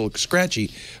sounds a little scratchy,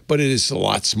 but it is a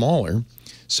lot smaller.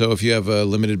 So if you have a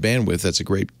limited bandwidth, that's a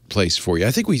great place for you.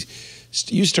 I think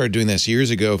you started doing this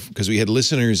years ago because we had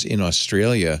listeners in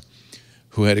Australia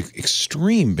who had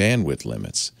extreme bandwidth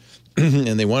limits.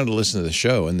 And they wanted to listen to the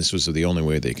show, and this was the only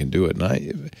way they can do it.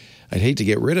 And I'd hate to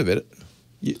get rid of it.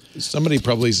 Somebody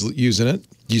probably is using it.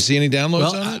 Do you see any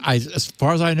downloads on it? As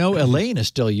far as I know, Elaine is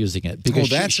still using it because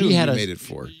that's she who had made it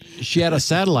for. She had a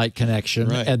satellite connection,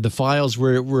 right. And the files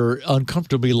were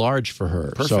uncomfortably large for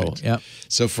her. Perfect. So, yeah.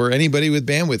 So for anybody with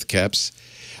bandwidth caps,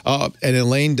 and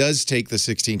Elaine does take the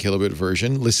 16 kilobit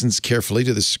version, listens carefully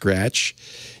to the scratch,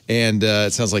 and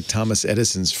it sounds like Thomas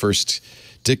Edison's first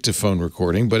dictaphone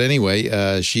recording. But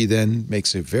anyway, she then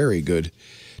makes a very good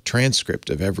transcript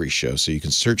of every show. So you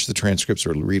can search the transcripts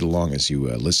or read along as you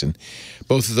listen.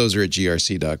 Both of those are at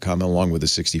grc.com along with the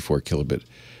 64 kilobit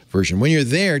version. When you're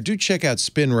there, do check out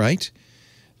SpinRite.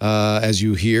 As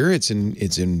you hear, it's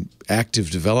in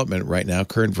active development right now.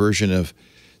 Current version of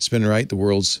SpinRite, the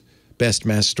world's best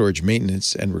mass storage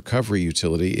maintenance and recovery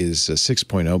utility, is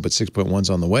 6.0, but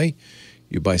 6.1's on the way.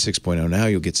 You buy 6.0 now,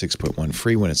 you'll get 6.1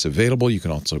 free when it's available. You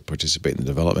can also participate in the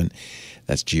development.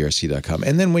 That's grc.com.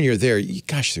 And then when you're there,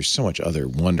 gosh, there's so much other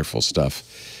wonderful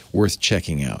stuff worth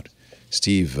checking out.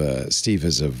 Steve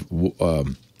is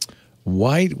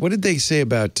what did they say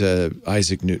about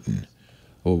Isaac Newton?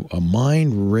 Oh, a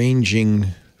mind ranging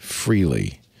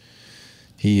freely.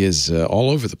 He is all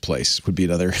over the place, would be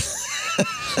another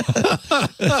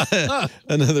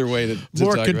another way to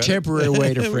more talk contemporary about it.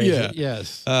 way to phrase Yeah. it.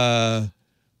 Yes.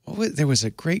 There was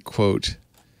a great quote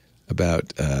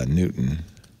about Newton,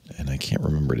 and I can't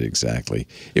remember it exactly.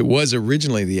 It was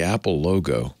originally the Apple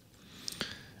logo.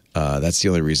 That's the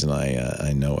only reason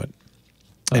I know it.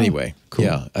 Anyway, cool.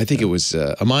 Yeah, I think it was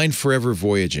A Mind Forever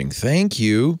Voyaging. Thank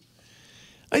you.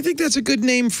 I think that's a good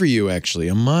name for you, actually.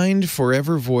 A Mind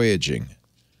Forever Voyaging.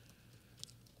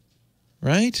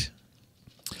 Right?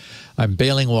 I'm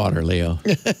bailing water, Leo.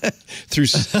 Through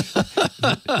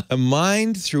a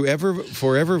mind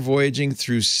forever voyaging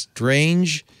through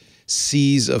strange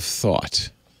seas of thought.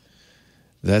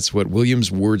 That's what William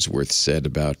Wordsworth said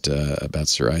about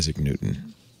Sir Isaac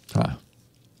Newton. Huh.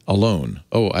 Alone.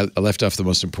 Oh, I left off the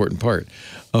most important part.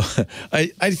 Oh,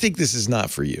 I think this is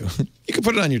not for you. You can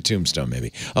put it on your tombstone,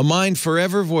 maybe. A mind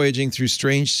forever voyaging through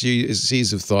strange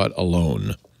seas of thought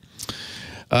alone.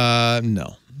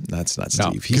 No. That's not Steve.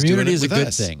 No, He's community doing it is a with good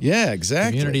us. thing. Yeah,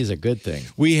 exactly. Community is a good thing.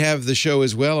 We have the show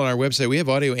as well on our website. We have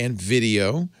audio and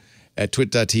video at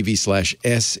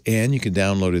twit.tv/SN. You can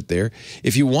download it there.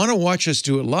 If you want to watch us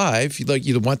do it live,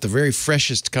 you want the very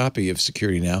freshest copy of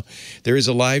Security Now, there is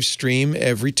a live stream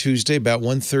every Tuesday about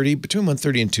between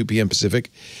 1:30 and 2 p.m.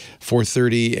 Pacific,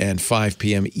 4:30 and 5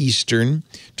 p.m. Eastern,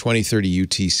 20:30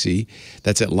 UTC.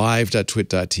 That's at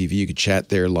live.twit.tv. You can chat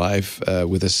there live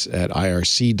with us at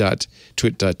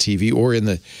irc.twit.tv or in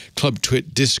the Club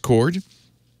Twit Discord.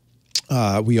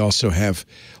 We also have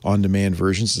on-demand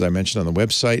versions, as I mentioned, on the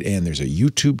website, and there's a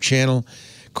YouTube channel.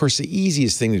 Of course, the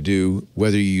easiest thing to do,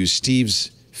 whether you use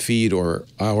Steve's feed or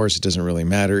ours, it doesn't really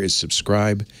matter, is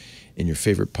subscribe in your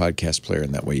favorite podcast player,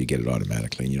 and that way you get it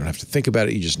automatically. And you don't have to think about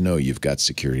it. You just know you've got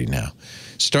Security Now.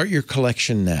 Start your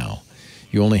collection now.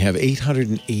 You only have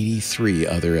 883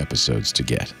 other episodes to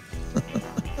get.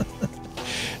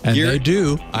 And they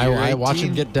do. I watch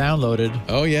them get downloaded.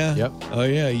 Oh, yeah. Yep. Oh,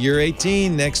 yeah. Year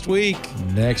 18 next week.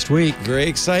 Next week. Very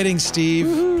exciting, Steve.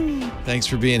 Woohoo. Thanks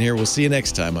for being here. We'll see you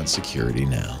next time on Security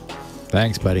Now.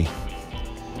 Thanks, buddy.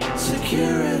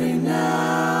 Security.